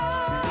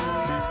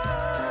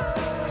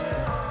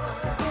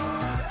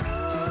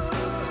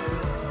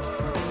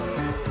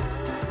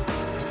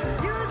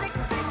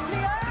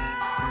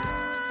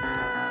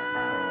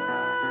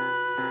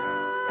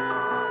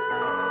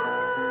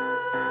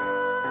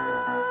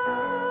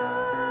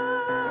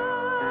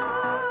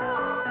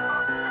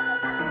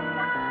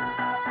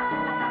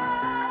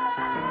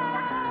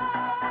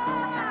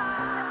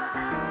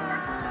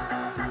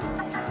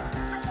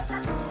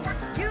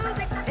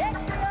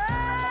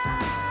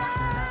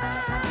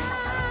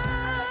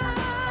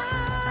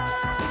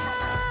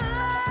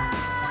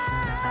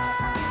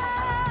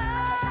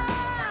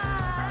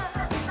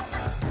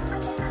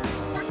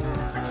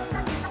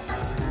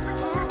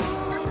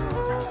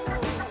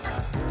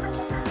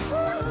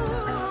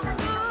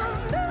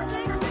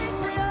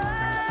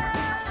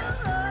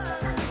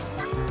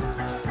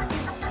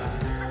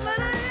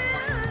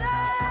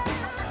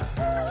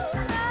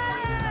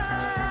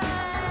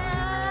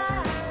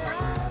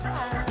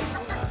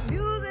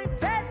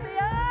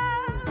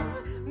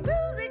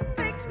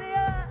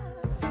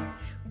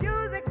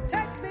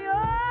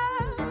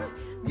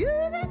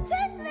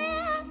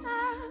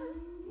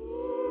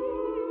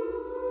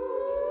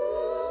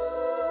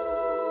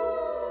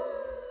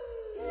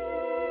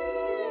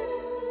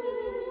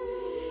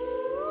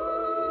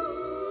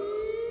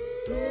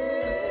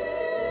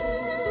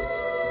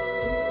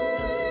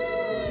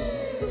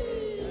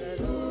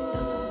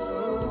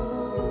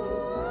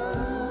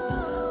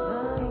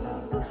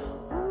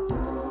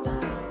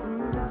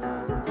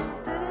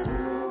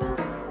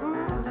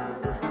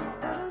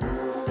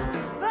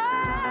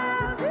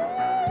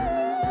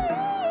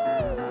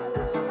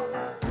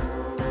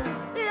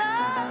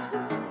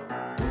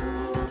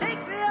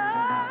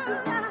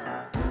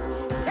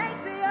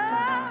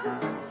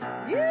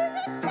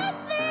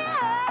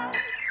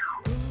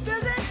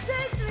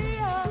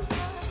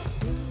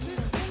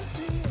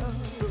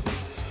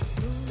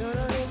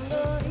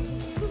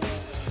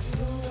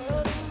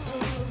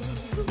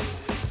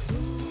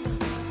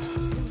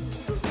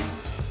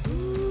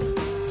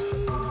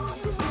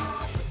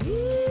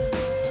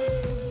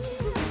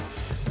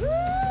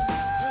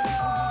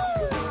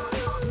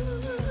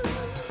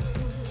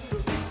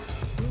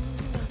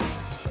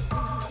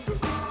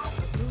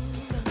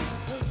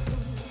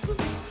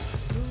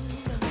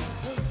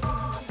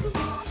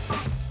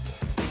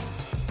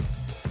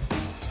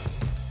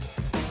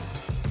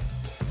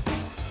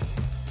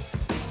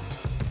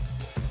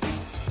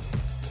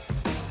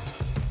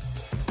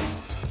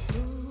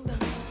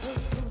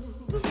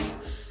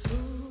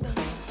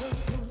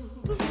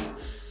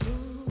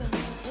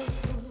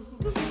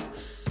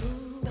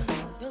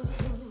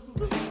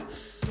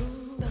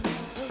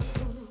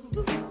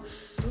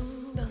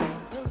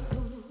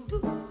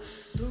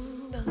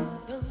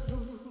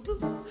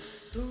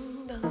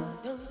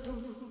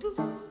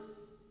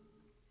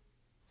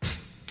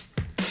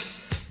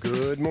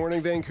Good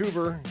morning,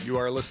 Vancouver. You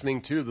are listening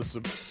to the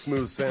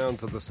smooth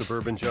sounds of the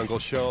Suburban Jungle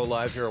Show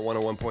live here at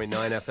 101.9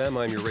 FM.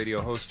 I'm your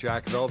radio host,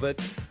 Jack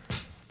Velvet,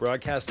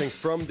 broadcasting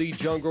from the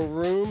Jungle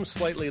Room.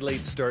 Slightly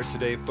late start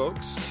today,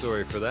 folks.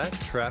 Sorry for that.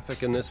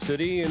 Traffic in this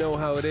city, you know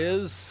how it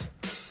is.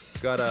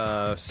 Got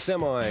a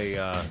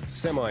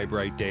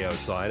semi-bright day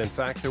outside. In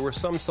fact, there were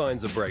some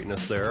signs of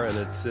brightness there, and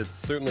it's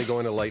certainly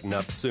going to lighten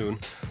up soon.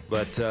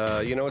 But,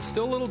 it's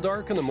still a little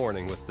dark in the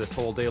morning with this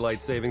whole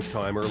daylight savings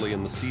time early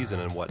in the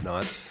season and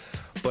whatnot.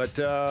 But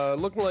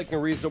looking like a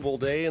reasonable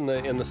day in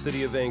the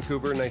city of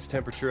Vancouver. Nice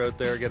temperature out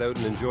there. Get out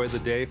and enjoy the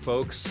day,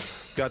 folks.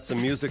 Got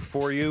some music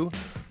for you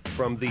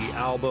from the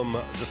album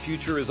The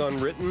Future is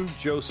Unwritten,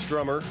 Joe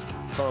Strummer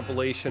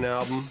compilation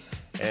album.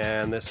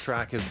 And this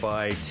track is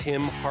by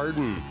Tim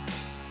Hardin.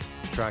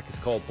 The track is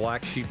called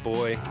Black Sheep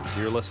Boy.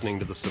 You're listening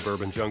to the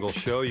Suburban Jungle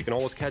Show. You can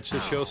always catch the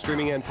show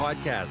streaming and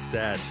podcast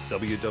at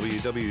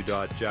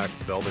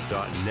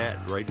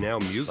www.jackvelvet.net. Right now,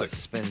 music. I'd like to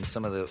spin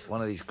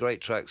one of these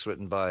great tracks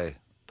written by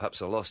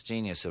perhaps a lost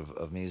genius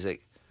of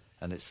music,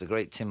 and it's the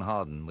great Tim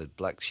Hardin with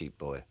Black Sheep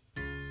Boy.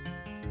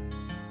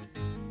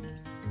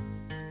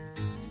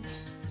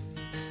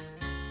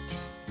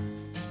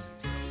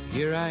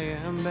 Here I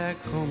am back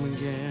home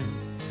again.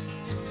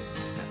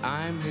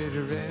 I'm here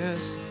to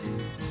rest.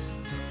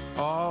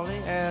 All they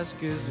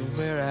ask is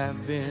where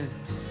I've been,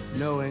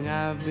 knowing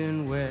I've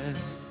been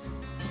west.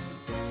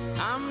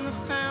 I'm the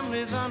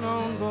family's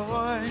unknown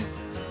boy,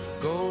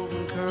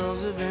 golden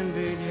curls of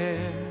envied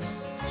hair.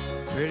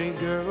 Pretty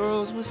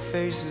girls with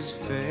faces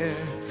fair,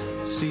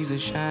 see the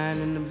shine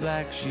in the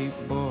black sheep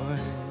boy.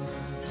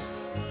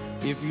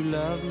 If you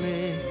love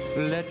me,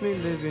 let me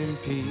live in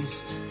peace.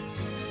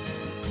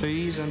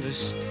 Please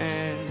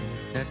understand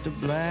that the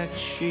black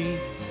sheep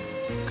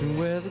can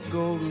wear the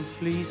golden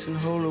fleece and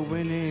hold a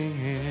winning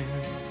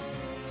hand.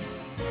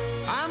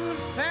 I'm the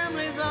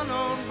family's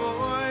unknown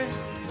boy,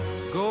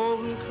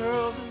 golden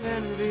curls of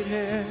envied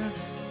hair.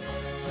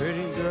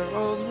 Pretty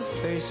girls with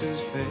faces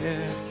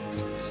fair,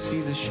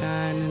 see the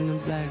shine in the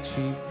black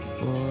sheep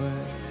boy.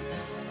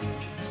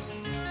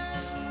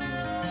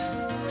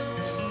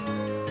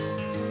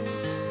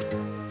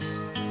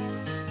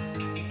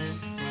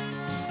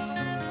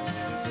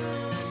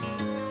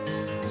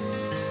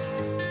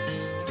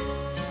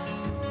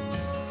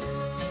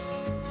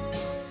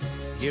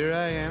 Here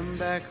I am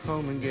back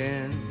home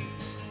again.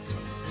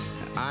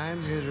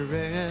 I'm here to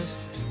rest.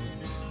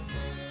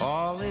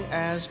 All they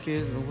ask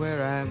is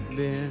where I've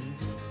been,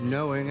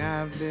 knowing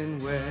I've been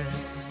west.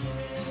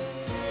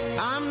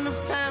 I'm the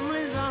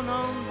family's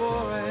unknown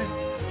boy,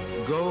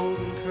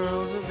 golden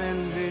curls of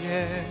envied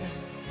hair.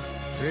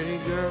 Pretty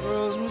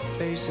girls with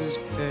faces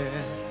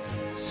fair,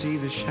 see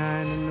the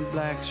shine in the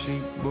black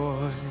sheep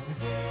boy.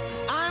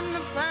 I'm the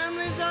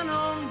family's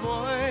unknown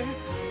boy,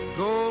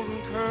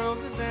 golden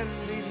curls of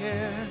envied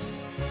hair.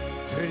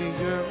 Pretty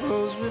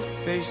girls with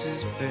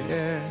faces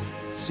fair,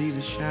 see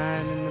the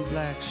shine in the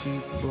black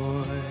sheep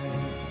boy.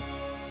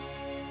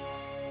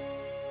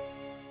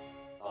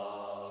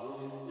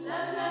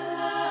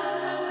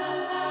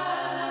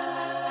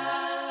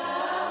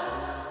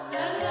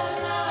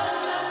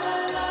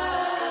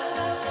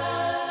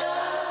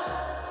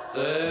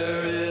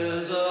 There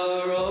is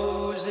a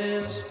rose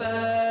in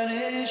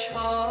Spanish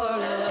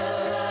Harlem,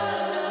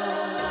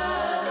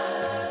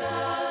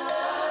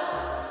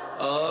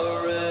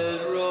 a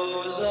red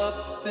rose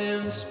up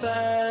in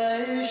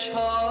Spanish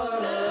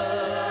Harlem.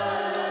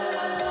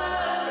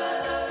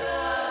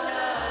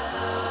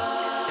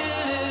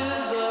 It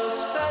is a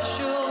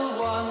special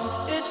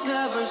one, it's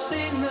never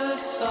seen the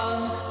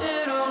sun.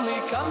 It only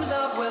comes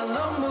out when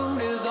the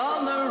moon is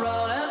on the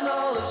run and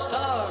all the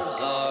stars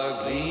are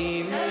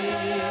gleaming.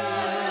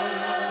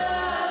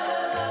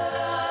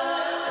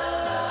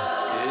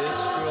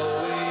 It's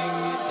growing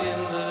in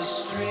the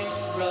street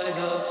right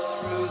up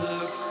through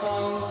the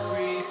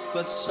concrete,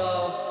 but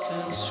soft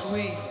and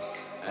sweet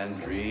and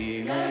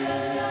dreamy.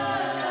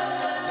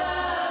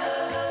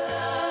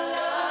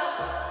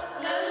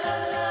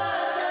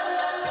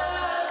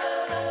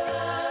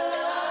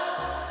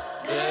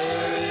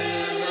 There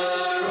is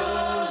a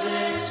rose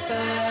in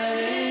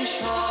Spanish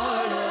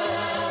Harlem,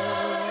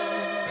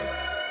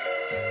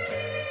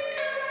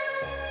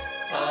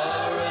 a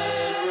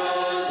red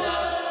rose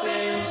up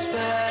in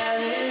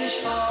Spanish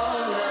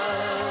Harlem,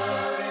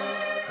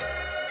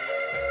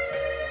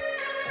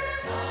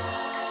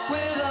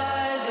 with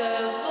eyes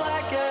as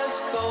black as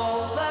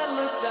coal that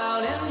look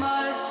down in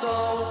my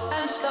soul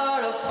and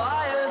start a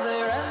fire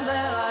there, and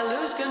then I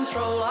lose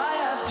control. I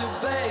have to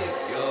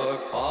beg your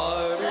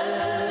pardon.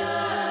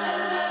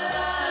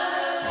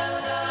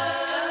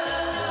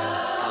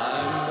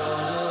 I'm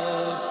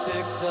gonna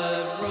pick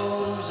that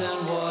rose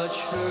and watch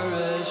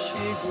her as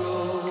she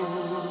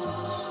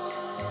grows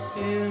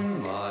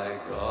in my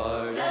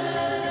garden.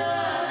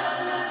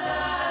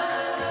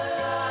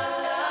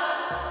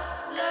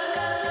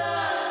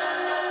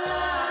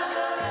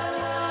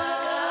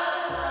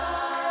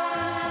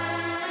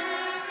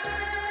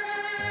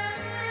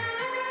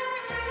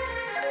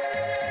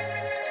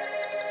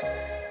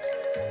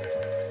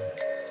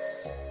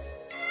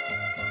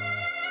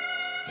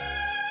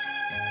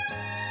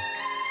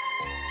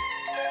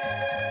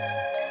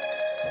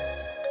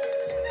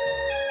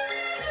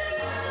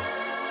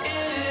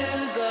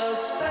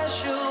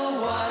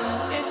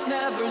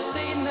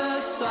 seen the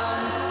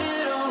sun.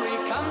 It only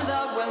comes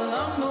out when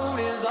the moon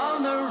is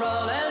on the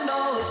run and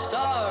all the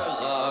stars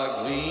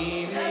are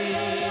gleaming.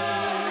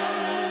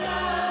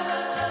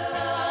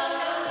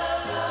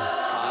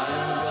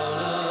 I'm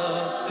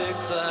gonna pick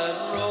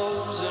that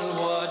rose and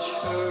watch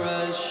her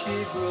as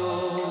she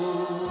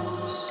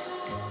grows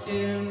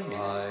in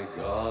my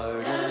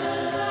garden.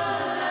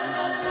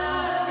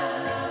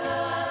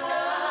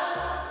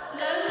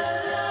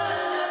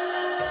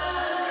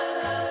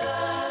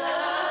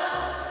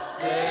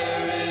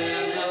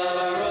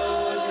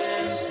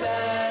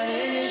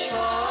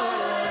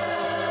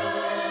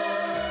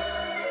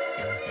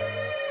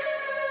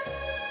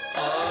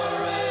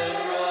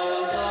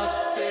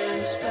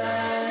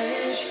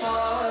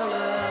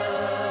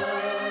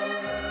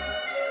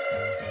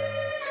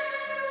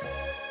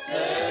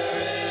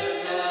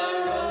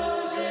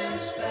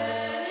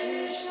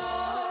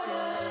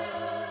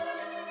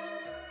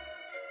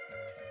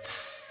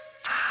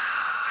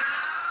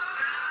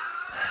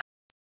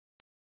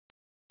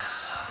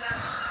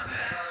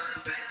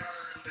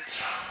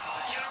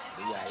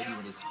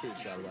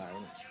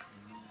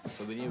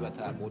 So we never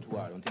talk about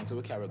war. I don't think so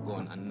we carry a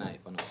gun and knife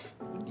on us.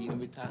 We're dealing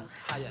with a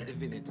higher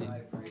divinity.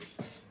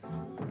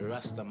 The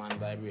Rastaman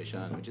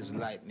vibration, which is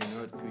lightning,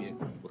 earthquake,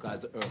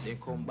 because the earth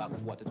ain't come back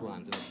with what it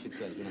wants in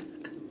itself, you know.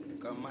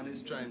 Because man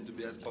is trying to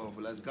be as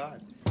powerful as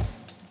God.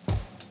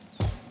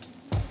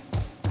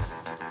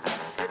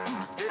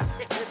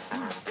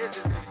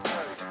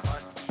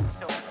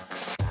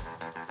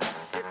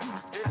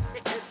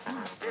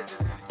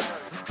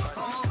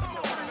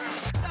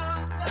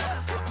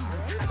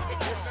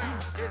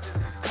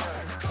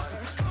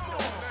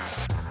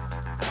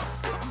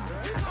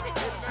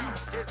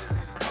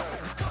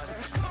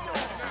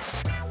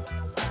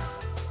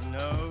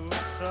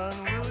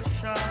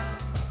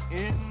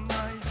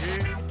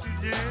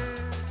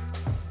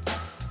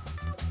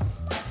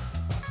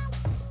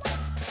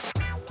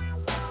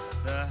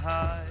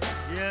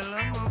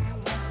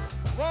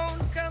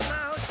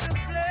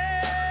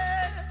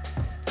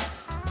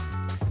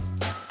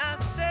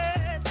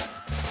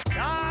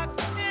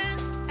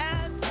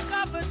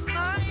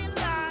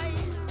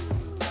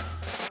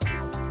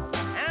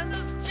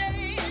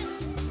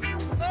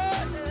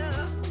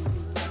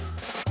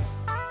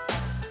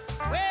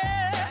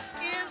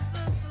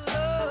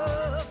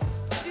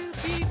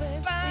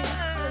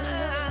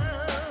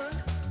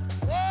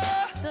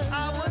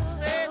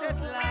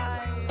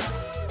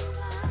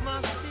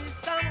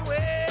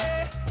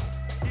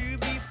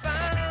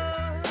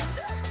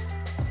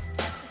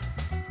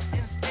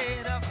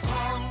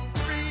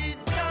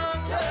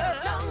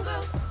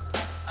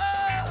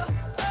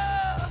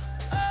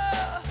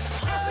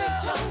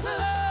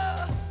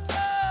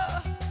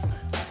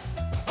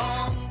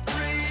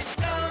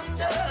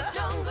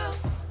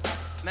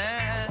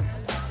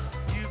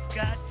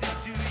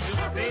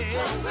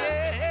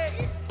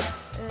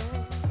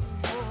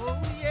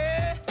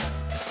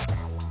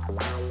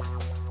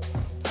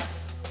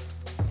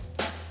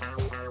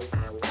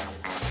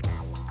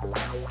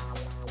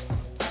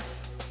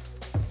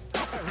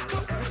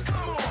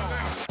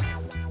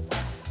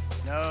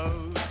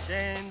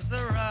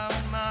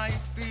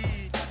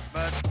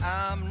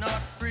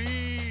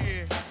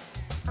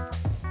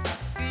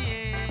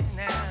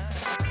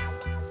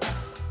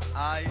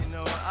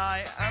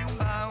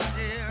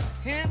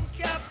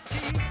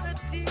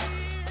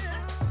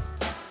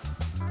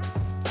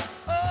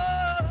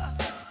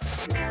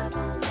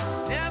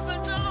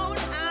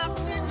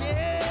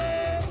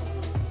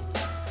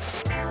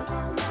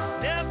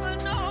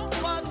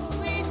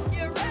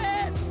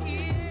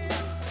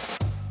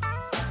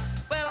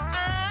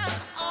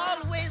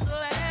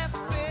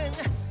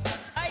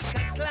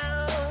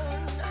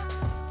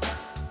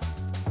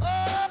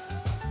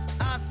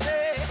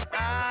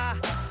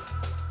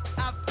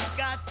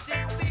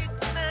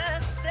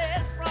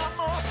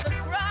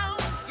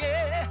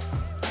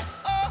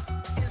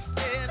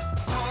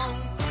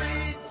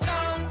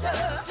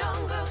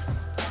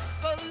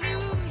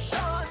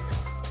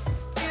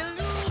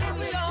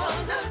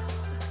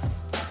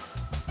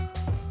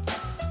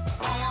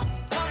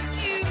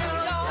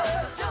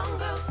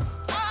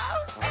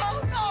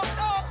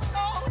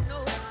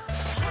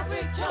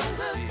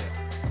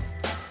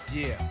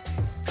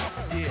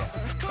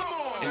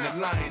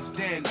 lion's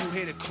den. You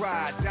hear the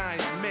cry,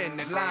 dying men,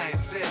 the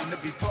lion's sin. To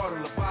be part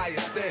of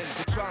Leviathan,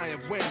 to try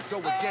and win, go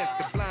against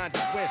the blind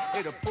to win.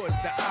 It'll put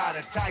the eye,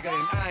 the tiger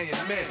in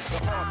Iron Men.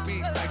 The heart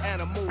beats like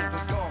animals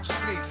in dark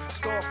street.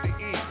 Stalk to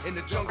eat, in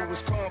the jungle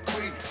is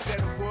concrete.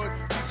 Instead of wood,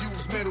 we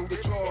use metal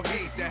to draw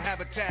heat. The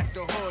habitat's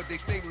the hood, they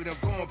say we done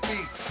gone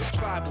beast. The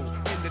tribal,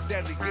 in the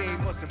deadly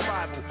game of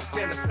survival.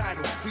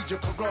 Genocidal, read your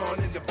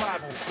Quran in the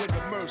Bible. When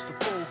the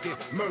merciful get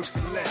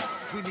merciless,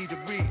 we need to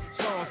read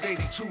Psalm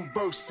 82,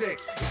 verse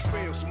 6. It's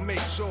real, so make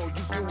sure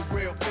you do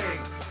real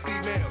things.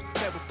 Females,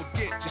 never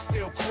forget you're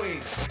still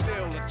queen.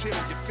 Feel until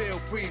you feel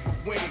free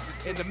with wings.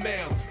 In the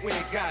mail, we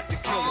ain't got the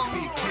killer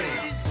be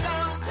king.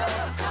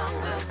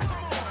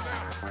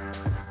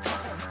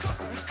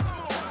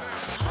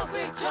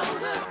 Hungry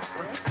jungle.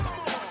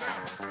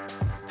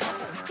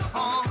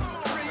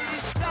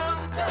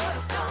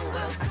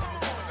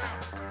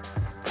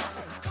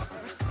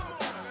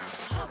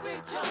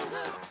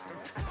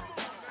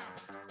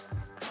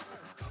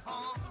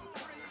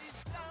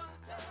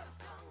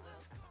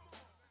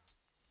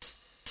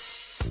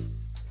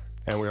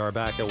 And we are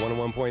back at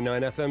 101.9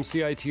 FM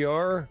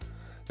CITR.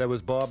 That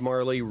was Bob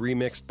Marley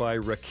remixed by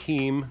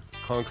Rakim.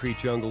 Concrete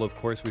Jungle, of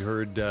course. We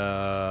heard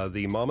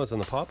the Mamas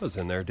and the Papas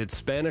in there. Did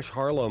Spanish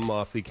Harlem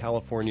off the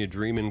California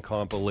Dreamin'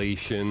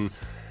 compilation.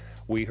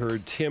 We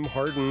heard Tim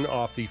Hardin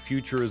off the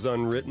Future is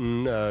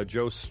Unwritten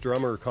Joe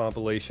Strummer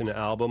compilation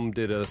album.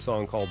 Did a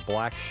song called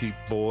Black Sheep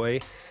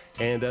Boy.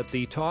 And at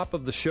the top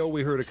of the show,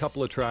 we heard a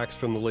couple of tracks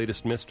from the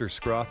latest Mr.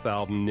 Scruff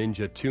album,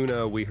 Ninja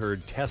Tuna. We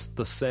heard Test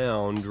the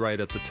Sound right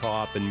at the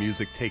top, and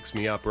Music Takes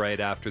Me Up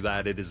right after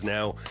that. It is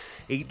now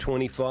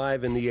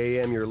 8:25 in the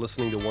AM. You're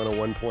listening to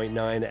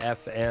 101.9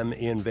 FM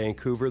in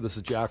Vancouver. This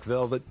is Jack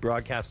Velvet,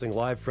 broadcasting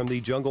live from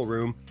the Jungle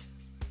Room.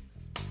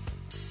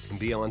 And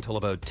be on till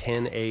about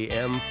 10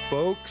 a.m.,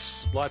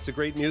 folks. Lots of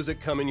great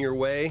music coming your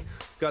way.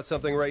 Got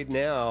something right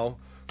now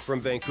from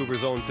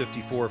Vancouver's own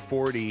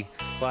 5440.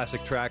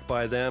 Classic track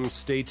by them.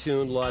 Stay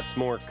tuned. Lots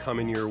more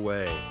coming your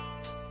way.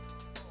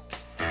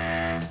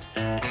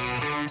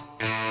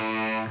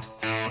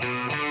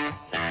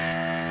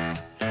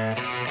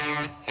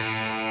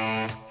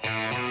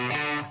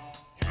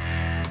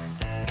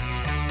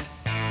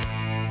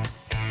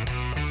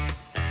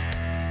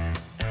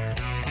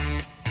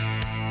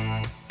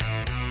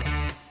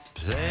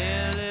 Play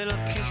a little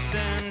kiss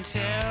and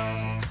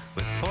tell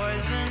with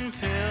poison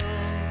pills.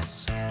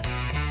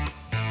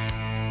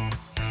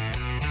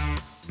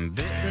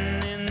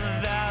 Bitten in the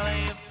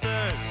valley of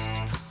thirst,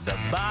 the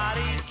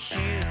body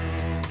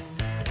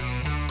kills.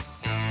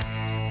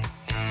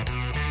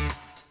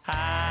 I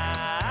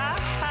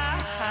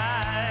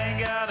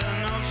got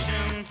an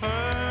ocean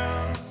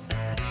pearl.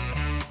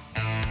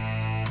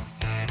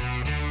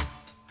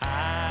 I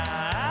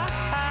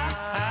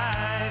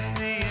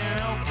see an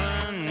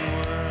open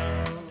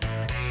world.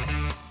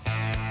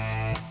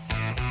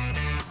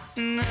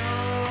 No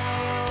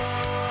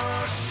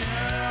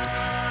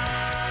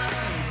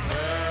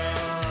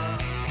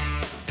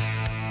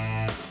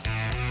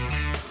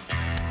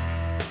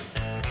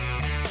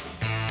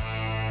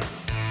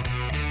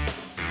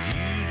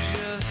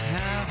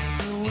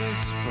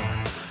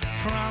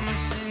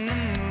promising the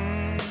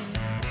moon,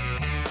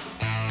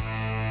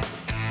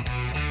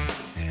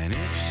 and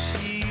if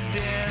she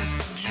dares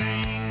to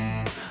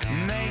dream,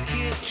 make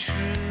it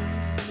true.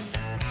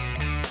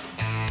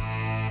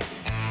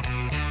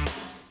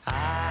 I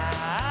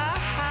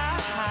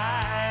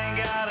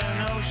got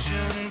an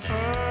ocean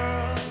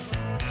pearl,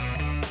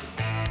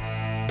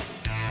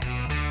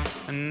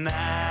 and I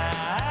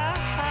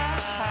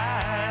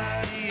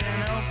see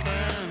an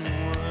open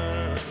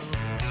world.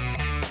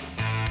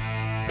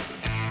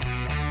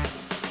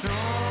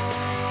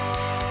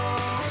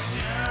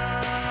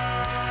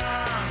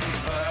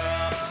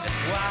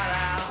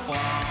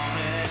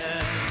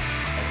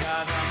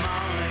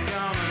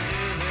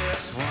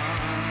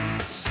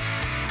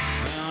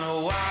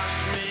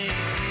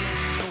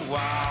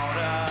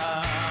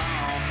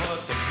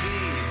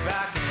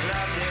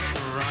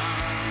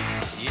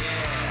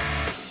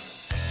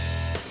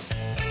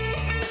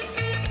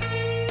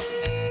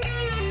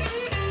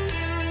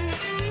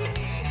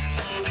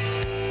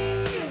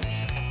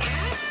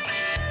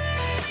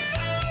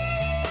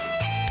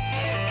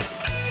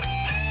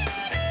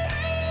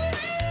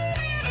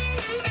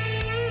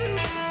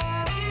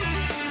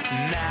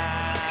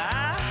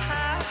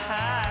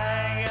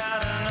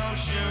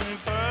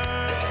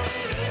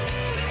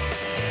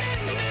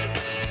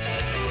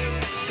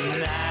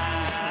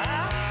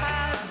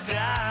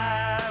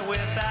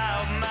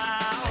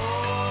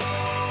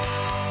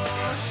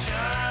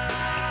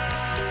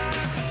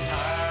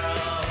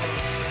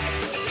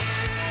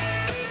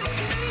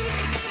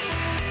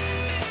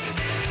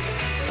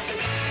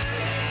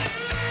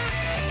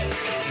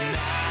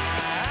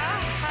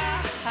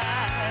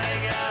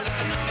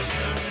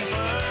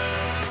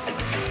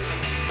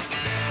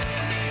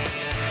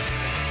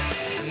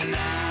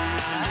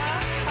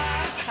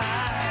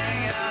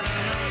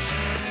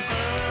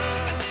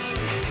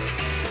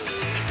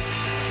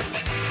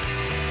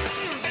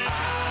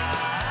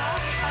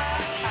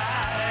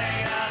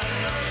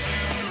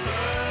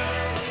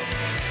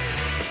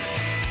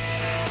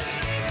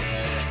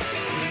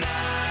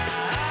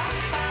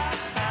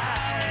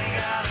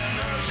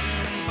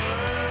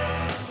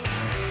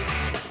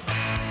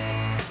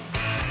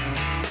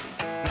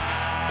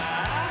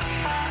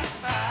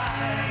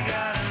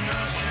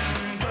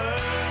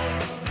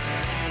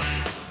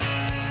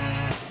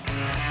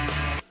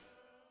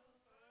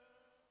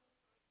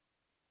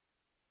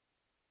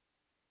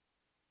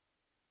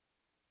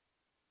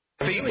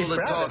 People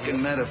that talk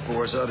in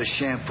metaphors ought to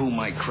shampoo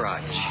my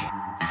crotch.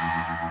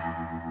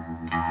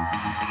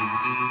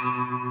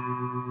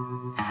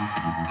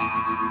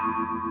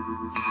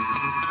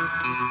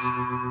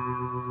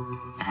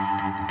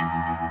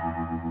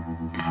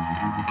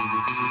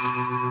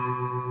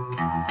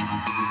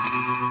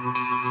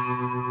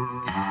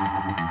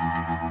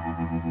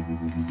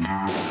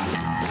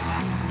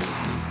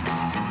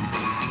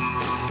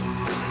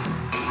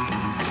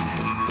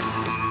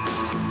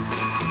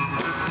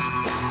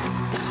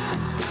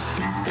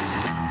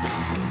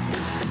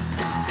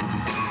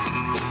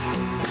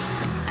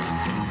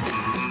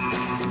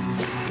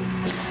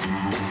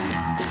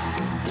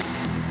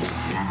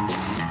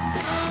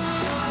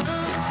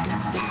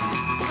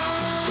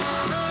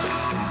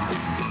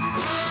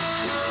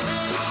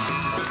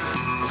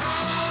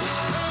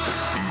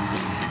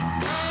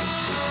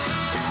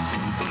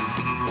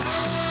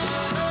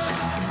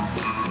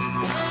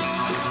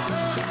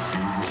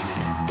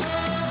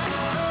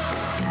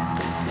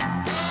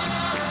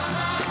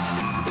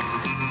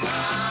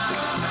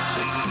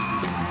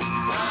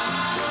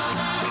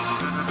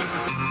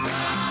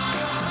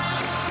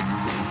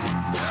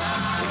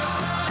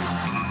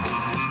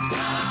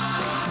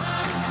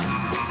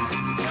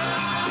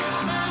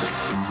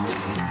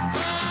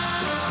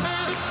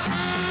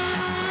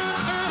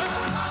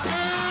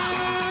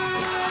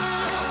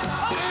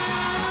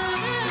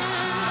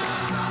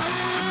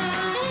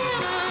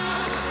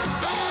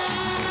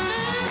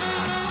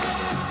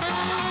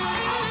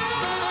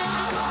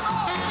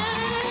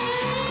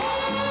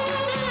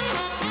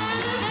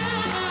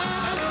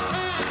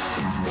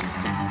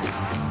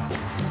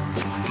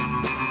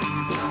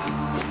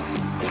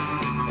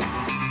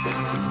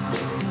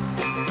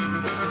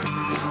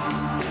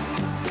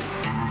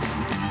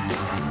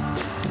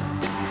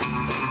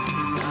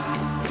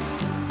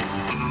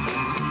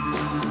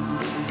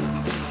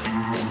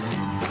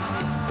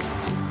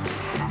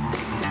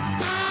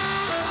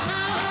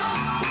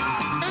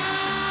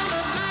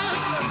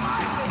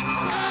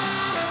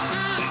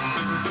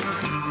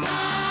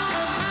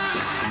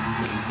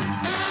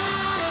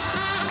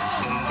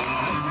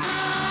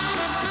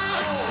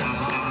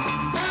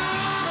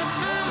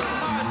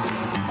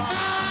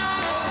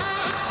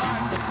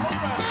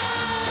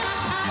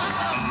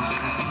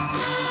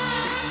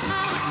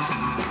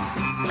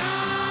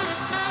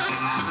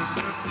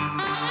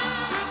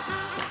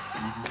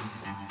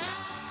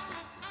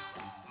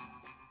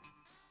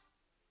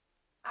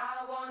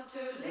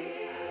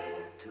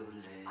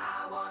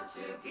 to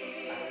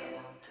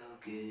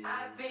give.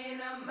 I've been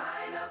a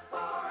miner for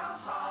a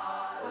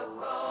heart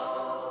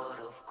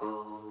of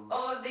gold.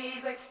 All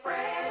these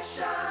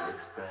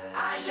expressions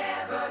I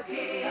never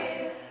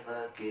give.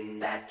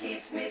 That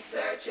keeps me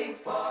searching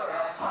for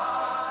a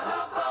heart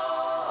of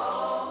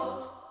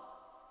gold.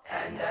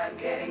 And I'm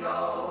getting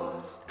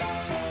old.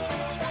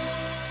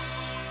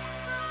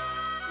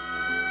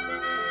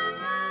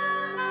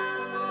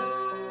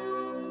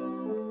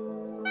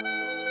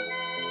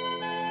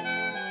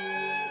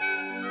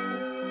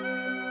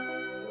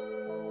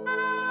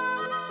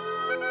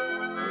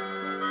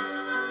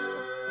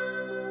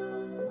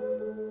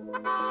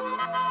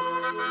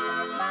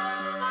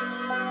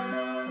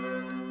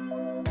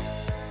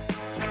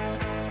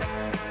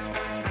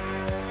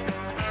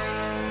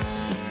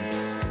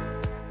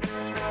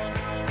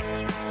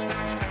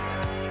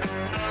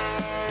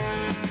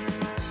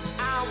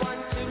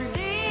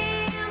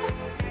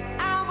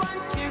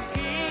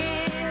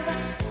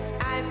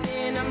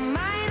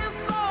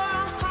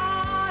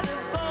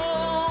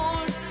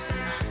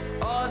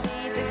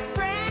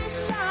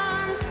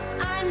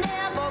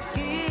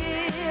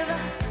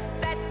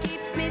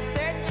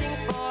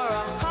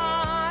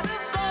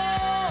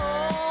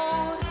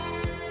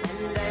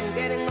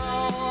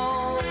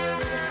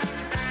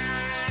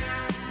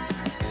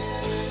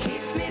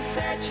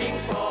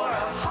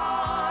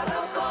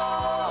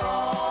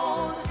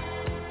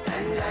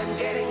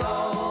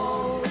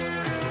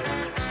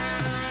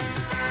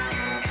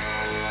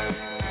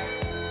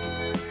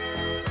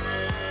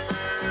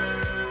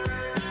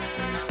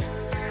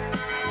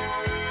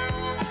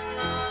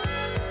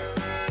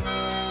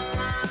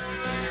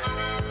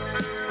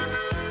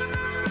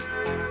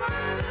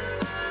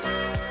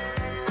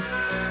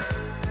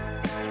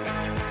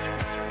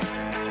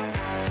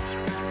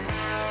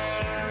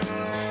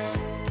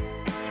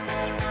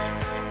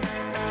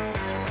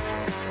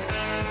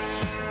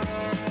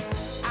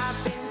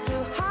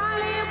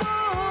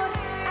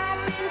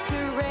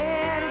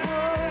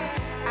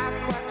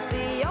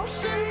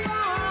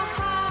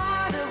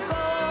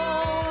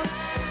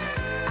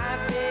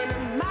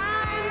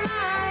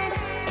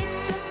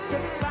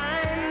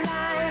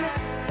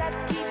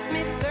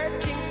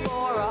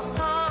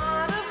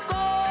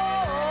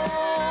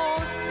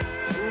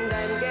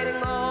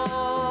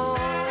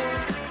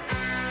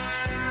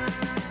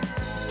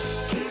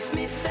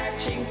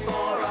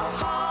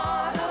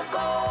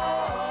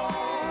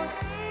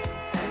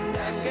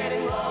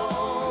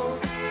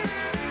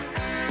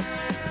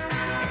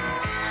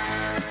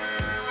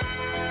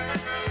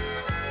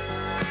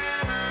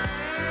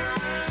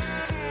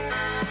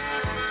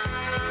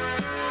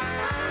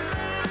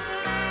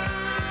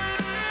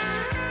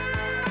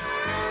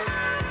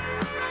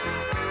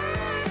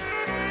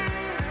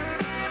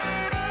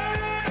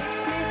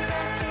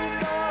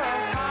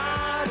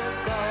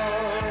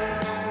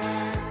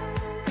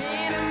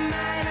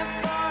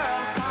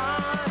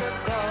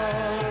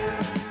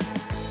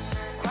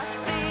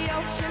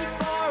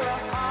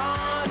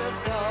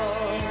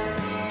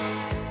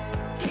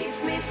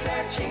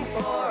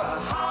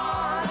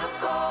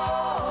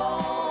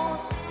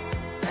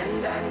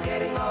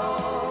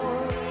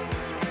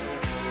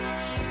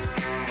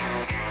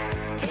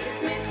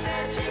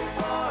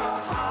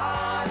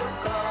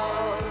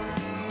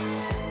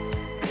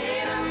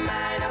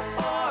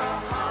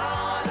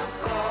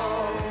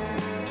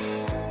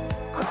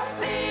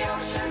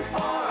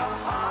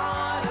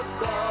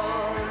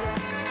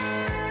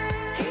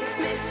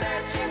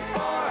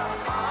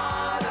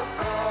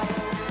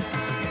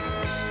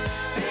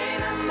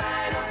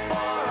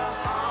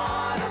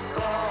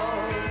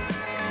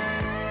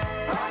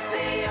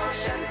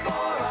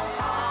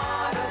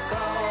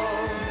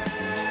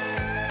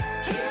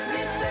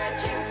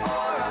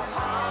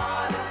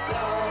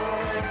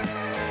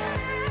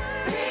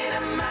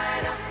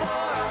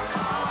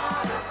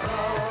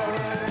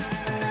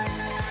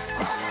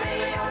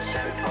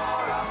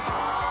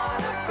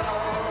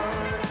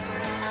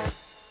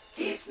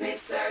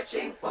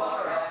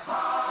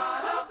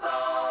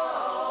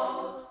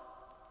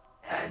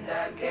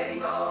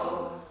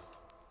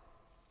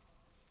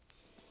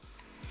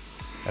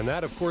 And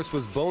that, of course,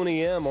 was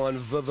Boney M on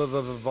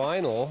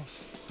vinyl.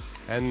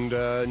 And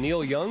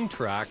Neil Young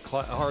track,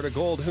 Heart of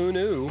Gold. Who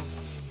knew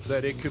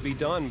that it could be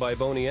done by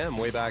Boney M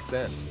way back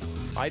then?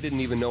 I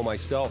didn't even know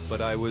myself, but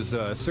I was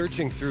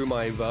searching through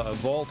my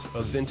vault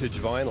of vintage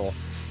vinyl,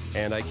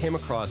 and I came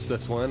across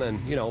this one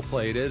and,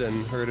 played it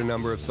and heard a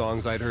number of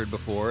songs I'd heard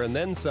before. And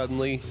then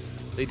suddenly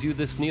they do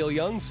this Neil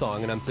Young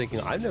song, and I'm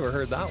thinking, I've never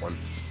heard that one.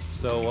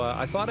 So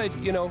I thought I'd,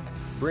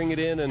 bring it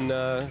in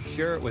and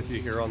share it with you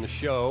here on the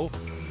show.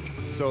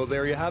 So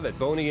there you have it.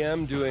 Boney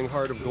M doing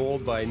Heart of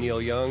Gold by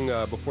Neil Young.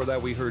 Before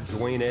that, we heard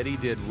Dwayne Eddy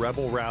did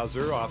Rebel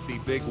Rouser off the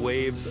Big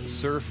Waves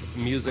surf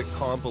music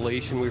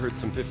compilation. We heard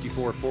some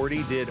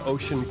 5440, did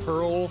Ocean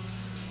Pearl.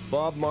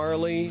 Bob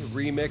Marley,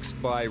 remixed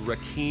by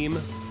Rakim,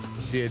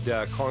 did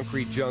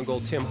Concrete Jungle.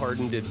 Tim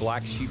Hardin did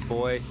Black Sheep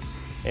Boy.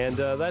 And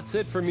that's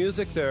it for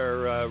music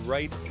there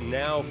right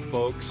now,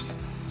 folks.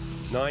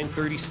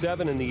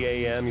 9:37 in the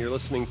a.m. You're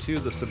listening to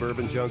the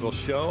Suburban Jungle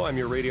Show. I'm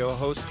your radio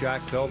host, Jack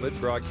Velvet,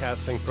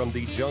 broadcasting from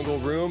the Jungle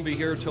Room. Be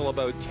here till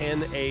about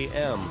 10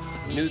 a.m.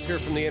 News here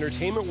from the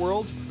entertainment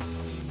world.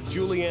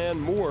 Julianne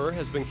Moore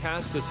has been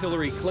cast as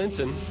Hillary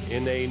Clinton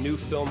in a new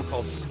film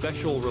called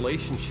Special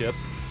Relationship.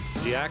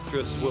 The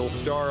actress will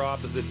star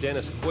opposite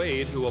Dennis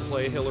Quaid, who will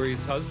play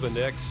Hillary's husband,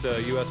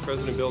 ex-U.S.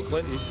 President Bill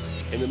Clinton,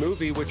 in the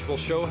movie, which will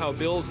show how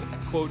Bill's,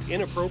 quote,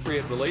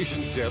 inappropriate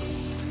relationship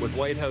with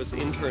White House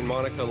intern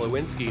Monica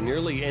Lewinsky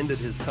nearly ended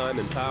his time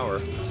in power.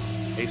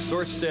 A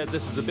source said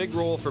this is a big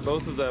role for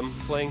both of them.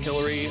 Playing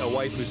Hillary, a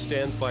wife who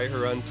stands by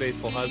her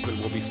unfaithful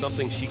husband, will be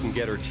something she can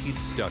get her teeth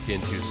stuck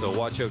into. So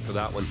watch out for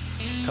that one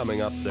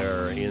coming up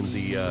there in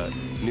the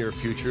near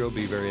future. It'll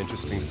be very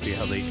interesting to see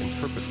how they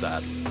interpret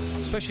that.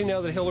 Especially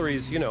now that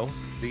Hillary's,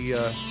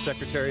 the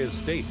Secretary of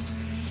State.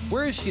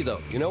 Where is she,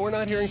 though? We're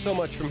not hearing so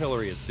much from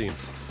Hillary, it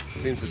seems. It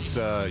seems it's,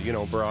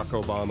 Barack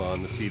Obama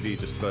on the TV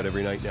just about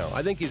every night now.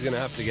 I think he's going to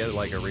have to get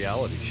like a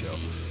reality show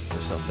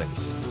or something.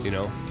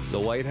 The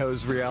White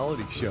House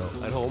reality show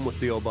at home with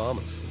the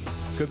Obamas.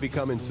 Could be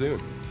coming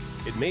soon.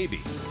 It may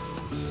be.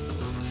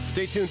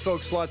 Stay tuned,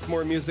 folks. Lots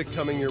more music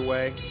coming your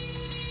way.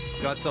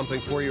 Got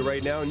something for you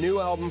right now. New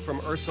album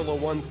from Ursula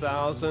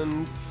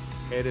 1000.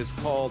 It is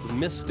called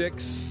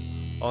Mystics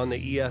on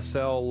the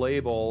ESL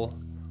label.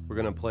 We're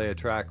going to play a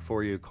track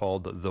for you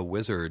called The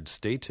Wizard.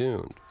 Stay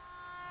tuned.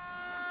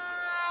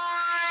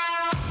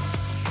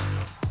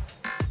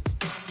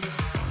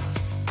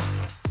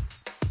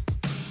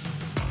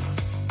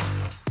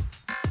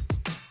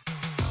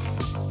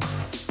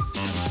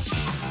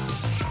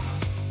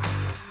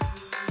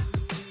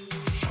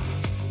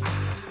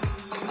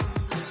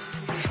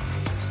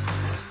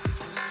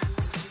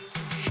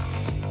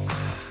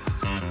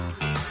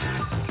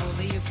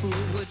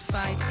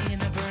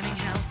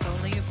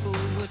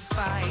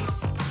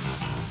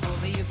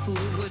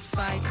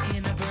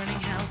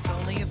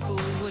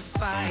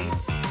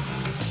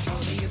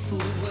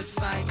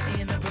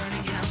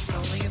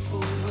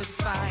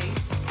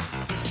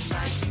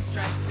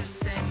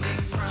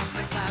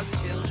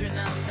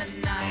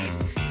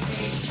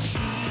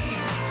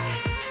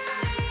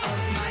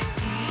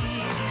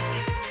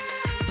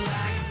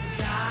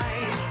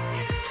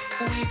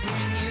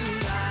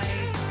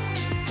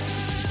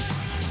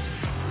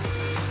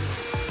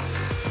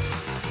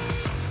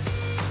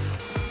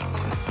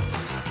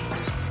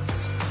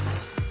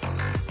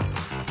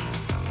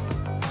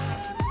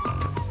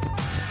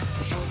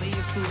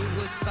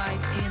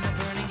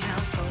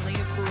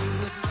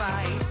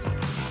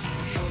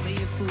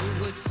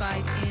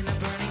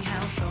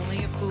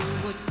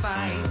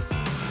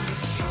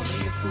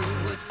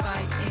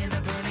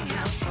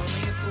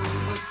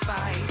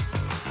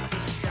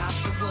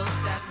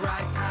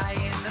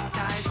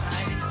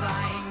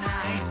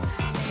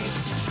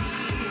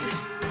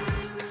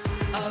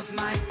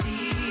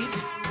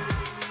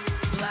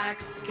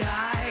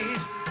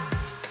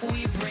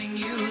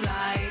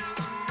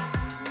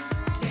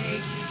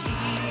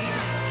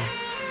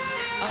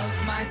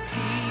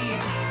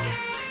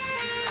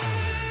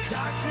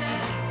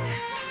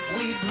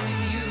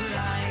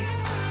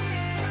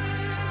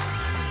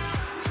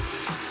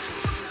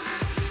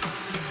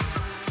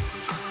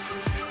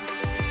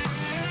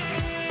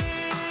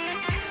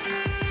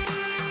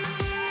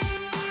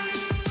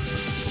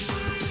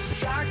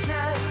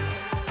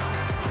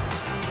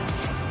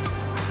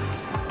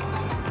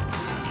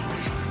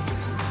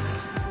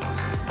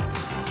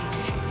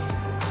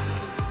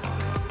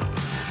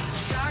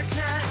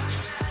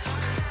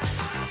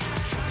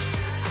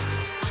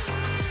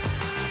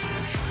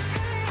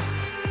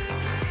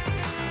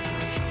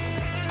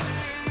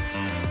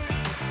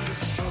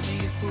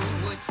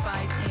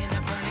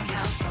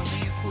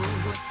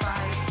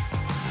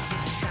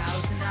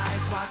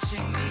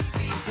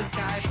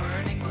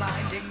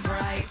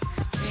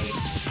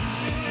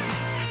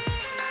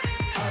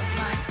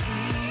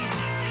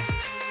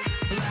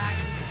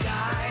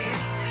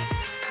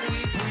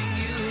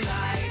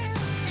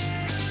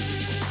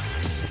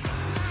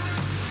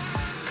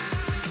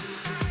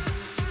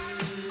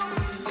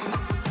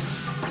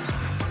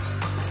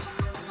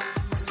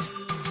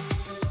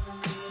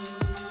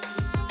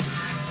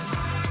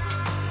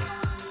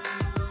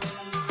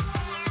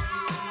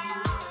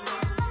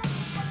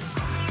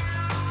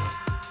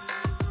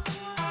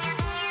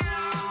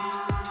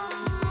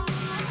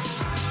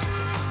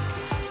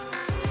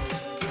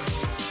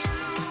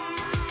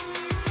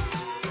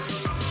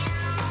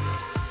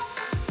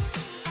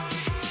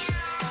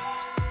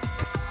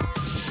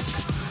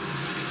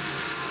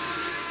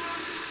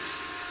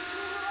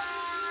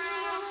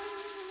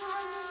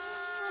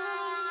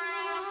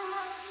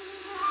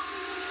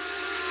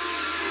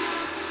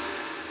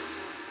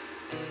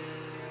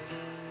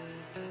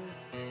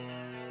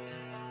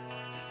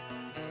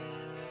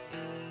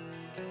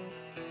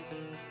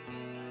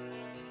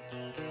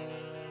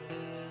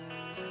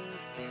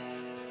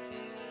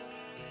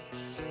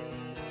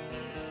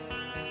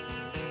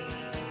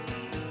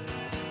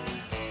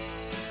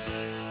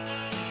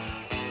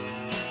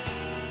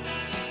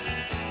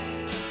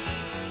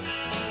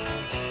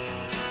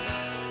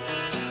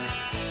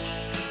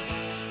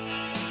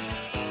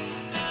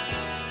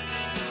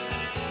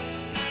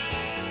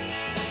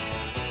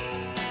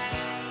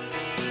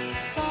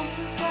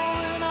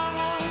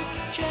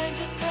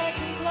 just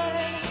taking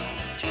place.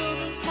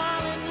 Children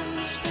smiling in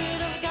the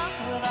street have gone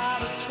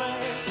without a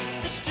trace.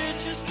 The street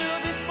used to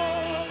be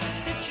full,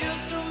 it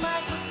used to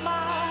make me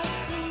smile.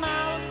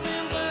 Now it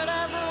seems that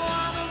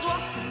everyone is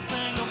walking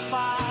single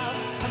file.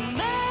 And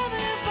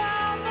many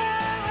bow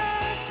their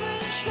heads in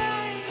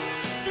shame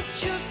that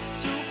used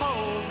to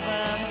hold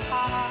them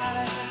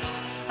high.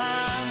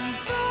 And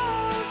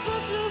those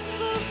that used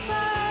to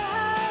say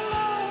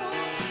hello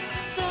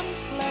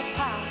simply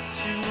pass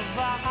you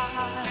by.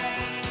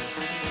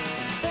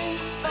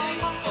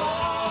 Think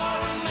for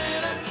a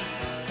minute.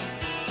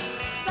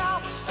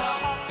 Stop for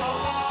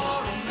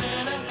a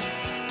minute.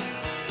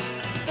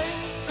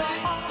 Think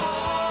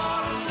for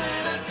a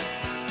minute.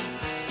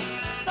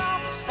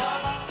 Stop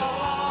for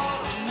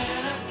a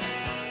minute.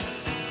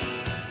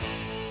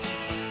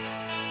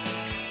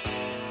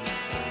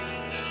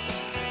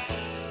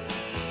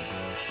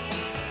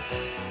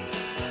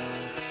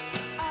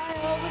 I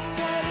always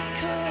said it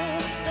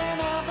could, they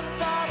never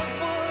thought it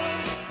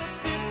would. But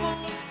people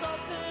look so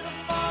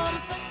pitiful, I'm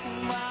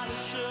thinking might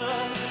it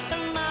should.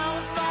 And now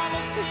it's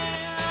almost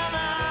here,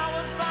 now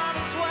it's on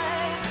its way.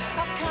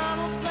 I can't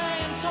help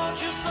saying told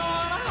you so,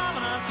 and I have a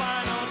nice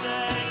final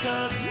day.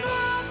 'Cause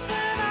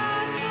nothing I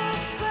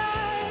could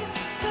say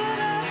could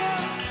ever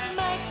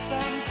make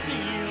them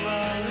see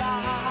the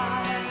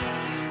light.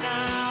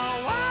 Now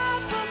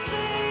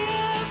apathy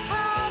is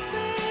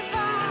hardly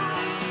that,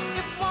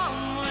 if one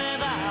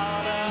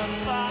without a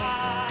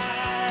fight.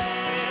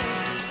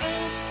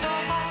 Think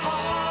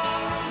for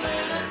a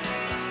minute.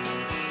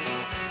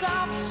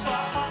 Stop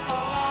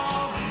for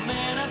a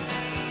minute.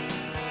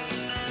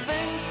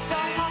 Think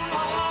for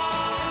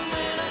a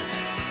minute.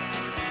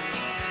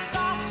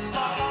 Stop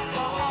for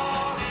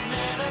a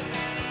minute.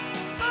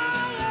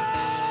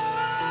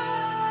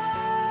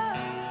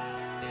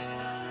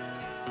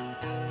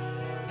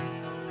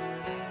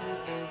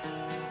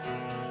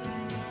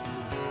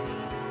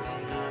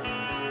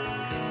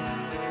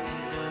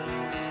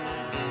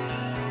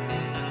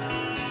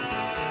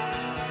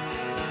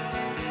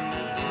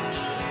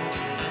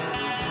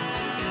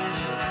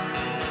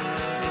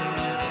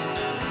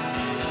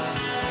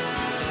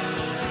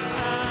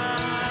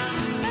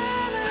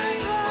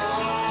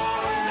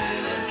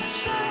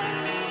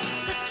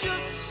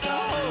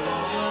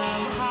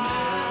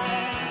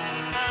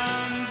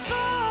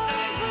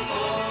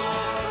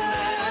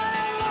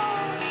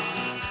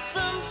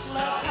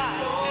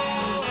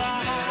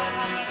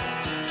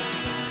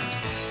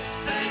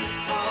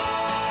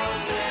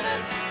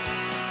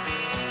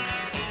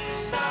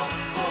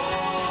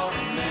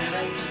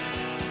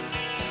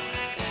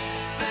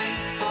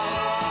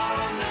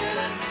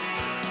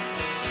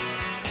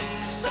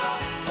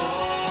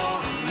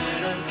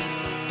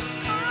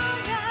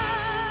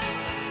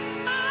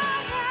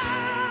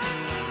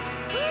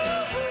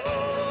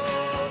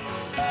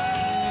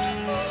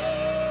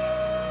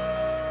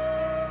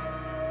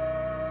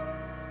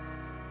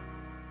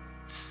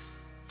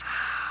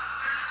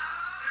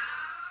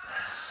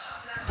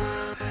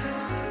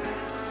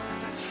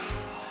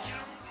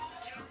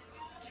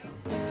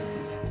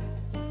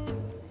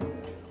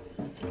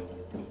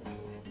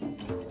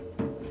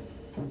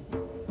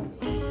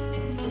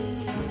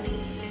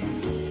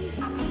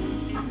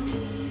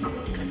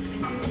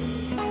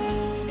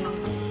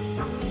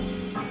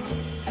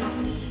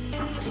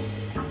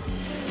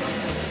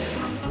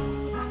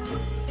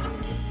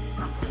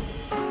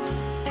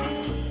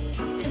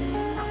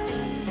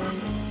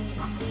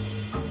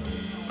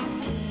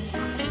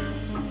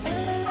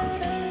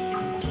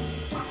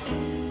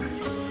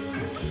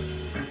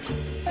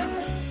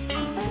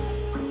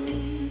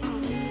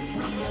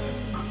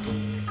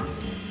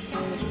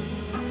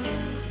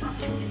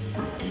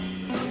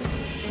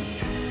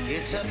 You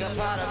took a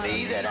part of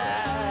me that I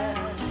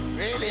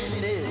really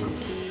miss.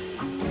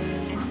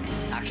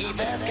 I keep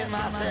asking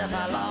myself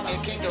how long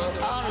it can go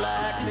on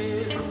like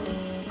this.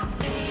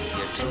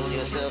 You told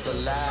yourself a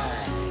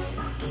lie.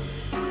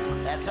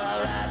 That's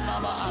alright,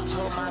 mama, I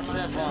told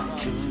myself one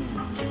too.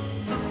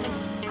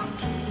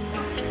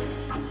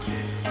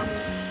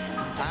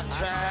 I'm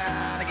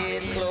trying to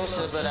get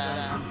closer, but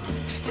I'm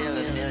still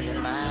a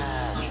million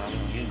miles from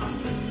you.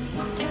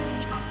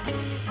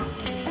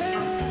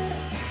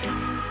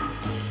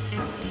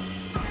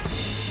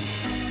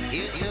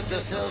 You took the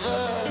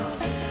silver,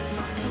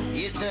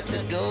 you took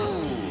the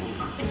gold.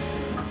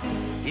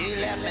 You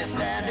left me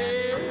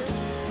standing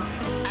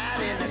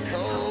out in the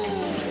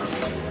cold.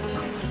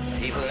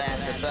 People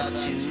asked about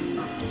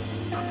you,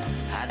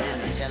 I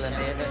didn't tell them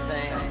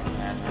everything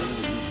I knew.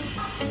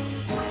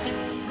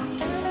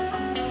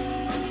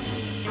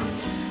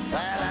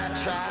 Well, I'm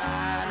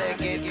trying to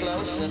get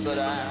closer, but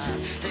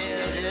I'm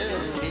still just a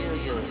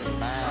million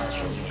miles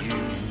from you.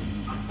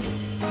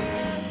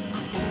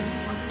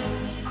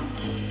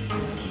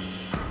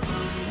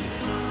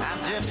 I'm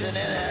drifting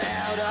in and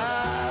out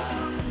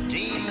of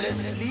dreamless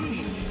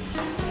sleep,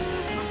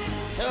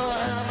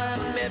 throwing all my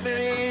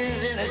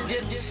memories in a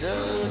ditch so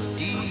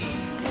deep.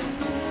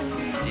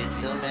 Did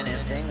so many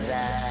things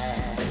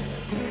I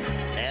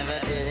never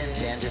did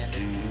intend to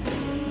do.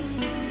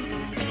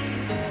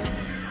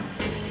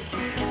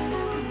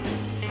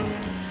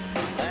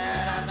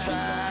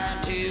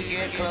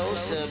 get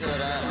closer,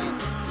 but I'm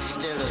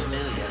still a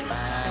million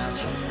miles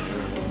from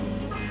you.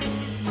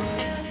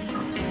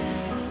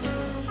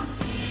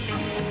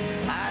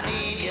 I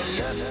need your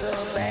love so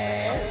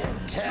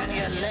bad, turn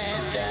your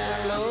land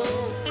down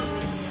low.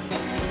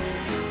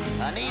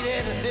 I need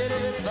every bit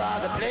of it for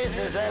the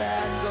places that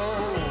I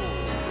go.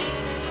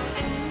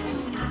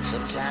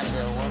 Sometimes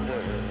I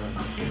wonder,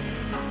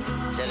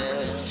 tell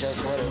us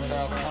just what it's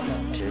all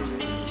coming to.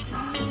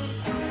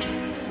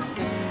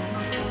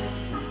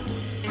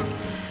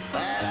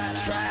 Well, I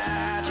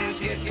try to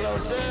get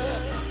closer,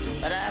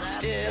 but I'm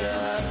still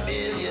a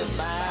million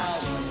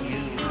miles from you.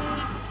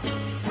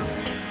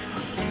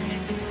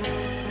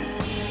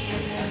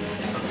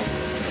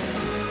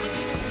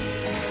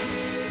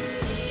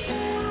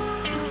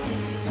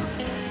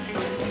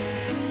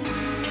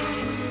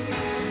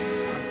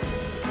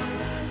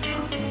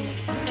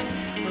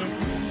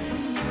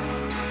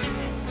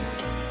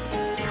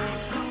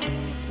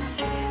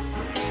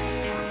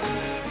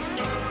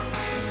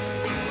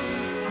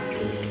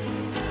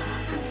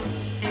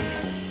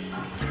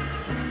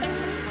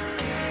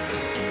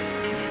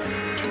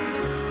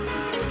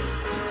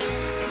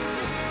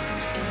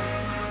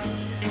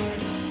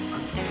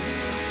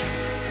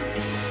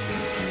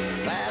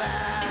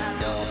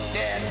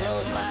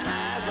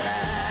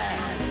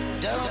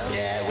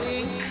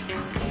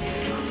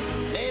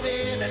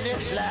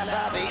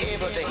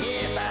 To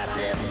hear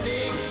myself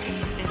think,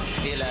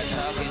 feel like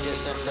talking to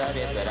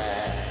somebody, but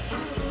I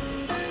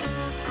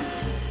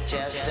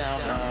just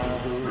don't know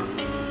who.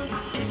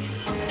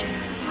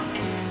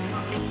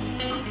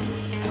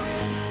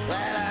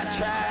 Well, I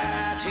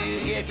try to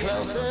get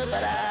closer,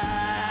 but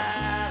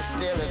I'm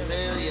still a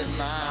million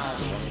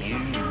miles from you.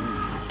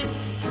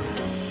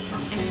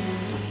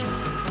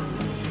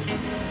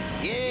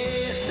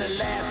 Yes, the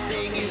last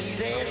thing you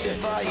said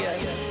before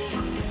you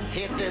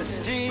hit the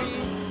street.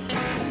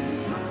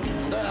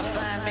 Gonna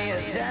find me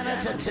a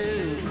janitor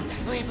to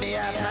sweep me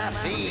out my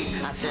feet.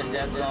 I said,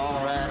 that's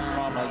all right,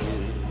 mama,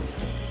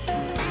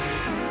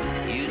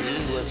 you do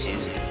what you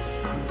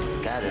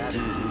gotta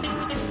do.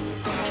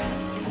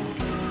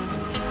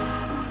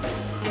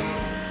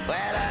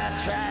 Well, I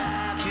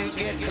try to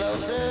get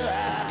closer,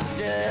 I'm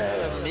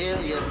still a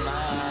million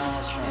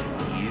miles from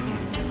you.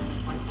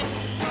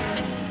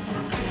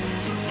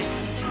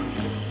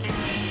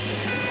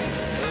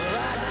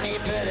 Rock me,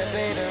 pretty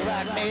baby,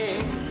 rock me.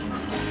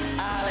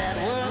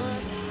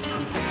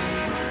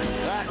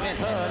 Rock me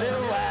for a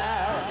little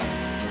while,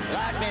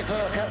 rock me for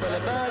a couple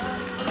of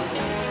months,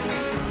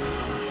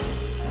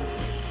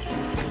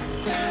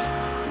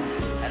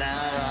 and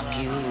I'll rock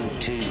you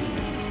too.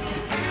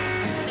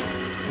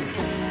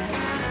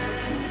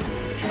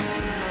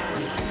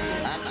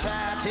 I'm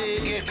trying to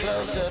get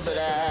closer, but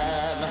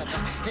I'm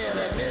still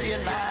a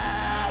million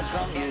miles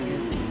from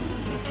you.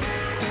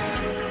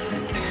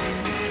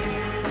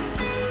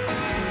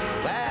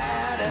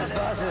 Well, there's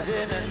voices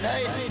in the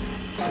night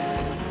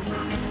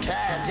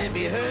trying to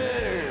be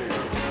heard.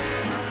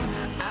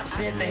 I'm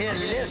sitting here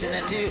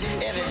listening to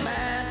every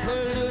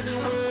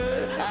mind-polluting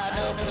word. I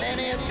know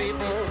plenty of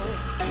people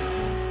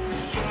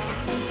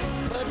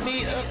put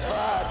me up for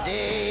a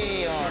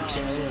day or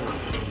two.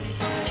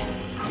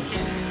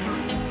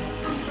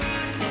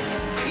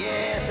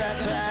 Yes, I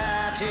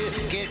try to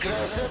get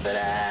closer, but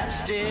I'm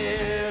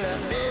still a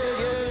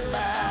million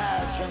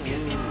miles from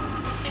you.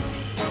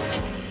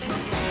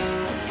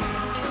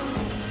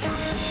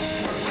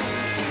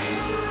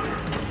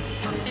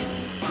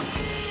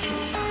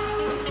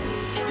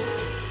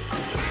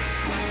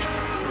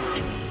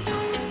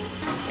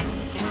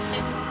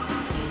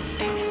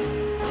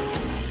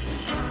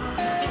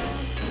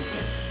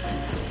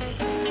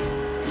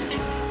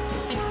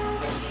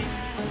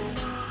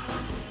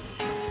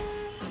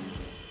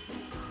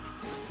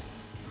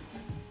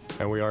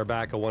 And we are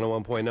back at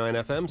 101.9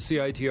 FM,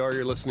 CITR.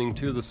 You're listening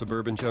to The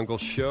Suburban Jungle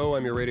Show.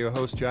 I'm your radio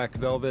host, Jack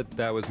Velvet.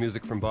 That was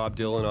music from Bob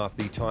Dylan off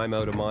the Time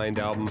Out of Mind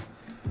album,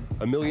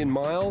 A Million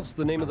Miles,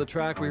 the name of the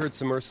track. We heard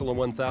some Ursula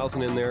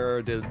 1000 in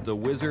there, did The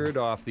Wizard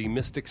off the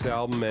Mystics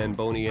album, and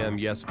Boney M,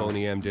 yes,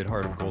 Boney M did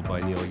Heart of Gold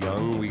by Neil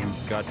Young. We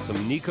got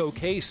some Nico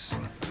Case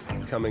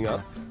coming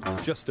up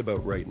just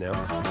about right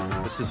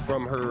now. This is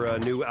from her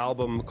new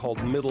album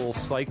called Middle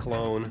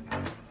Cyclone,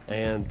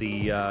 and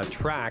the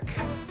track...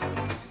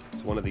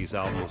 one of these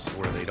albums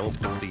where they don't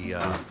put the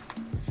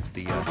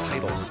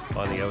titles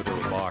on the outer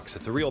box.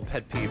 It's a real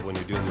pet peeve when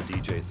you're doing the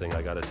DJ thing,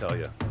 I gotta tell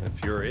you.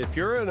 If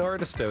you're an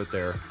artist out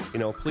there,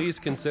 please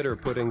consider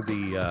putting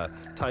the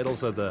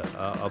titles of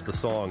the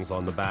songs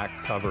on the back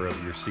cover of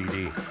your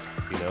CD,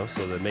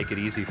 so that make it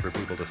easy for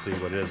people to see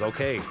what it is.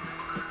 Okay,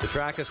 the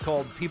track is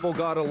called People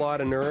Got a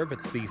Lot of Nerve.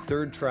 It's the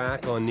third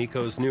track on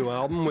Nico's new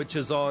album, which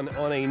is on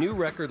a new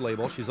record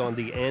label. She's on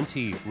the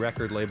Anti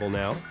record label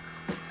now.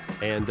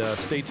 And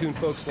stay tuned,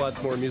 folks.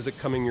 Lots more music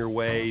coming your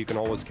way. You can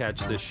always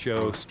catch this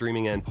show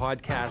streaming and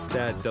podcast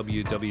at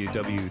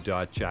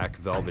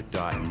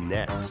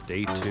www.jackvelvet.net.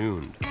 Stay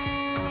tuned.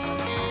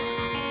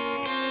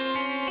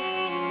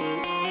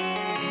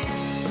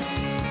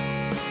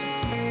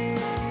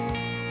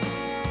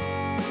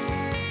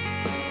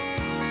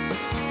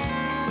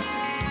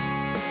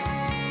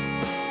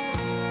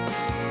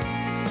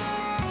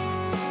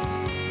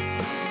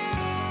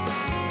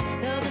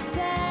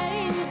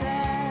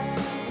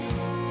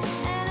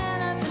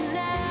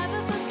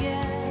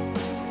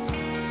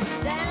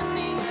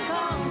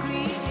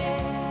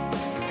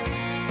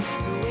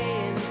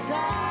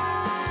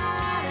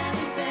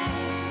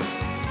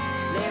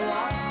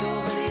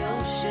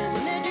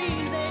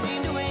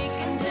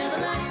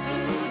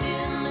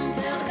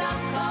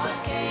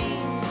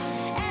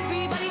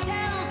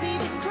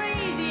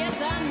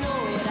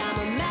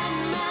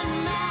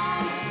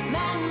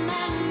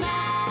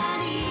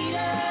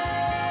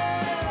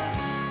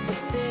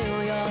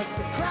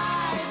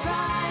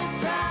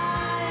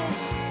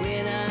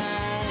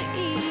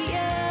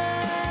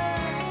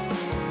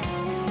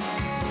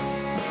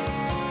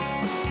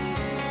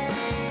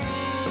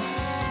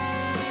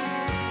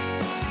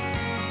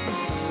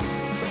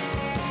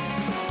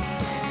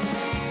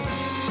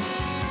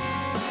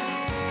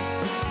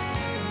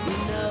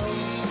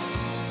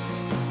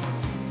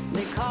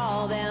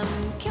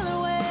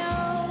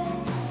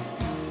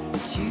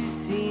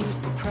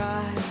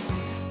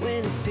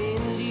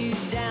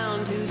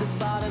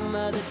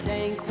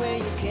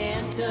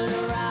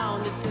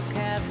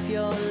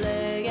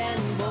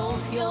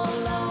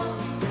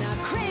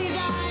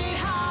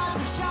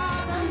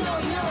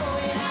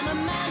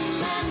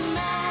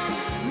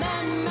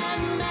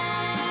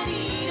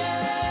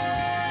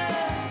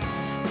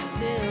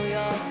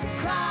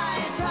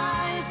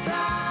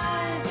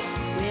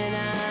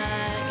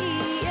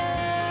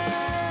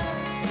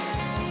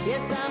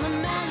 I'm a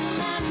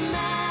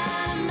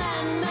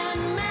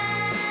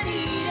man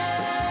eater.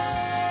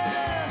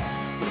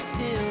 But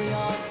still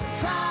you're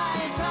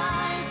surprised,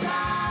 prize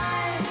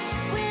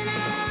when I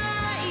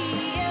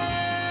eat you.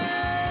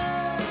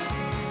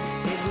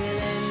 It will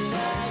end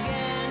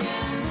again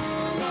in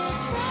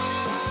bullets fry.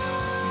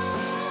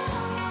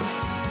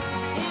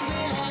 It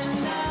will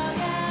end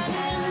again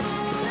in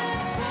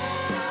bullets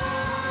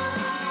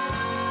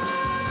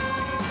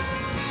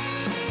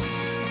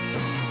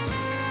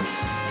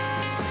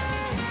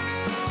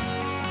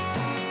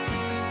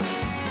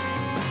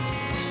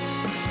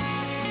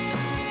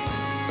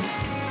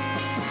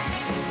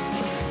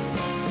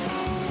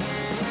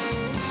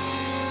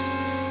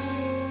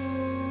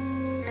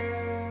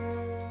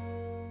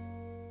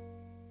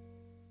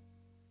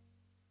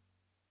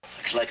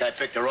Looks like I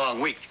picked the wrong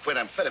week to quit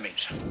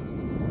amphetamines.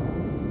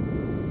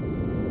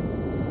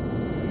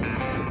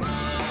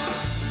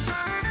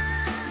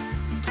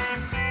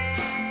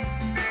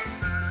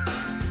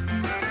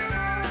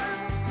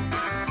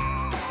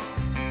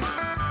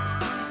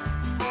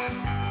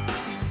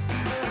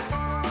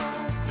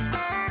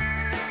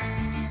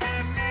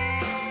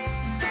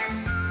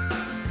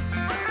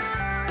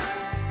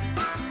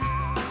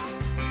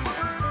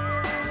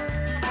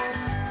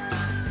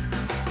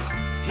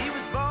 He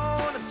was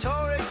born a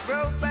Torrey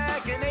Grove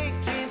back in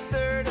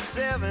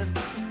 1837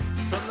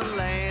 from the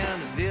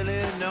land of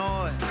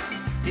Illinois.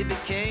 He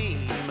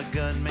became a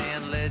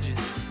gunman legend.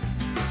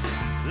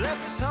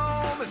 Left his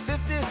home at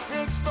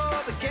 56 for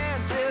the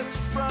Kansas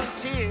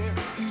frontier,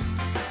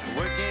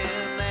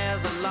 working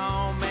as a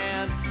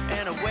lawman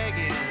and a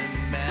wagon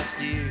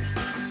master.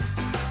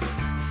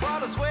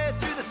 Fought his way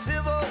through the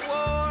Civil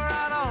War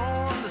out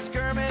on the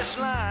skirmish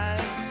line.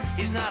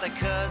 He's not a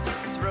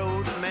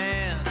cutthroat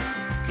man.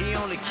 He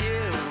only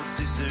killed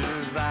to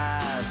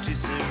survive, to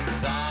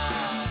survive.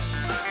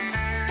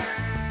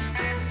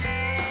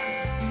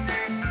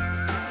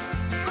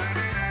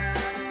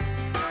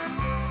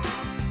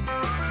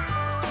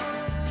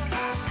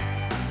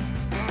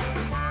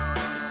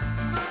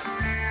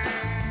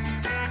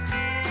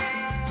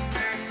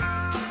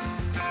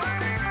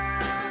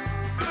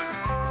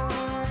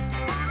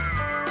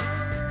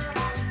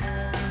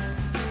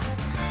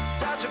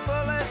 Dodging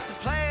bullets and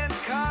playing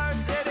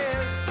cards, it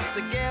is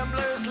the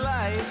gambler's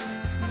life.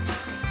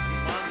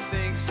 And one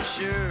thing's for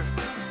sure,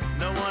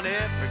 no one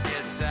ever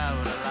gets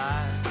out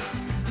alive.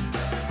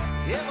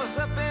 It was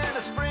up in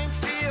a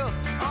Springfield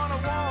on a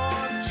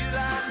warm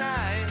July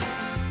night,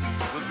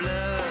 where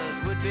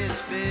blood would be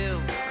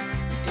spilled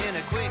in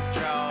a quick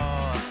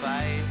draw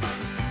fight.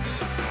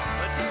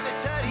 But David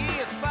Tutt, he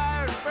had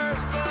fired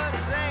first, but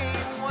his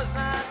aim was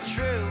not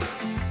true.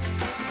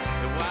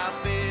 The Wild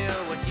Bill,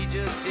 what he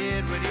just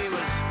did what he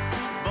was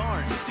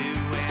born to do,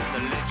 and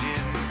the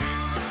legend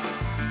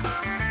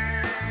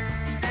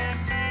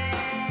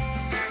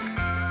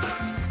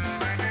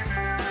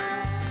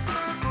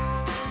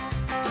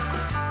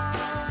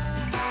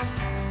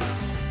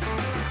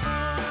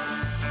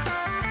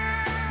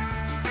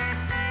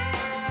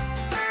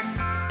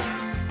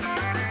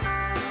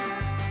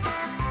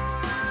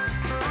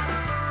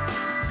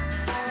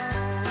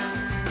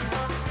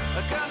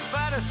a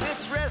gunfighter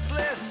sits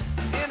restless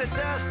in a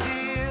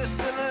dusty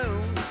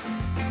saloon,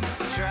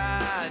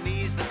 try and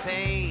ease the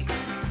pain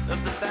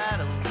of the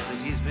battles that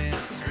he's been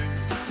through.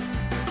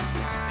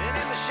 And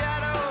in the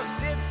shadows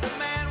sits a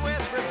man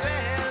with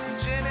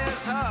revenge in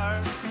his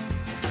heart.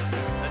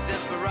 A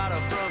desperado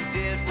from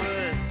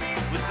Deadwood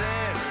was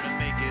there to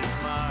make his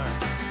mark.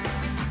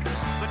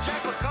 But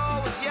Jack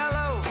McCall was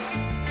yellow,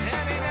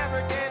 and he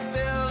never gave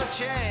Bill a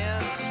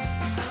chance.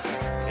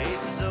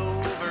 Aces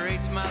over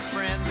eights, my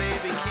friend, they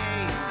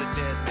became the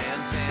dead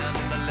man's hand,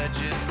 the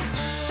legend.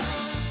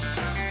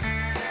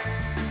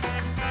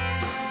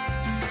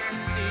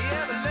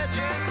 Yeah, the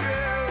legend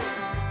grew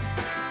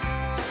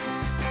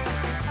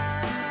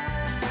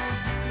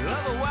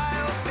of a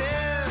Wild Bill.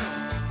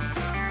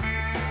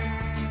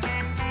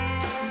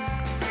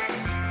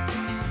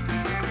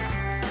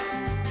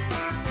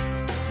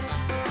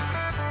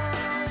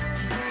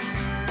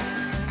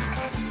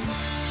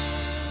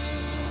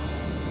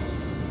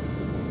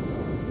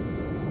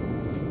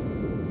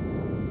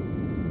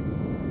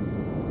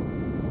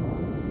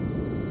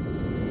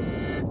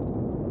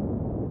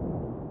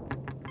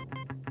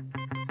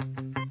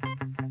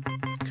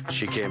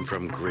 She came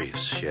from Greece.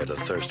 She had a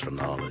thirst for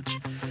knowledge.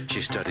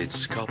 She studied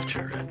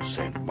sculpture at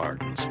St.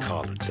 Martin's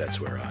College. That's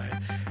where I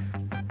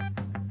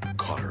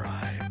caught her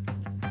eye.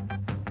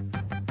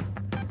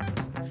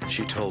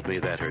 She told me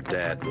that her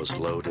dad was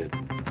loaded.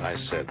 I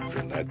said,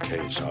 in that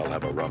case, I'll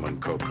have a rum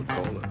and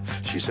Coca-Cola.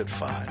 She said,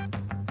 fine.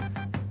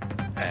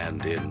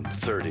 And in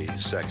 30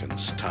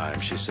 seconds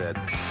time, she said,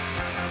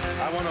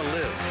 I want to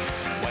live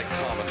like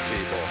common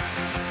people.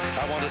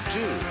 I want to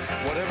do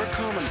whatever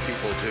common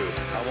people do.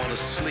 I want to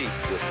sleep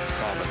with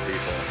common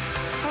people.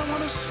 I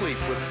want to sleep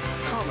with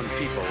common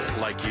people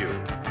like you.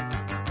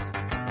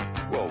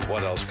 Well,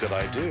 what else could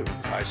I do?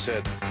 I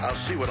said, I'll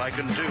see what I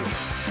can do.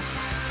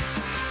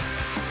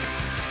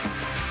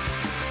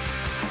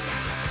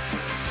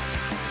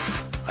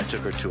 I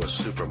took her to a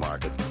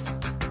supermarket.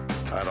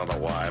 I don't know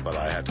why, but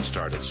I had to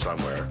start it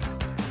somewhere.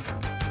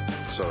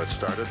 So it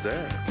started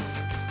there.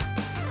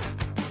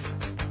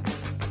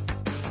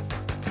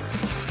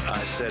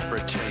 I said,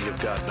 pretend you've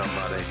got no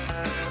money.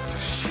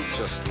 She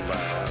just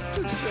laughed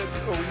and said,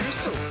 oh, you're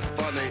so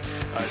funny.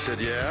 I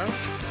said, yeah?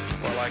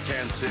 Well, I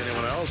can't see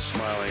anyone else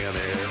smiling in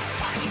here.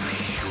 Are you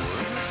sure?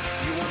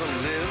 You want to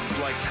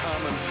live like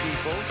common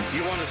people?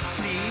 You want to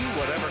see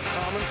whatever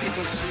common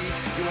people see?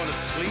 You want to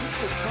sleep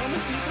with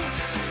common people?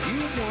 You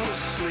want to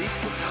sleep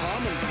with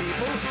common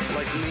people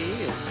like me?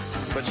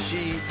 But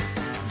she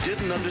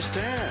didn't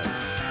understand.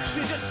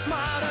 She just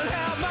smiled and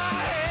held my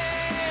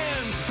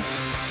hand.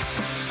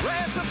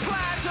 Ran to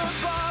Plaza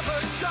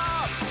Barber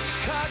Shop.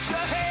 Cut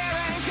your hair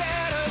and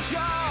get a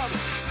job.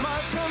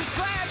 Smoke some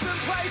fags and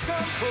play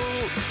some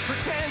pool.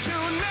 Pretend you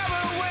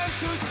never went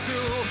to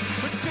school,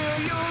 but still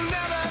you'll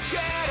never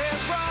get it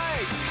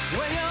right.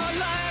 When you're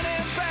lying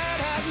in bed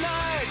at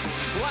night,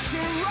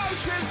 watching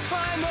roaches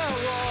climb the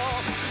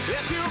wall.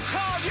 If you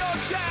called your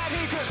dad,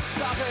 he could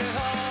stop it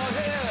all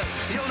here.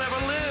 You'll never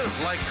live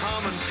like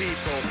common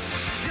people.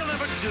 You'll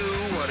never do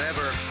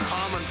whatever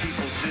common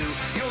people do.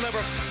 You'll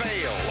never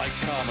fail like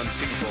common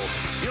people.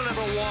 You'll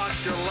never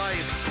watch your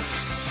life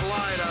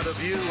slide out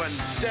of you and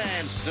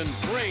dance and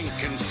drink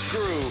and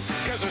screw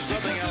because there's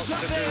nothing else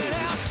to do.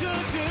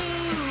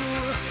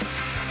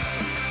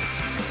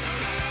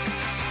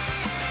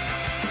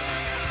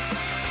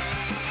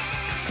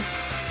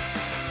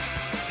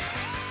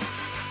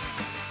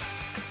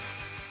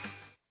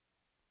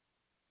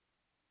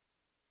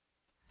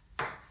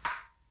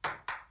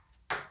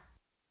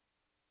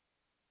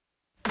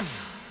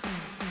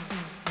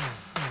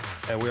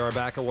 And we are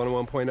back at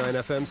 101.9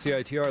 FM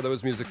CITR. That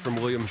was music from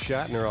William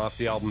Shatner off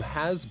the album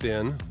Has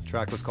Been. The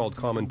track was called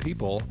Common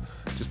People.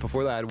 Just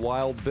before that,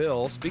 Wild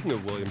Bill. Speaking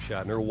of William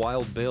Shatner,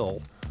 Wild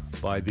Bill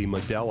by the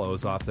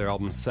Modellos off their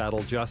album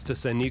Saddle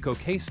Justice. And Nico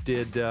Case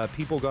did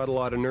People Got a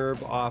Lot of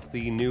Nerve off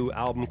the new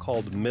album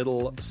called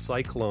Middle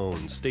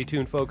Cyclone. Stay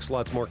tuned, folks.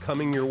 Lots more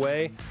coming your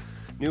way.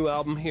 New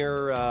album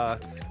here,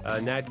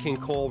 Nat King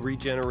Cole,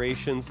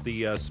 Regenerations.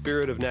 The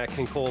spirit of Nat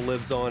King Cole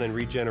lives on in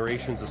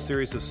Regenerations, a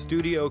series of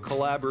studio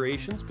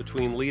collaborations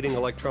between leading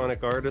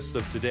electronic artists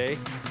of today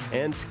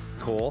and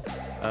Cole,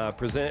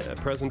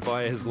 present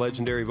via his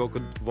legendary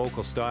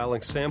vocal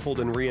styling,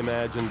 sampled and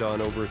reimagined on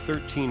over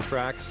 13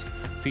 tracks.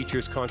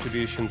 Features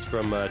contributions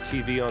from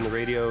TV on the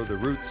Radio, The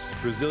Roots,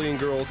 Brazilian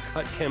Girls,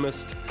 Cut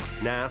Chemist,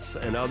 Nas,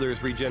 and others.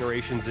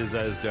 Regenerations is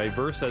as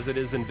diverse as it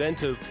is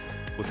inventive,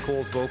 with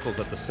Cole's vocals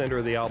at the center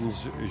of the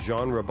album's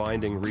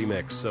genre-binding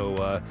remix.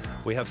 So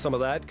we have some of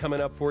that coming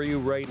up for you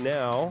right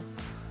now.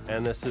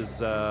 And this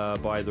is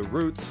by The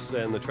Roots,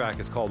 and the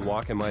track is called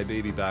Walking My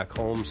Baby Back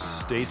Home.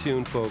 Stay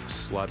tuned,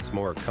 folks. Lots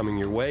more coming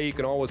your way. You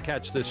can always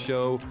catch this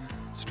show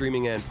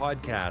streaming and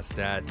podcast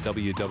at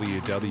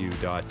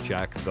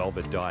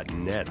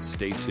www.jackvelvet.net.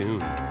 Stay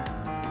tuned.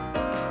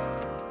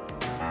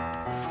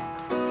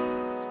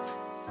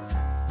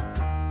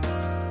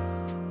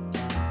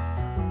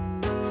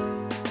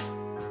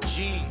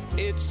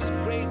 It's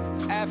great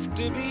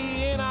after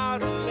being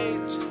out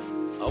late,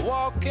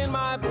 walking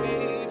my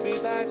baby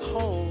back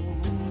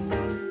home.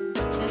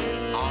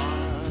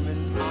 Arm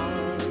in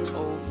arm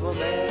over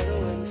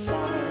meadow and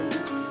farm,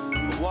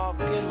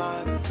 walking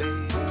my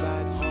baby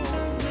back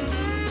home.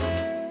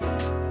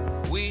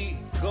 We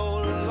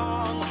go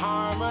along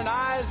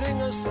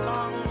harmonizing a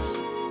song.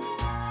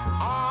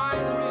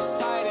 I'm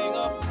reciting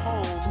a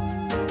poem.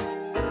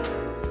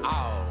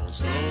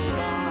 Owls go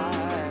by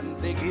and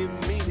they give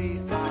me the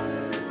eye.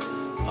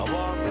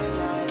 Walking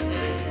my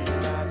baby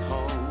back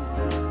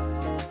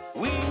home.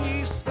 We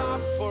stop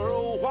for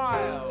a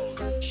while.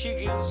 She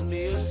gives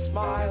me a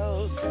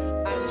smile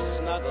and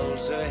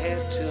snuggles her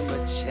head to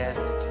my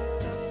chest.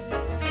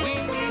 We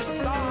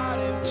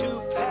starting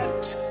to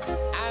pet,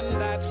 and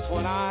that's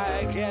when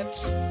I get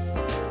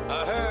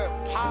her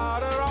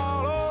powder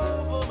all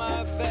over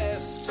my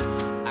vest.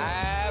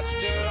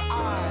 After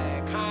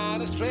I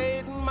kind of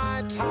straighten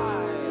my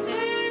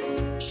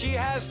tie, she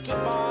has to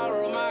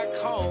borrow my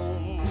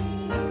comb.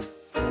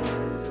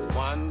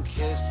 One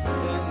kiss,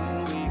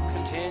 then we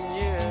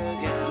continue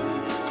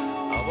again.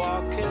 I'm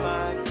walking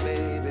my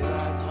baby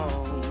back home.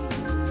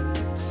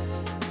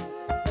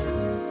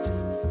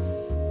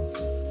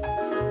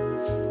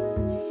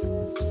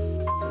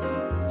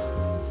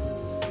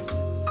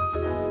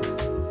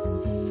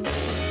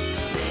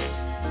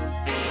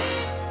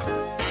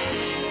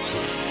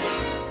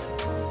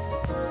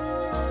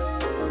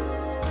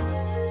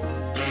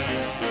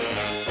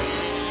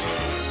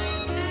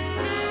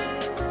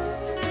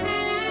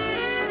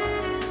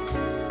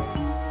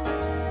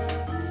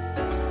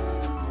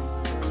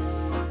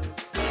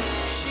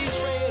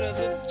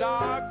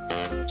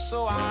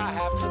 So I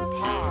have to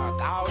park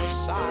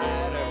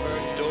outside of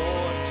her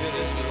door to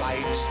this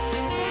light.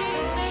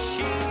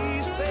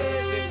 She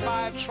says if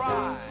I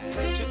try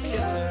to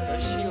kiss her,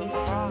 she'll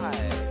cry.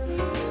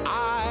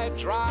 I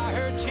dry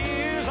her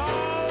tears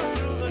all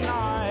through the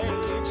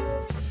night.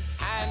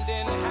 Hand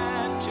in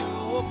hand to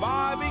a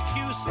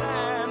barbecue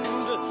stand,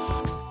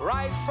 right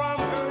right from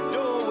her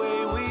doorway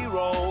we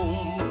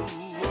roam.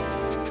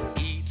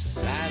 Eats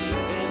and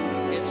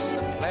then it's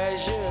a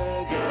pleasure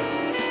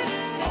again.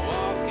 A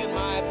walking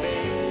my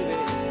baby,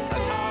 a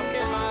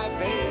talking my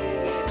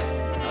baby,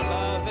 a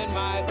loving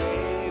my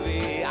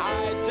baby.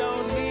 I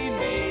don't mean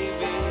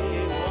maybe,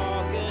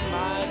 walking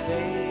my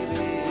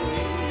baby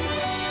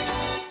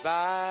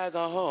back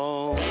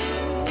home.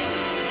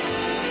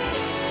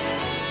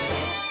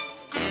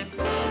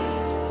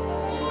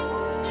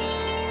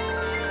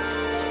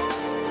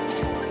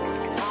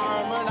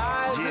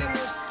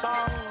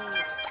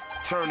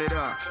 Turn it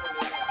up.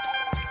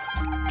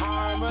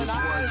 This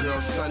one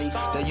girl, Sunny,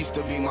 that used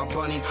to be my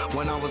bunny.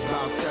 When I was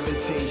about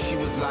 17, she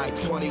was like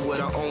 20 with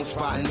her own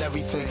spot and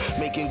everything.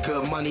 Making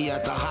good money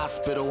at the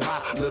hospital.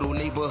 Hot little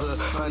neighborhood.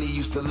 Honey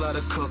used to love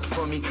to cook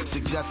for me,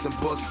 suggesting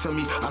books to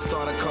me. I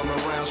started coming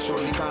around,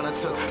 shortly kinda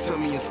took to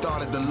me and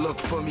started to look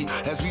for me.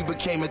 As we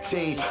became a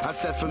team, I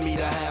said for me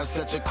to have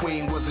such a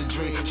queen was a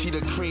dream. She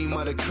the cream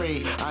of the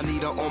cream. I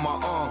need her on my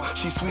arm.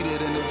 She's sweeter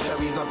than the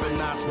cherries up in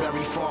Knott's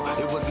Berry Farm.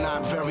 It was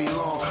not very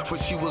long, but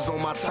she was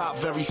on my top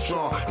very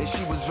strong. And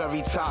she was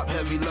very top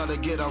heavy, love to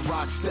get a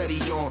rock steady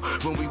on.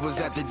 When we was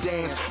at the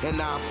dance, and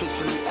I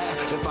officially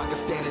asked if I could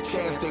stand a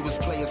chance. They was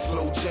playing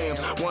slow jams,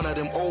 one of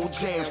them old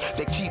jams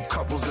that keep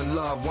couples in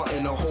love,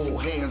 wanting to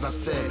hold hands. I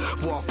said,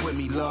 walk with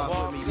me, love.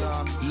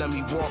 Let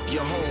me walk you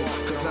home,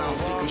 cause I don't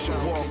think we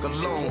should walk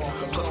alone.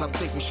 Plus I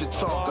think we should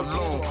talk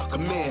alone.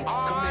 Come in,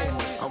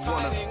 I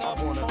wanna,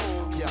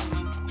 yeah.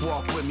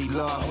 Walk with me,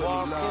 love.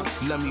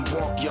 Let me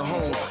walk you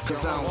home,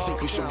 cause I don't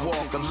think we should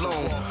walk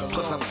alone.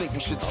 Plus I think we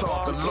should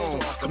talk alone.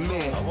 Come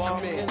in, I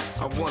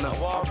wanna,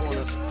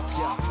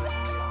 yeah.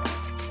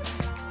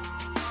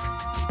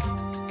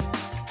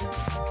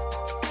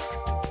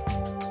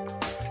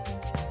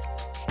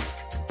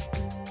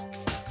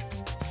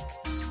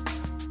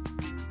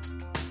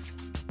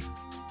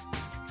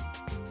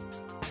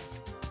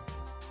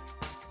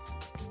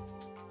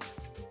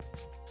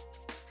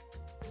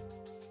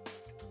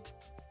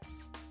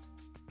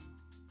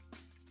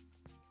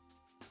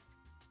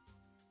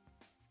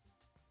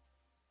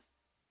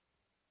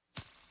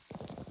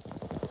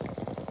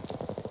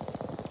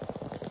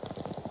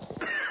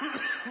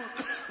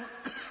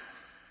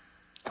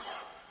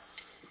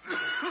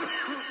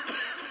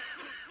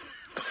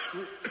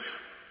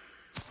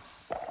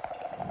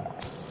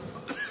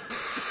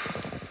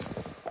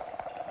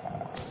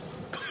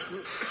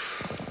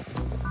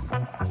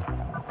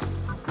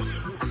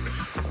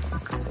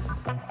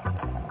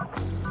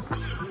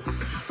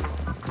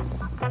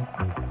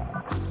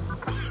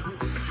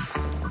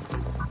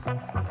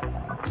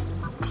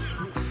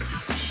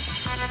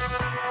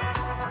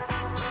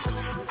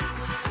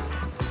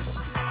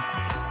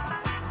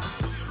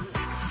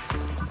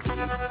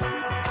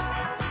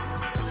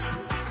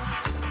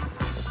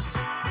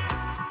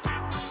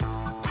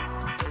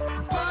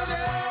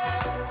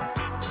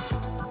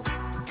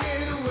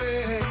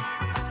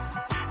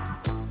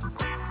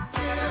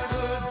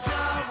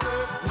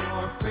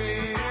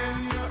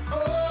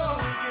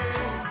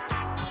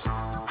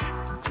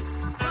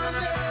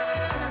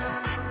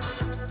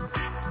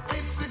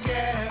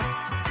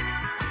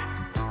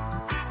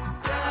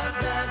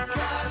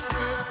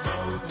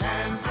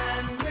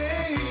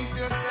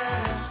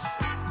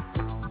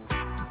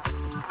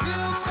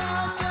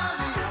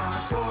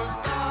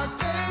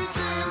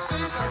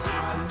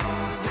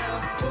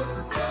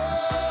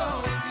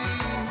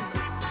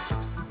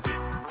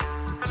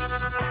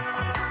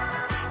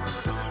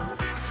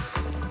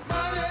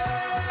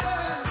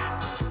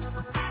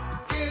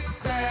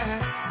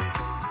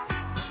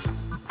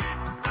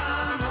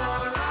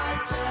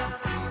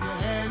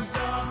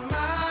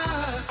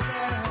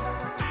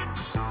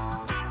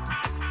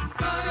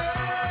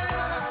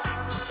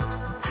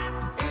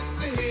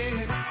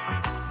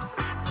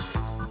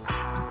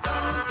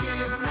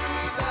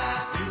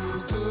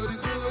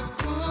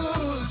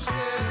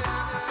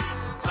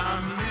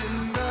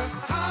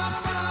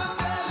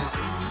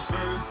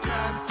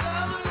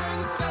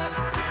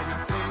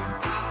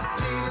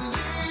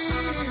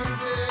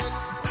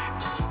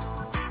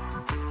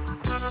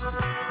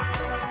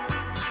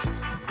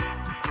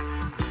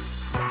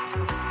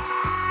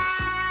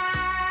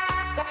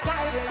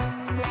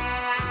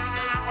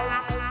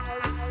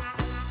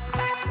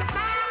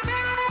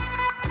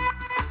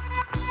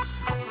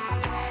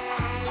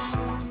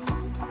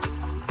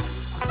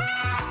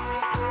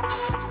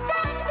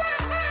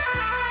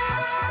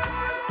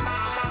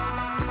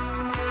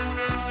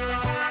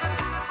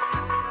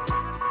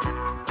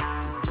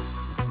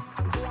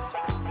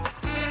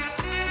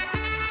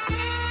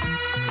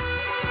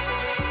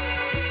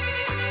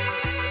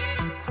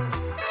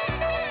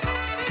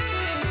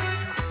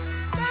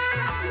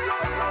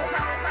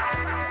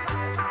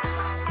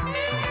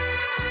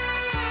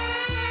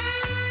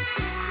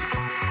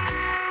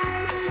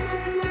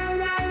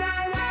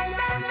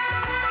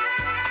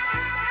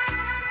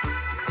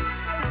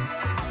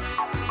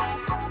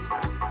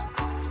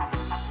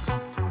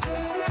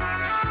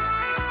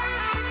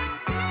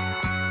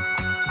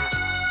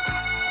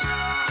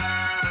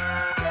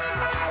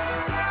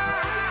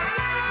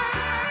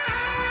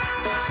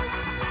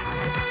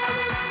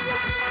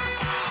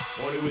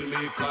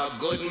 make a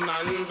good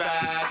man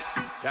bad.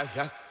 Yeah,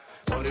 yeah.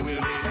 Money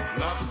will make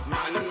enough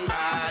man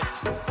mad.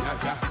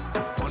 Yeah, yeah.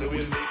 Money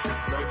will make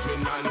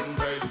virgin and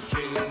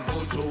virgin go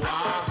to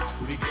war.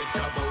 Forget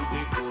about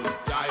the good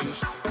times.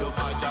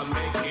 Nobody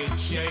make it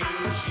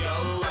change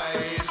your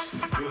ways.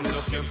 You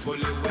know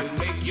carefully will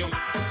make you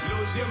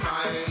lose your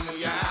mind.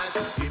 Yes,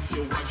 if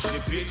you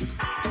worship it,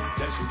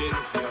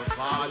 destined for your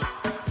fall.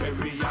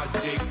 Very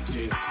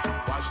addictive.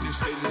 Watch the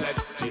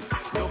selective.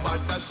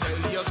 Nobody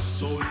sell your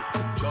soul.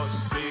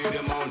 Just pay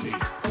the money.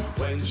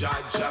 When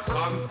Jaja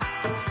come,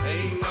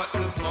 ain't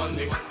nothing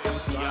funny.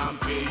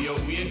 Can't pay your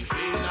way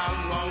in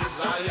among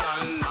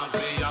Zion.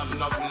 If you have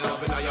nothing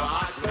love in your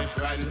heart, my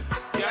friend.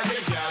 Yeah,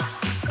 yes.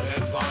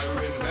 If I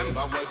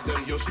remember when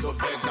them used to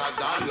beg a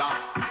dollar.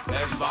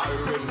 If I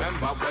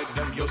remember when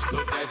them used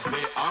to dead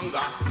for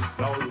hunger.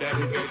 Now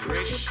them get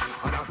rich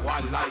and a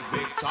one like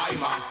big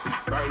timer.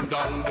 Burn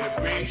down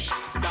the bridge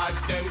that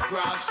them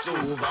cross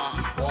over.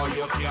 Boy,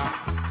 you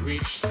can't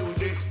reach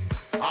today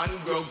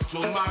and broke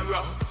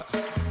tomorrow.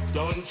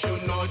 Don't you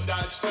know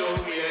that's the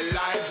way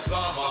life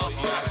goes?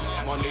 Yes,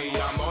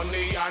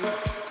 money and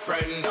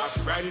friend a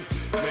friend.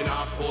 Me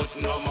not put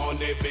no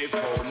money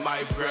before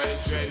my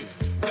brethren.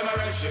 Them a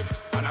worship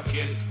and a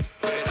kill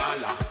for the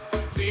dollar.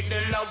 Feed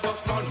the love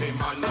of money,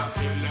 man, I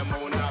kill them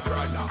on a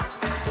brother.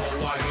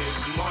 Power is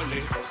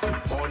money,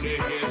 money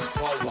is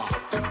power.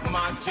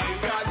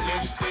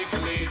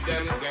 Materialistically,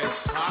 them get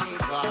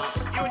conquered.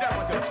 You don't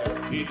want to say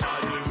it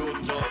all the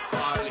root of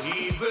all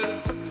evil.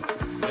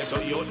 Let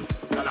a youth,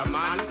 tell a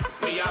man,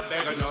 me a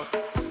beggar no.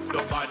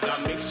 Nobody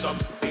mix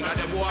up, think of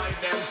the boy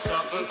them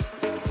something.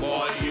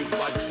 Boy, if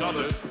I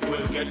trouble,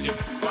 we'll get it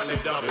on the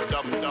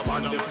double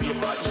on the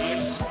paper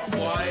chase.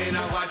 Boy,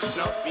 now watch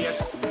no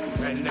face.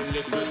 And the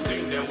little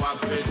thing they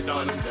want to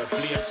done the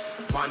place.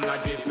 Man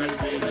a different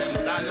pay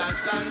them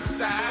dollars and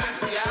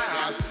cents,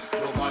 yeah.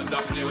 Nobody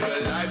play with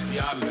your life,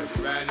 yeah, my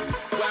friend.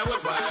 Well.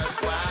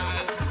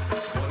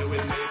 Money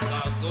will make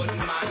a good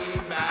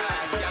man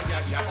bad.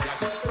 Yeah,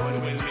 yes. Money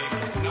will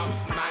make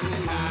enough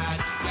man mad.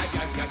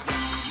 Yeah.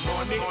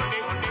 Money.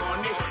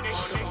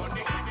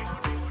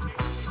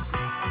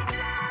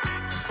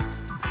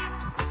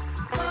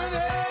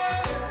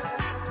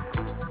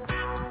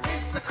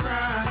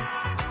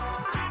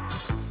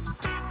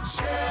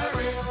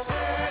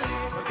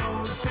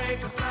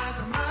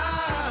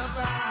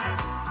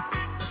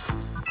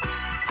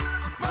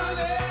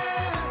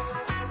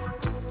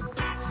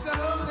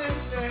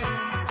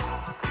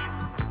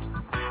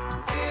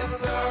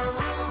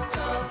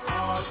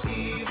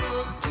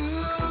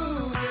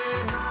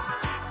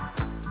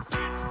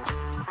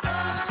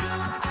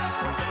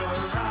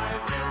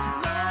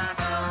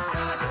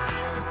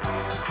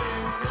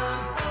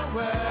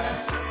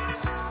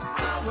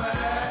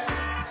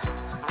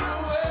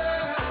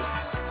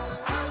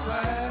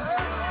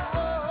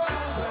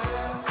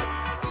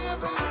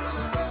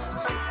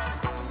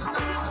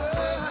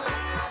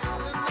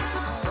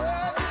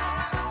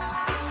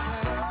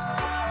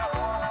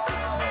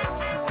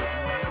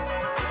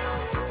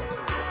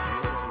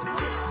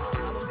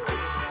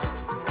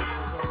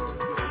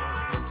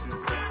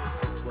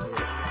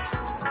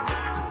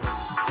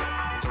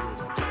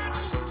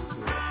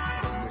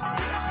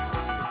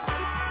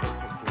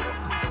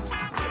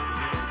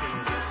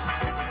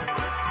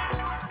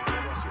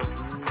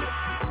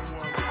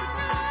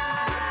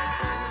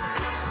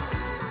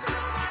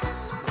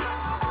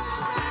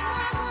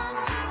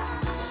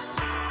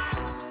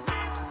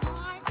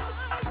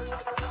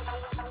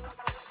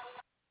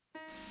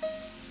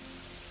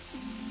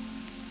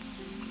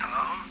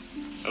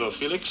 Hello,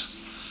 Felix.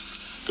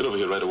 Get over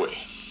here right away.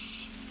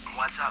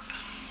 What's up?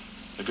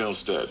 The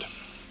girl's dead.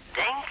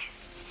 Dink?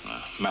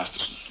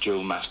 Masterson,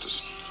 Jill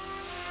Masterson.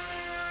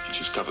 And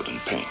she's covered in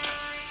paint.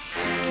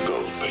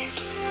 Gold paint.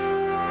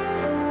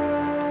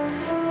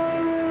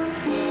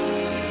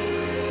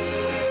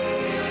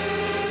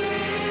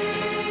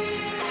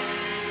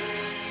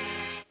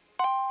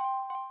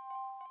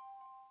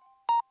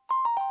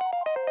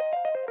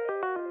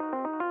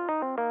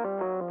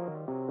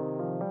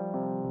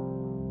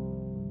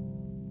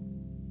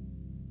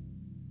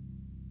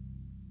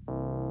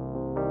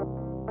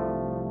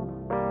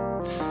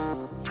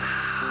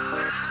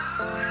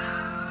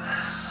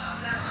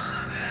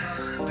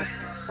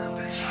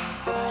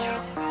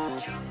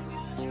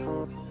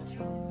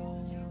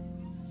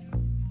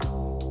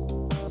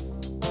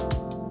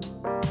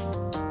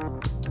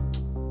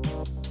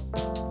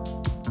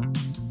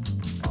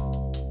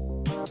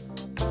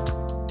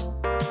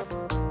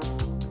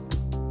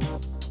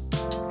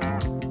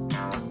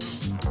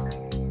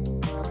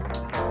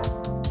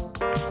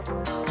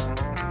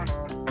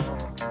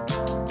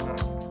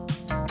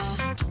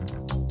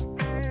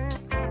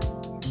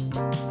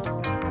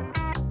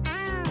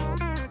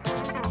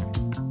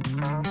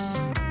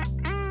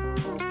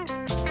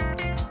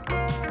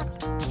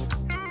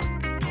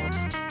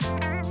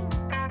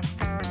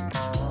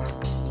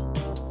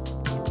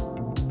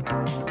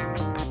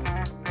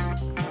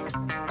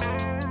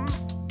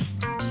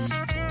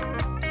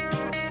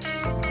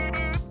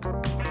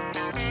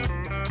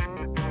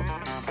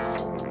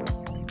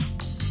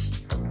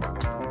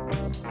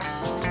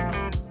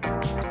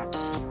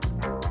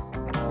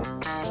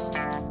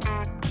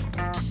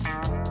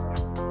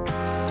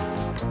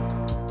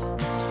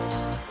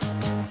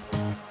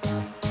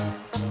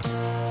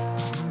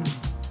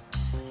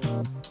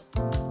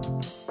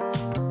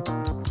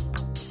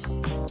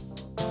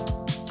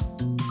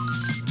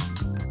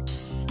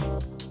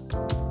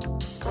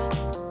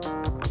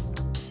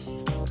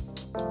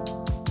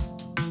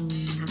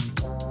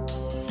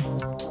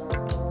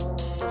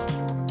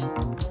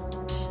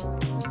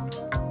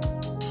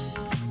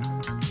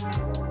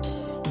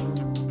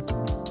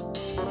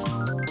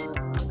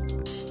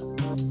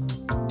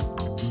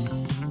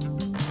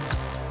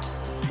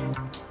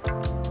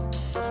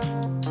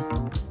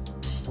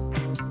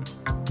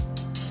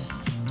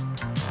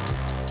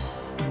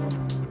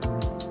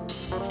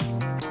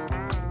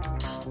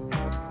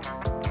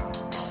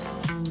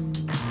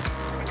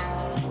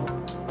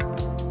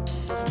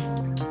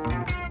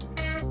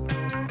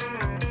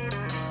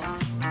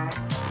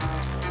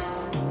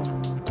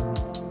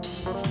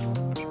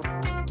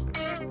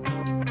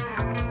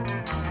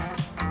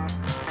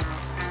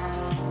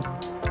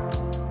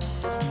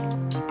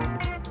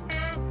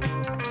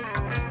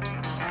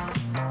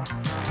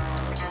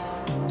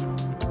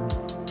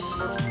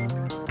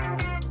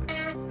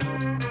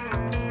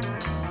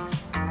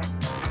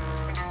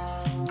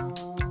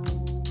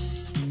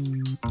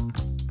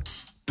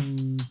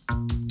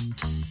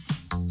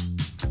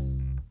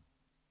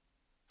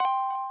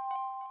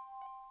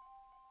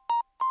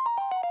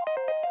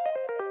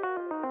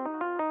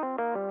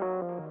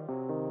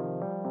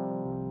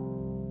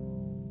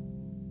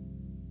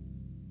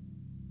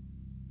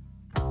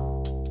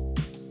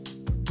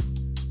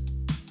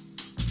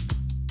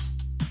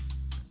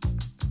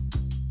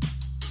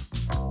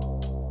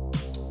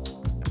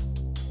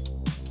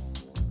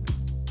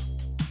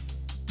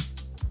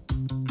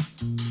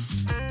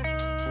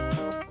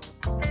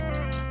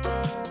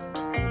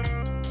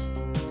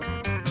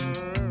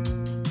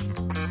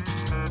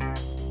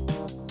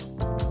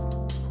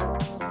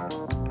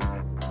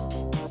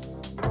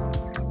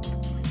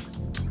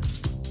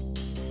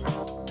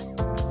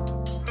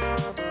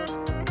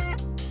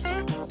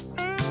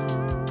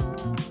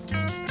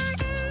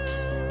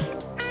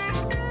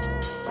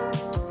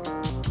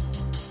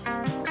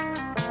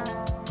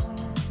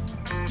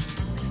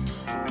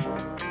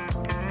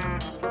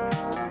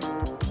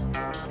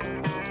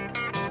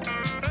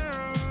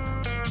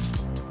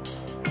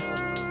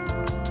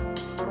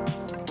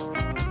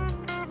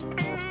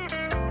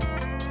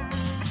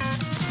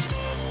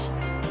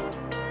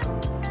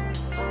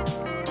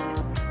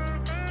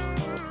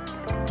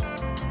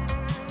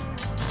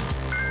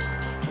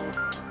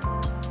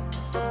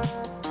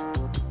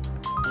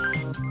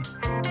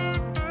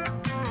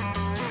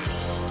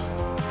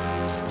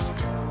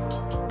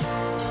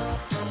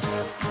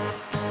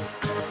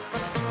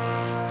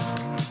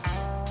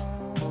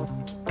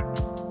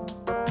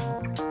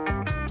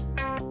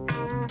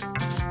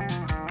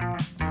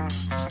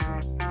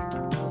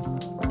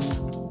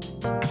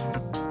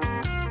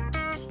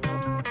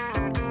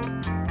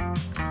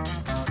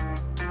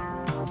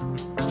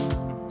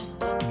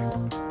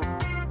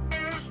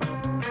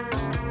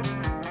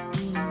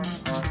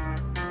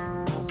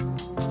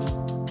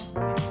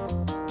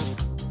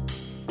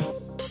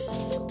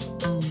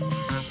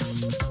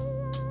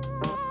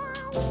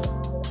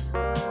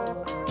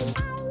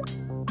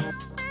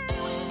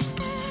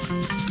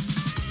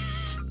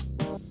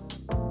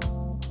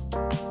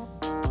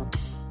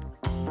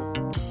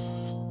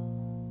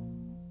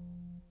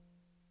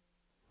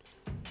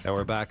 Now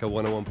we're back at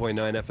 101.9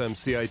 FM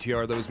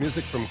CITR. That was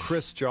music from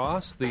Chris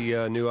Joss.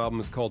 The new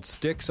album is called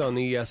Sticks on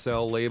the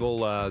ESL label.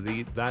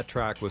 That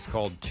track was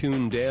called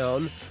Tune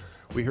Down.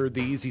 We heard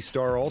the Easy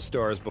Star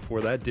All-Stars before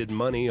that, Did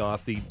Money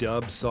off the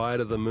Dub Side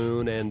of the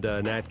Moon, and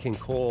Nat King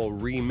Cole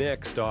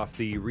remixed off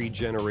the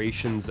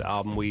Regenerations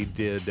album. We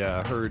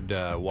heard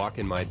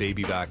Walking My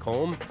Baby Back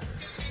Home.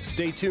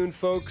 Stay tuned,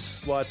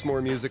 folks. Lots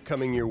more music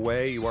coming your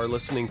way. You are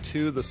listening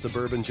to The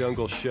Suburban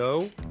Jungle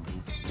Show,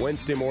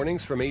 Wednesday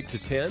mornings from 8 to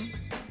 10.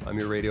 I'm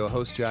your radio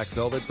host, Jack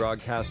Velvet,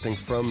 broadcasting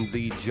from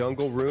the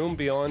Jungle Room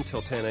beyond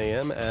till 10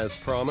 a.m. as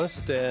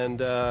promised. And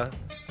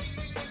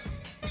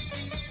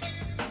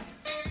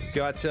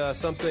got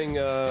something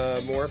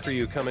more for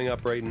you coming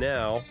up right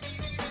now.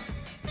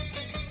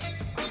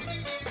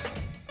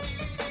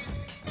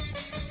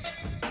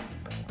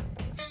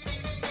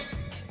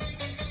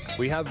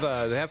 They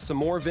have some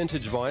more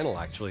vintage vinyl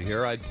actually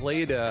here. I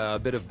played a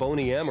bit of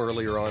Boney M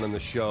earlier on in the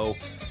show,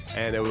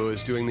 and it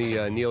was doing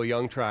the Neil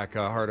Young track,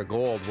 Heart of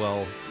Gold.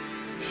 Well,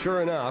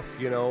 sure enough,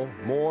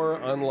 more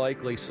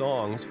unlikely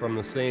songs from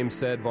the same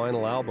said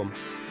vinyl album.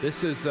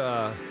 This is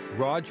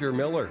Roger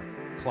Miller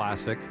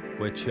classic,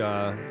 which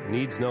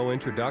needs no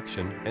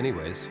introduction.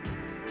 Anyways,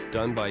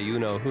 done by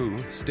you-know-who.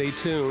 Stay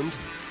tuned.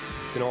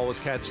 You can always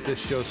catch this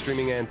show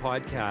streaming and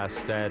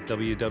podcast at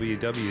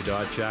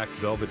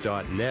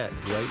www.jackvelvet.net.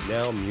 Right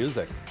now,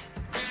 music.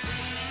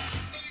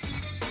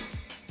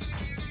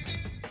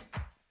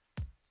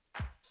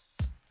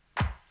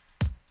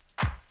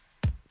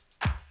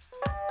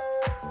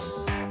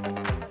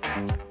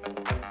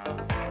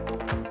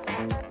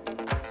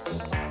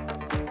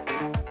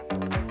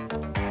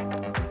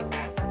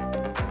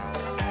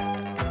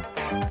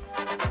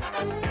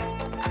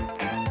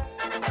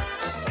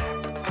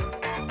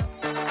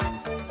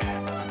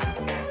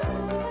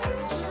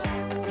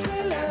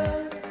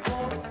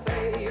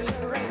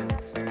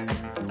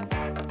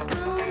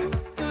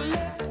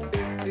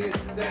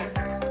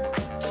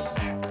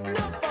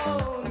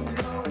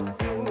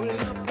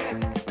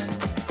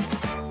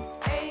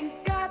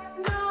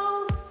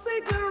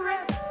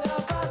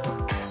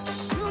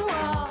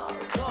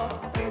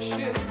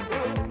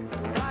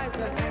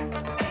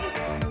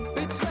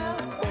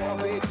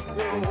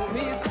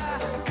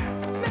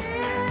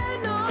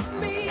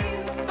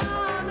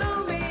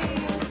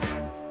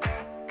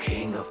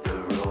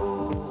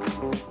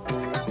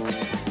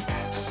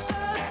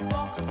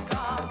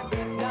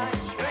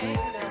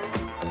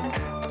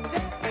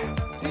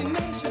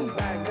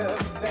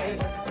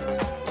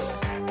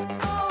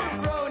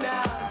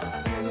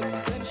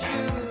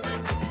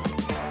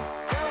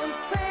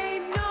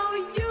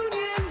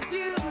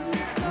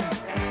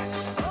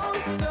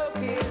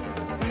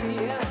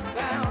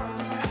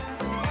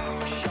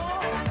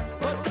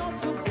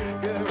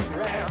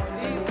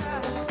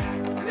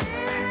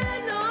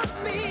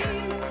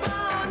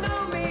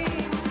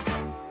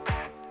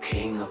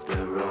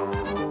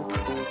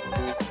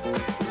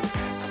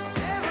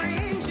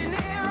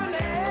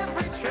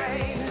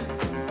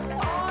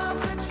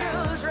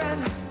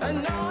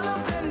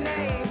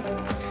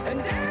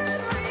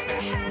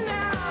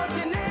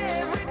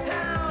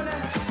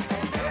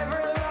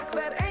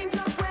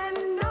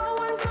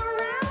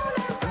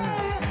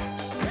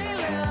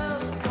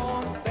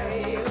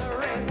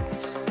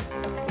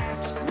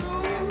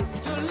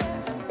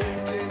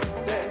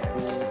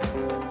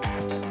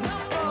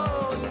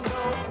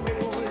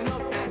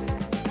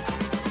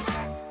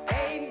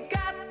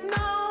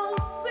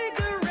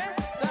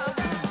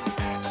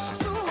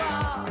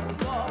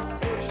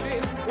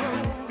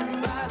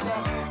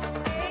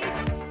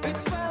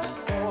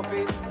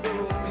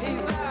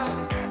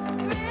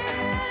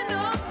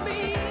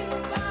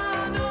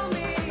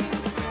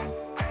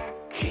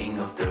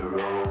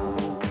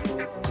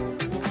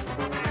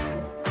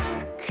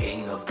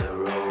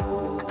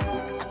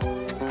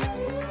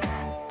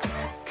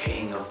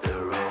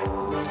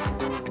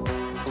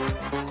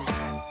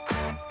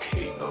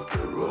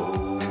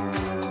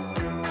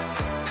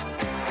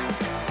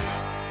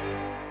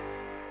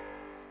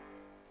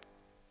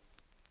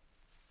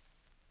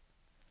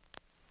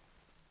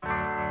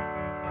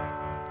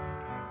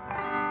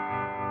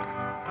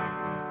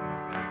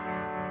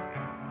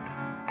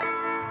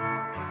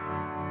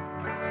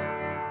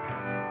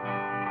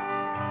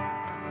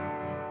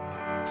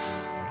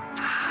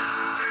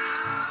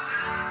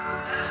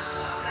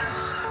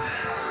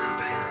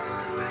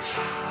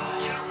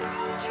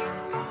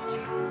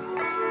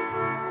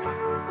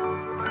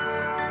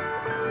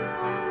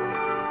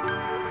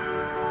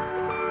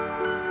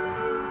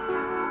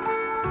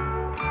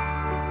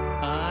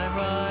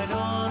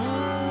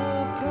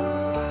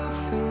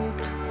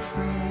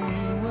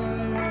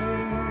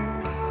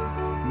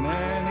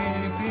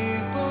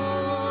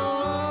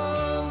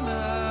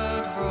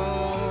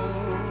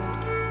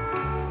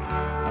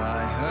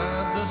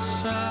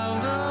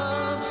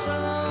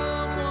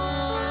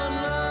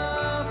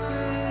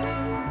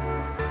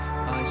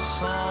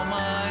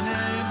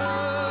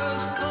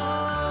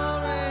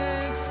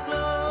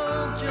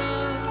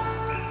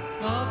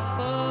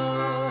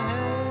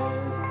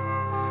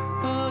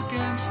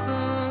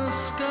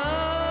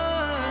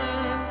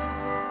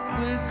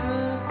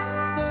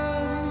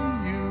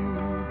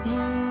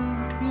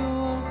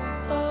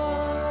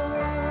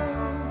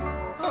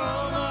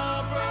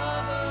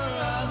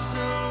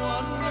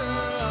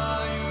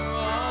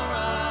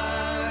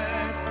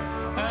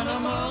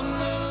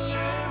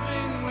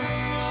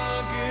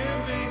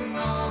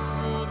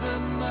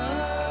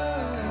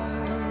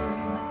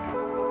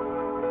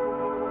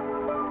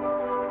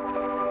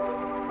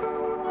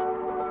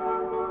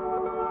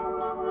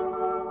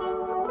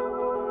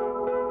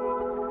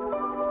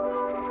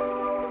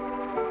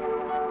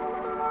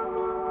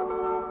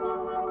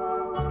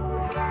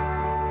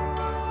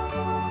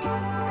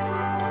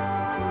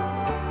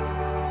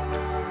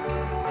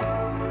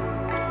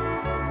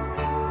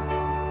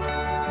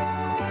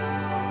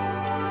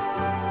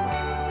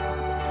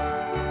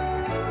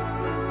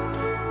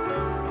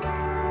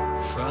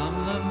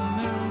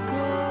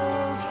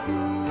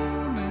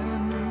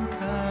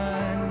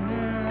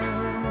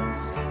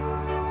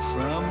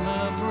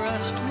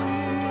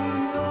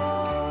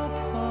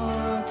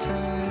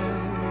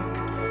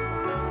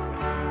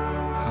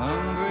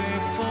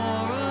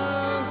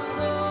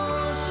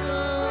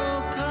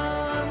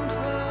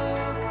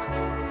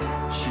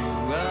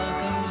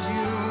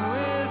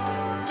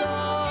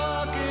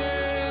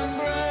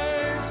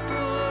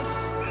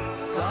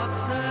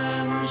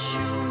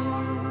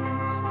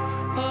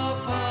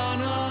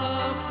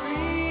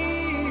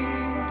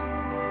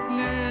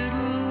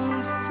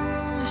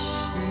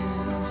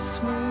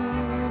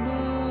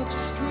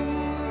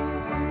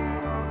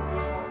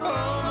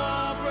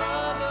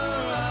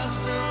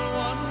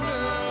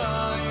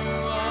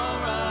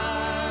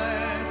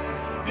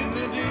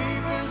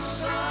 is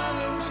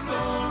silence,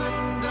 gold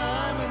and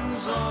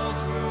diamonds all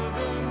through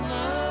the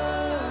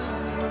night.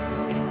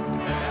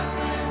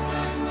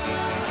 Everything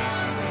that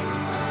happens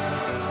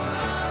will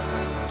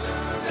happen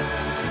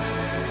today.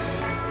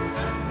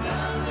 And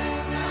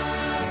nothing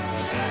has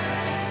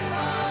changed,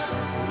 but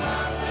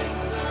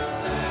nothing's the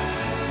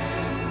same.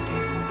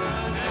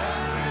 And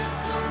every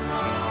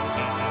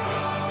tomorrow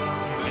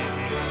will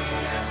be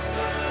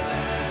yesterday.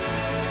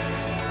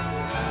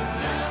 And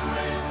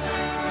everything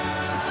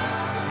that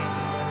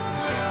happens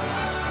will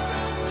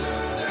happen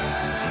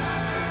today.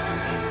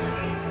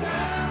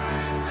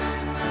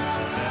 Everything that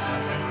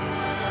happens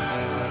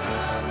will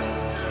happen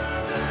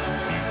today.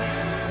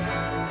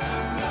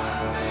 And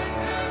nothing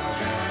has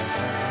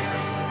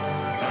changed,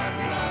 but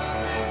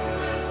nothing's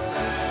the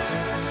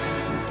same.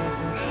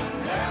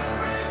 And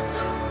every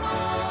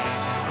tomorrow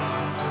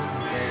will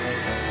be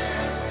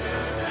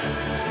yesterday.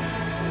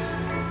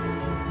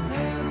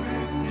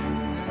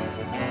 Everything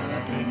that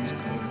happens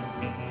could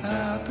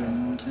happen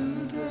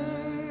today.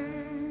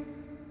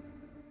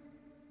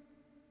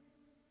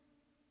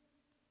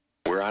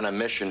 We're on a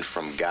mission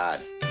from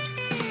God.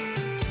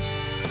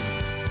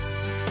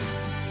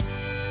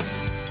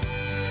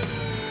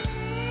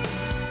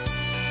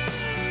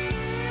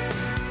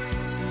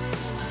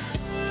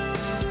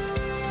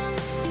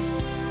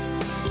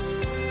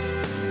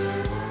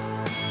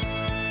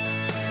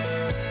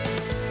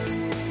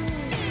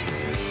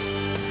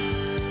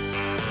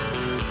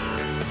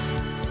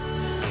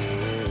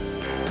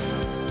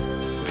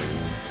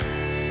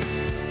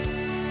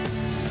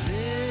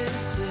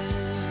 This is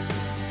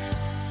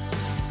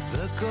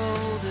the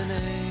golden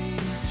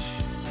age.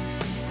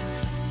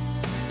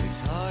 It's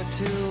hard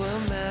to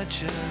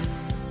imagine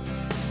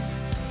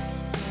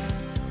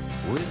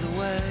with the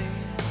way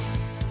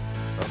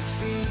I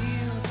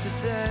feel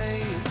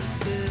today.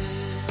 This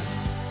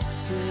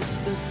is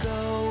the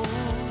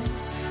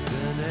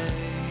golden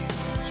age.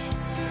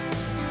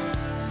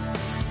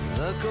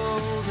 The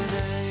golden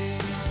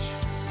age.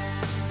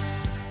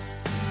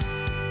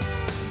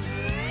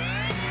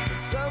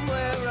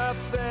 Somewhere I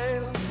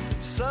failed,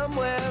 and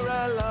somewhere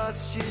I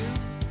lost you.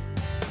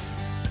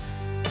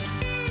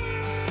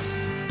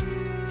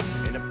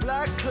 In a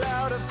black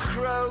cloud of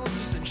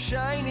crows and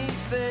shiny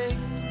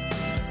things,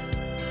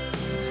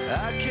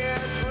 I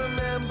can't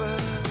remember.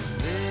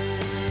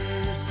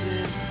 This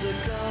is the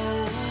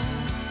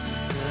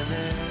golden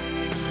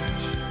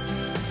age.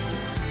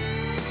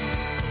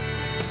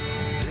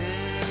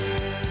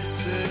 This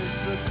is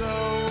the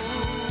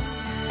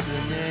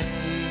golden age.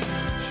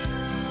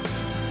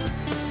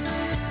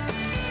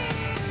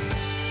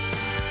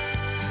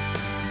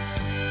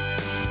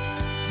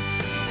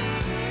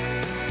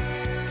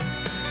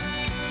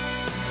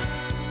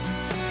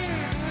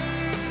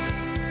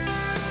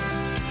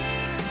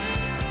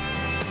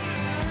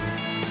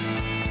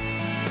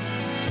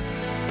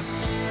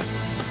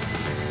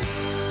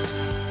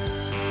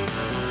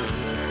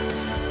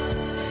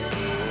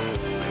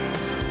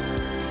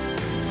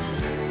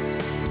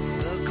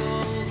 The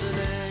golden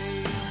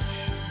age.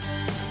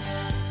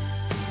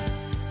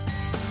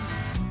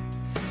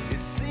 It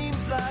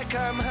seems like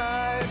I'm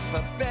high,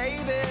 but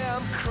baby,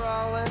 I'm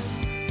crawling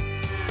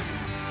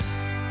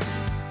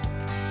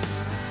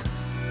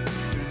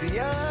through the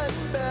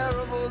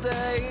unbearable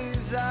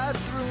days I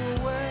threw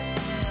away.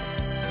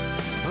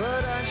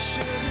 But I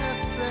should have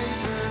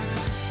savored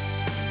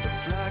the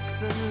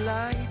flaxen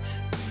light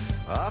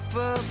off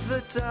of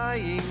the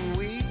dying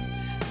wheat.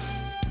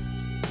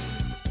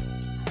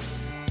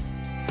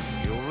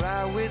 Your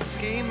rye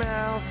whiskey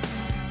mouth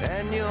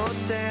and your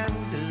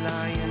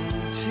dandelion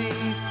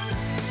teeth.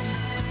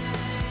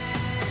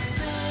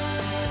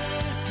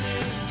 This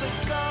is the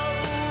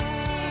golden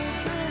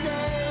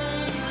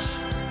age.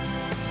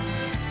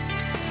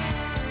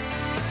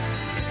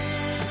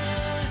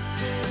 This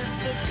is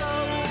the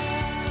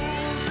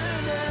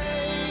golden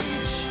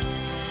age.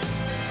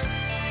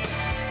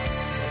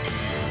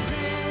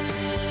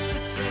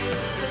 This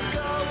is the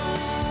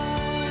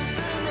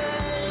golden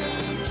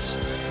age.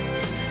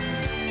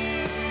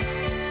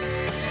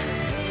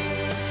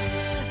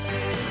 This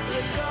is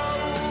the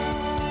golden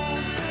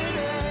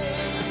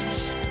age.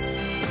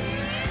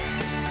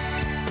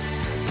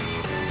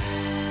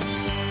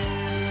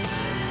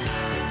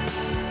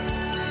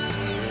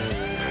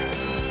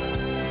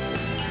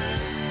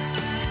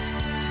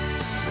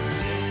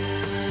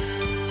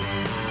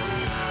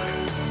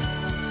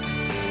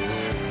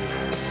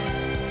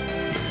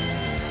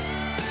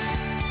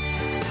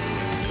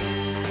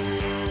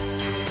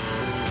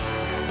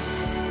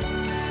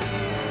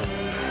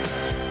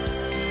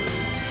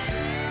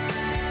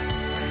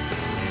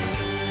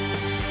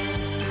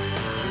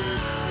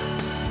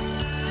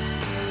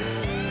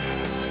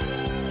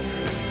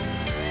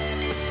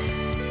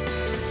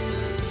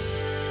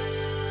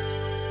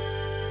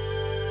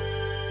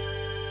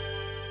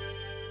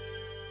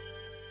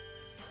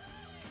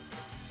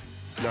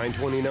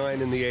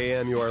 $9:29 in the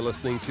AM. You are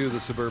listening to the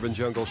Suburban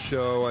Jungle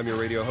Show. I'm your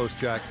radio host,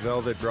 Jack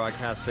Velvet,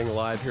 broadcasting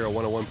live here at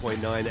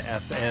 101.9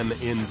 FM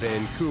in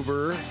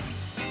Vancouver.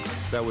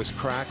 That was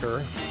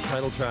Cracker,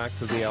 title track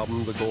to the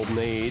album The Golden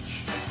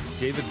Age.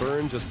 David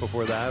Byrne just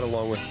before that,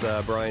 along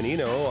with Brian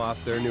Eno,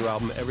 off their new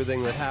album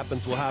Everything That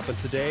Happens Will Happen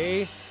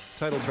Today.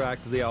 Title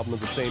track to the album of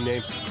the same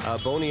name.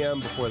 Boney M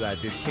before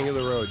that did King of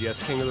the Road.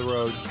 Yes, King of the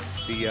Road,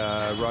 the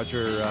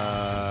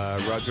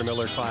Roger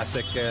Miller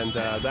classic, and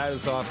that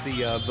is off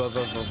the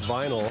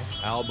vinyl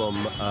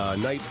album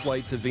Night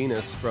Flight to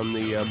Venus from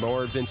the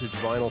more vintage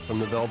vinyl from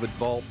the Velvet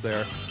Vault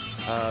there.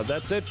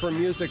 That's it for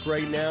music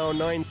right now,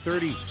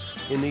 9:30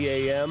 in the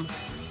AM.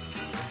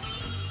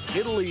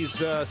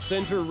 Italy's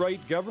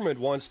center-right government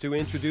wants to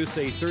introduce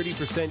a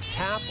 30%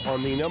 cap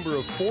on the number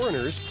of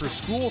foreigners per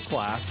school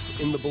class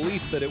in the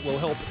belief that it will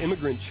help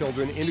immigrant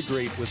children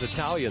integrate with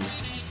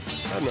Italians.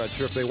 I'm not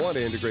sure if they want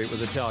to integrate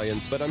with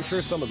Italians, but I'm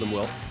sure some of them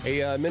will.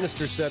 A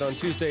minister said on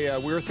Tuesday,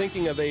 we're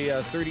thinking of a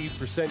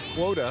 30%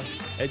 quota.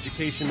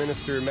 Education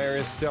Minister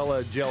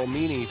Maristella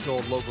Gelmini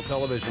told local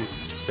television.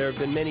 There have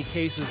been many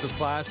cases of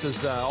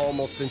classes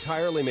almost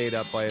entirely made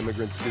up by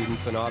immigrant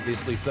students, and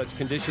obviously such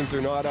conditions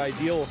are not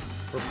ideal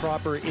for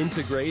proper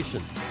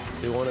integration.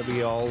 They want to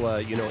be all,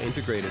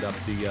 integrated up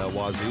the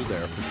wazoo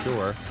there for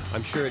sure.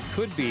 I'm sure it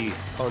could be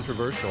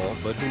controversial,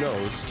 but who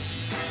knows.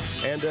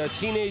 And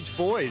teenage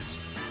boys,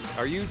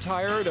 are you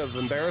tired of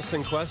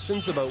embarrassing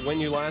questions about when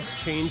you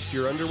last changed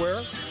your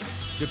underwear?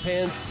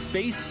 Japan's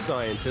space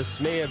scientists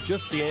may have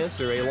just the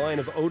answer, a line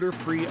of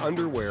odor-free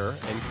underwear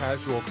and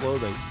casual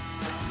clothing.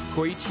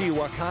 Koichi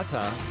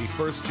Wakata, the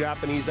first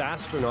Japanese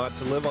astronaut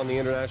to live on the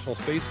International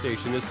Space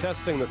Station, is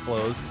testing the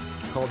clothes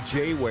called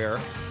J-Wear.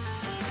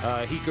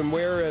 He can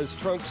wear as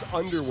trunks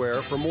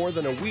underwear for more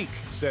than a week,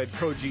 said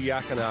Koji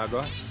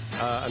Yakanaga,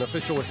 an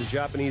official with the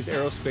Japanese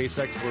Aerospace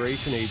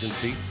Exploration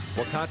Agency.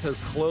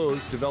 Wakata's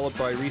clothes, developed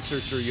by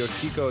researcher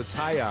Yoshiko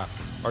Taya,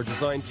 are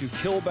designed to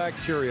kill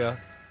bacteria,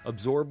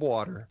 absorb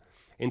water,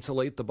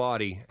 insulate the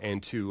body,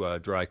 and to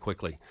dry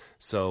quickly.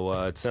 So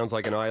it sounds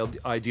like an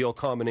ideal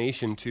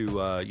combination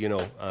to,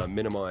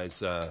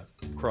 minimize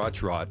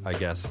crotch rot, I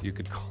guess you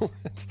could call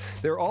it.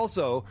 They're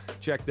also,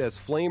 check this,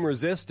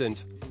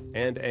 flame-resistant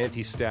and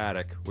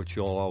anti-static, which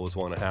you'll always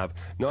want to have,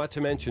 not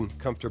to mention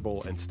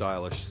comfortable and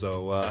stylish.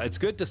 So it's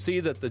good to see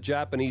that the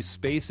Japanese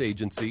Space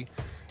Agency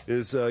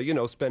is,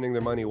 spending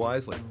their money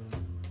wisely.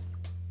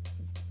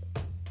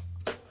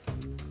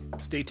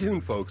 Stay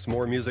tuned, folks.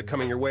 More music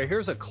coming your way.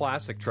 Here's a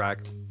classic track.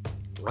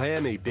 I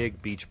am a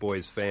big Beach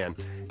Boys fan,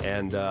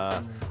 and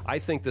I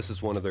think this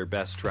is one of their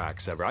best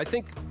tracks ever. I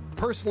think,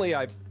 personally,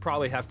 I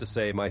probably have to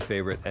say my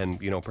favorite, and,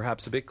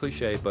 perhaps a bit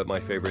cliche, but my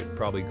favorite,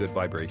 probably Good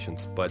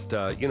Vibrations. But,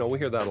 we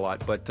hear that a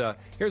lot. But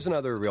here's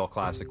another real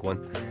classic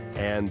one.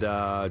 And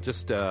I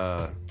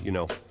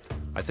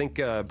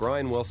think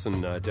Brian Wilson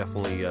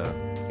definitely,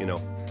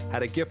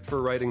 had a gift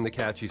for writing the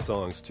catchy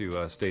songs,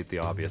 to state the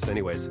obvious.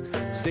 Anyways,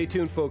 stay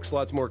tuned, folks.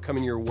 Lots more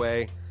coming your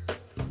way.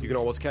 You can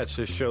always catch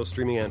this show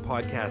streaming and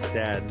podcast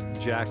at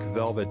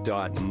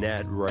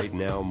jackvelvet.net. Right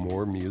now,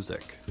 more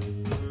music.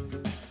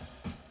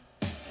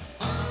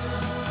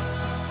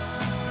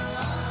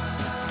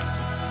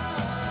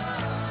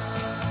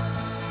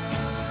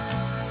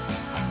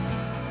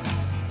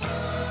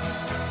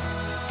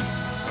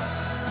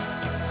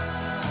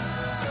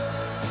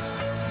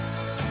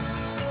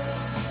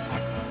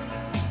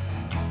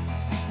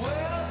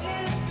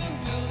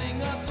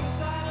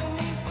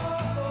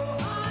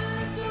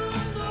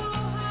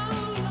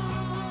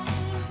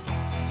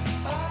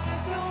 I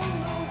don't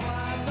know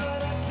why,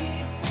 but I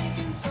keep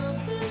thinking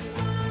something's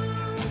wrong.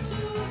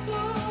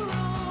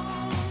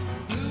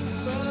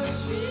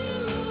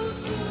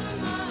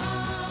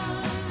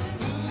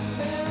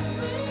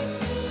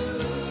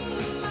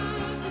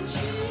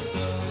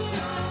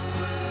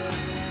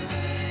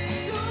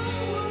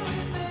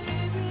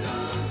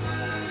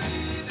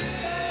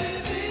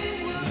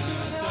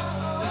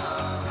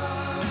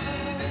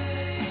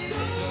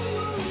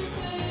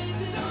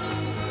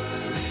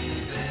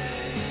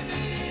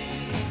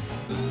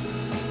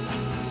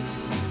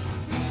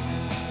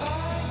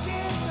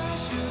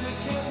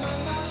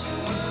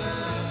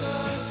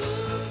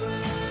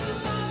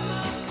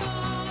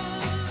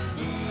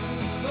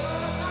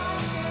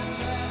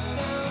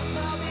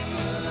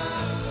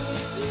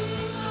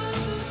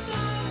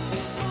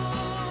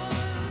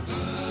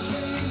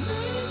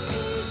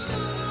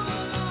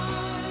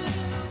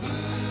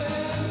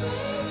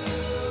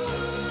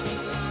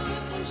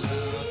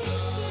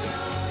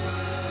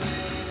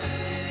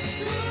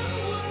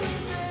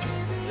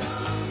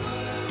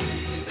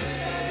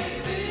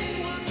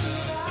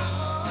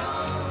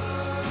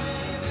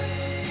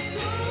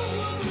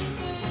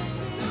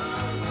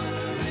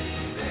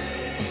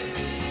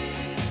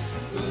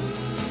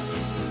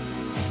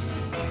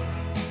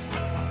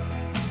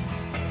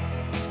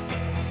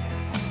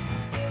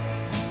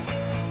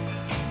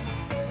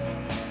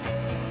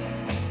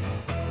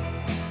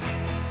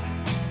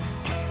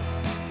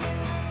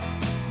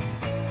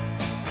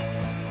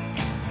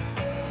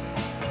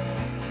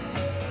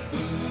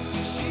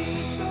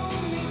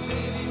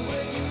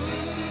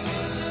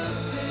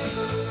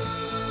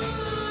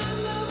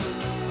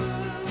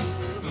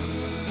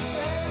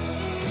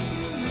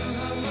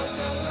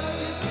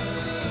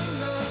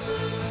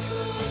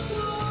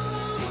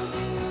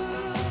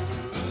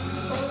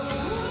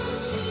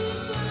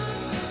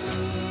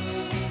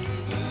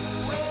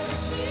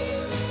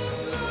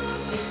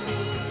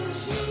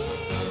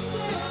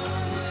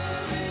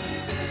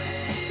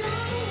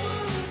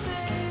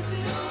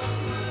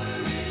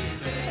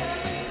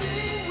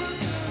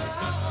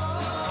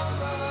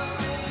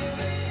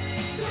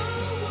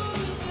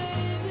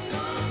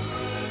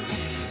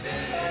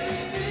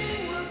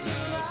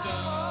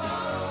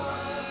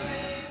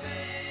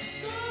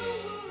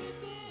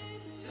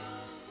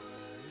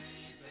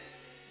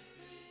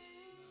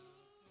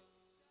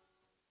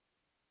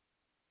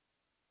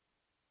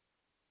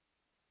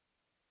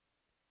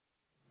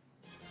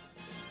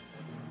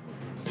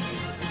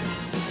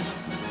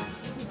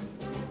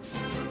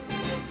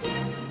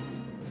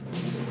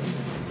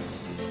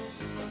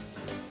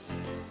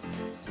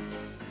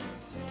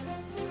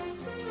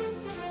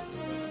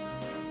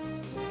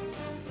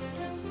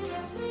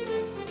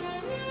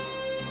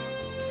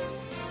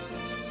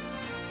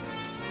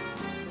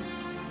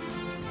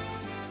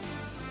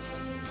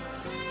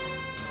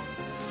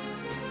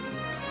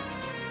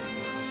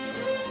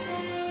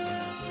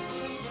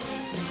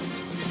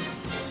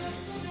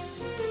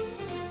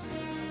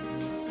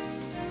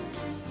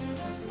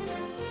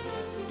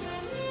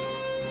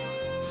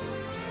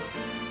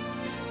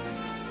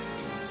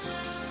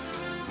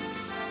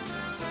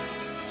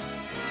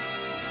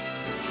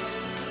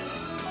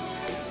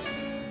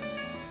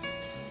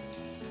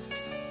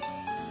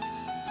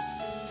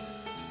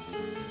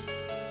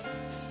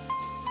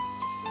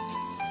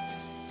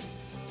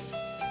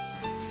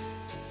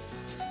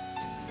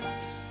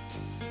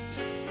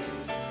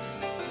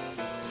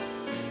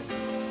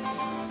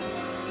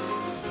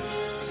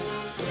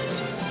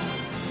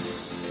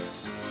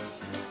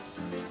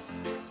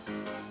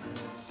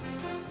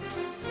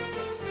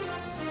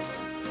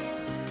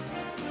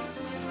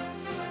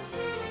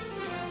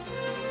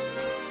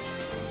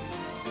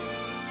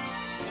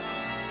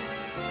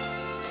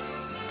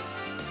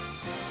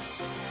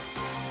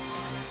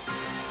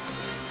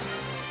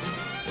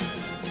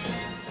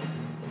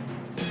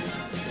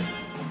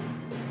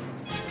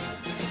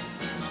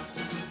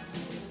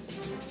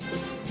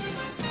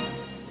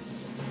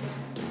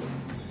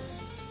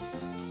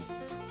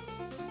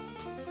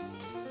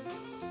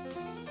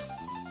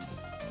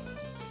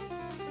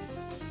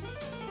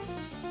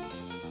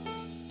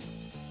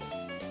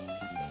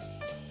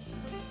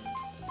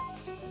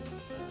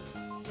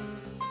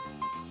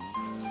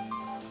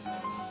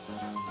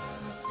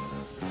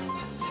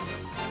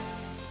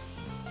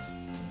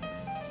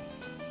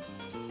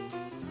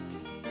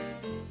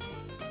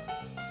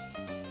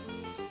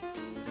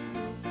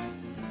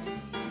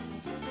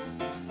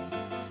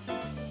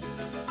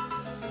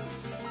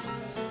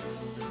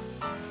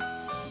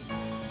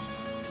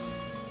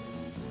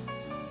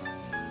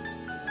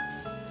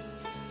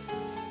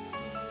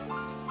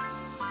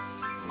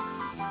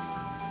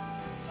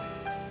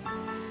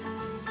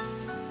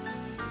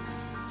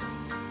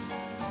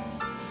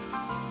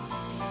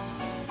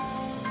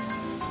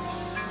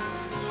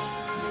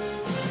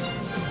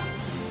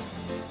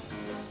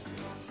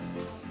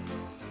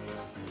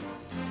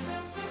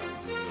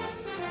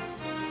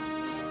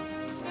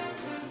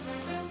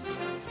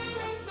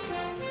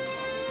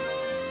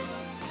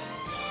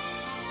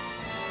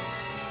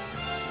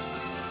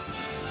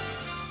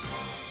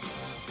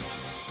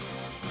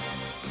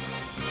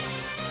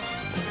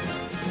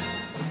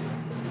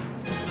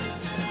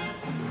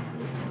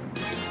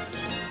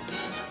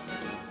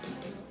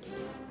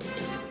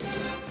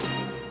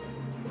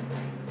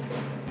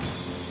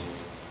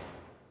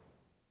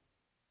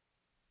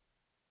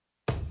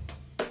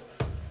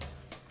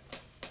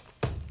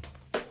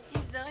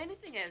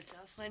 else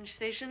our French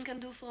station can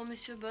do for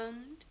Monsieur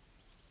Bond?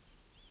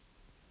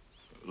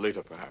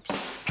 Later, perhaps.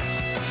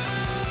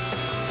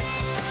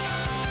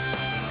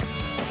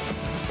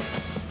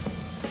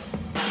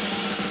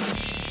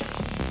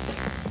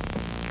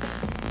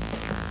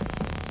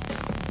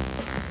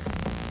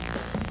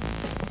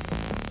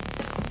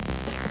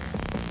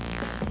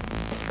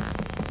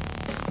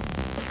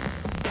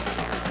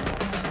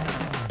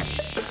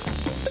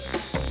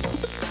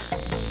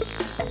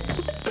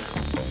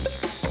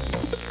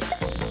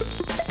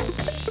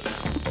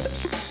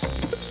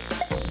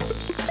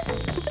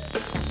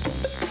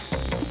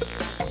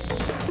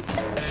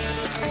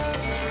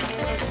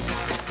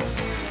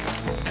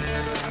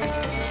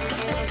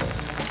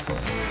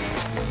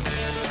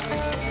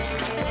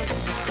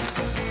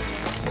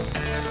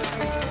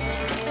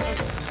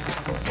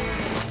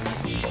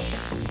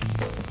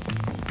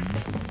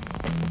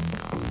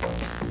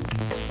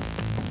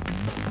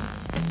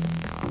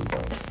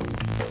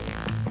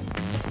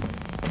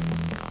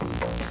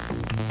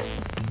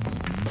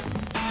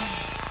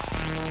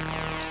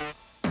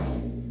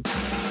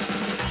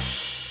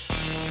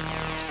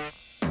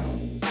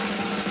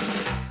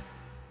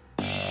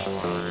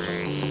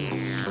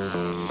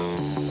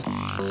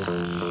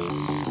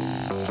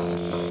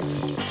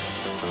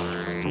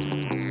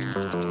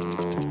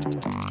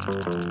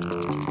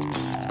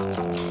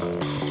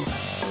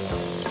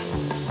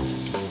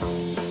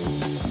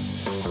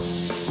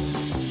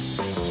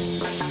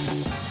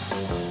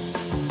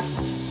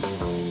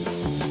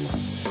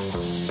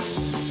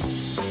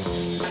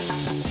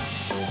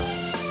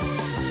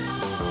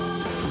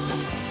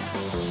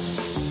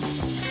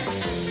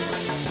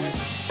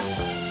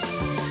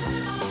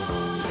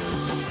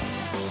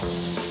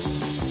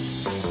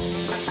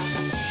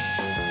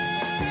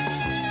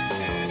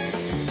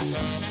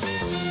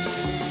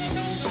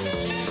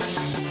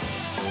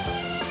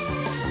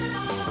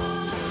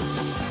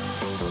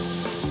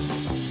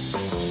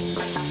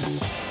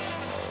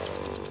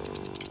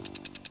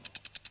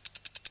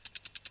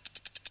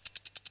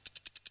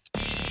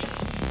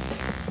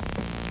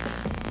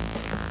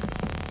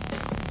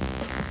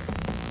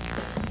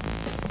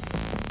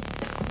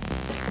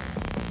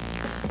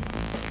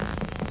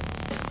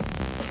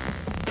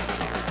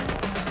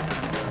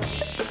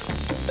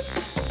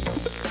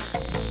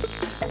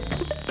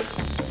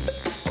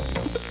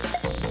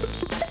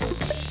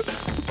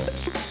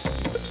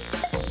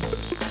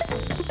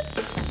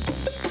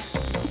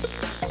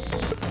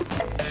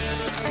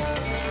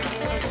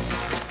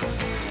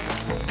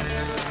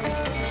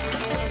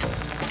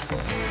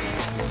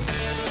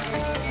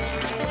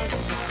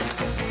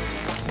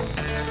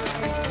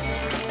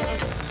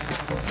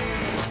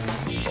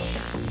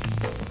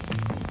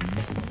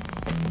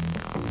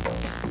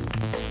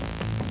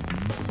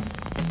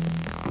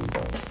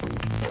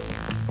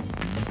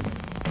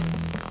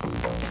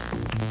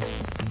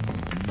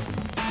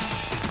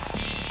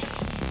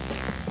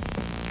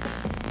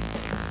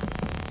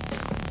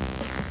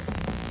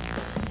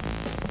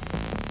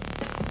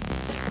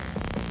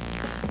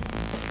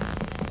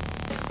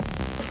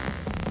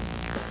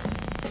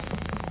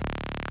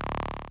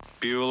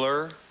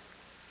 Bueller.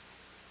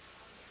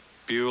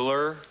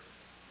 Bueller.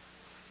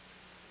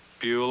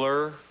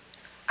 Bueller.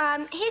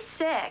 He's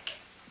sick.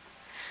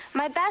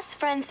 My best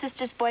friend's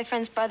sister's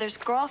boyfriend's brother's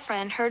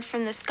girlfriend heard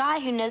from this guy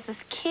who knows this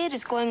kid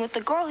is going with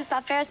the girl who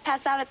saw Ferris pass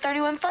out at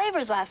 31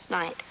 Flavors last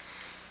night.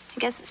 I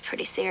guess it's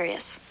pretty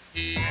serious.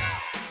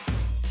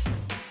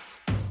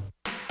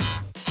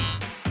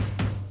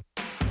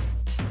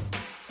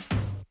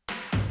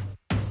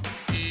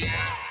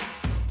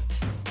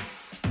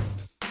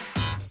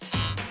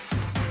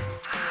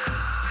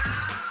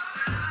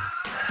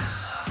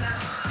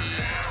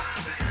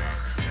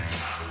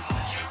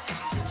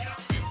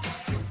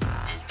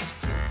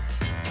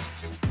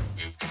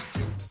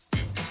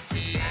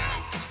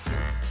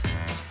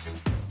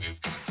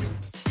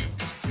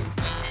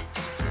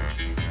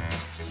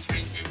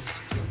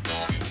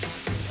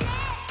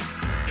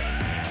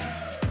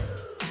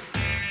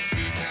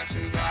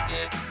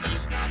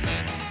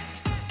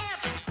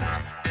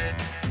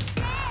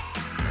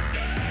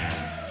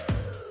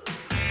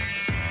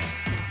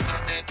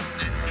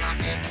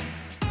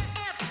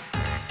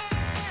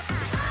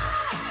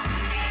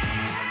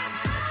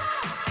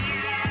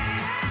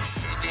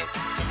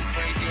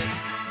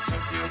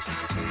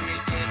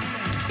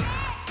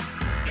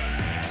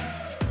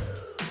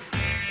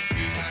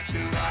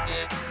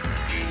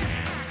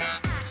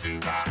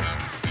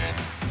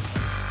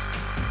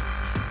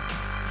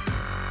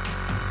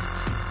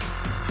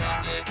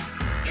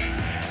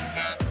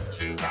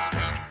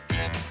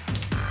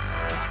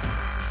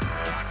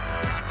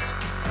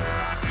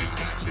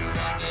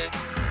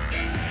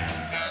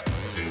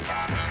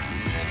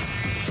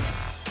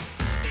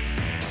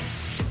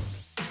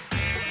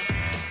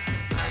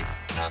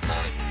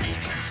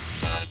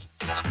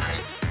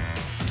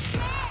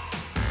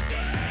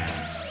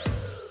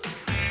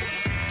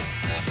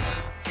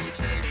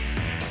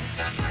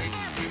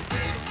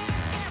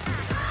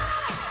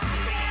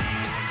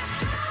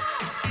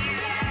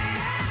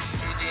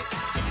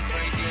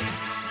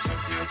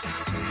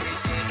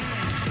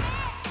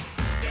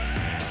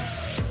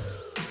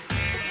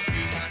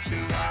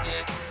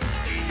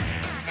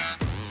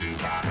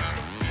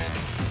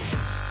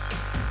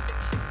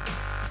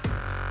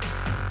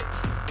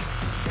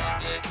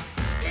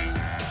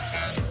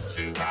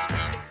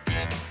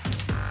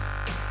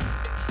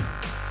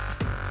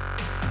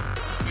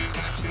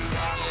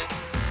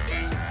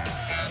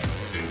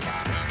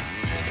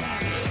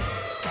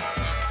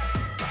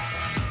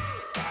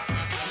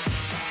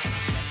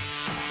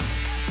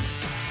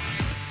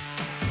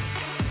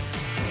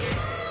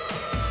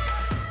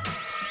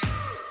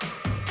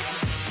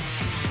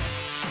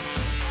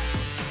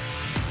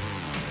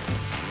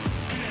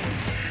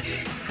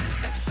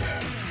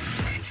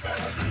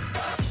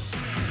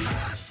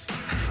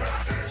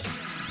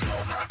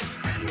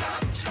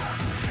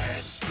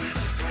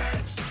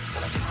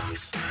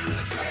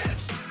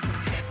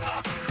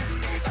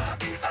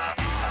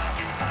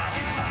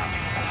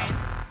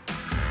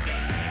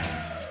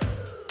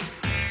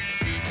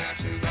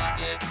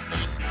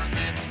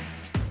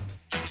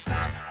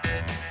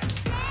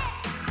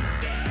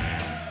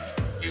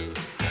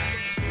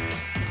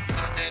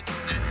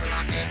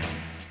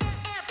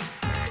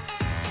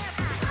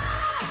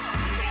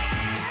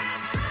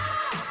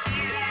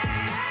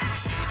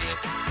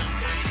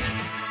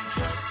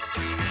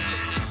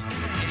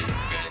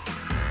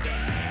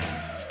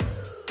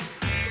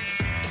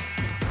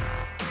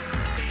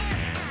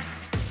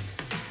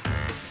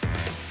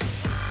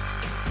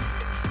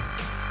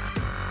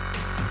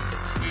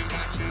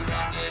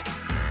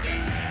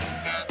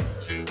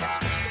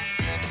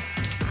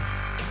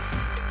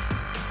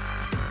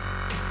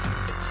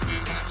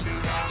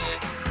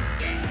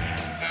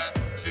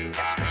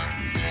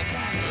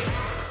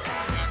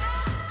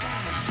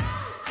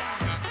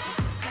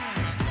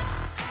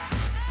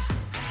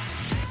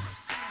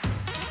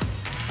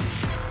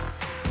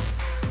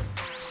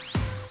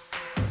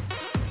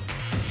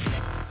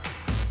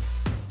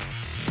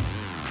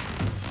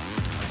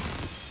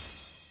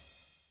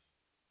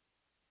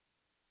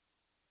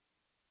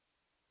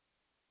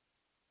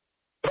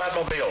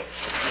 Batmobile.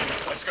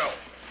 Let's go.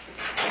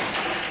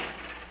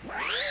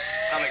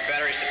 Atomic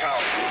batteries to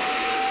power.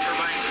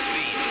 Turbines to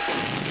speed.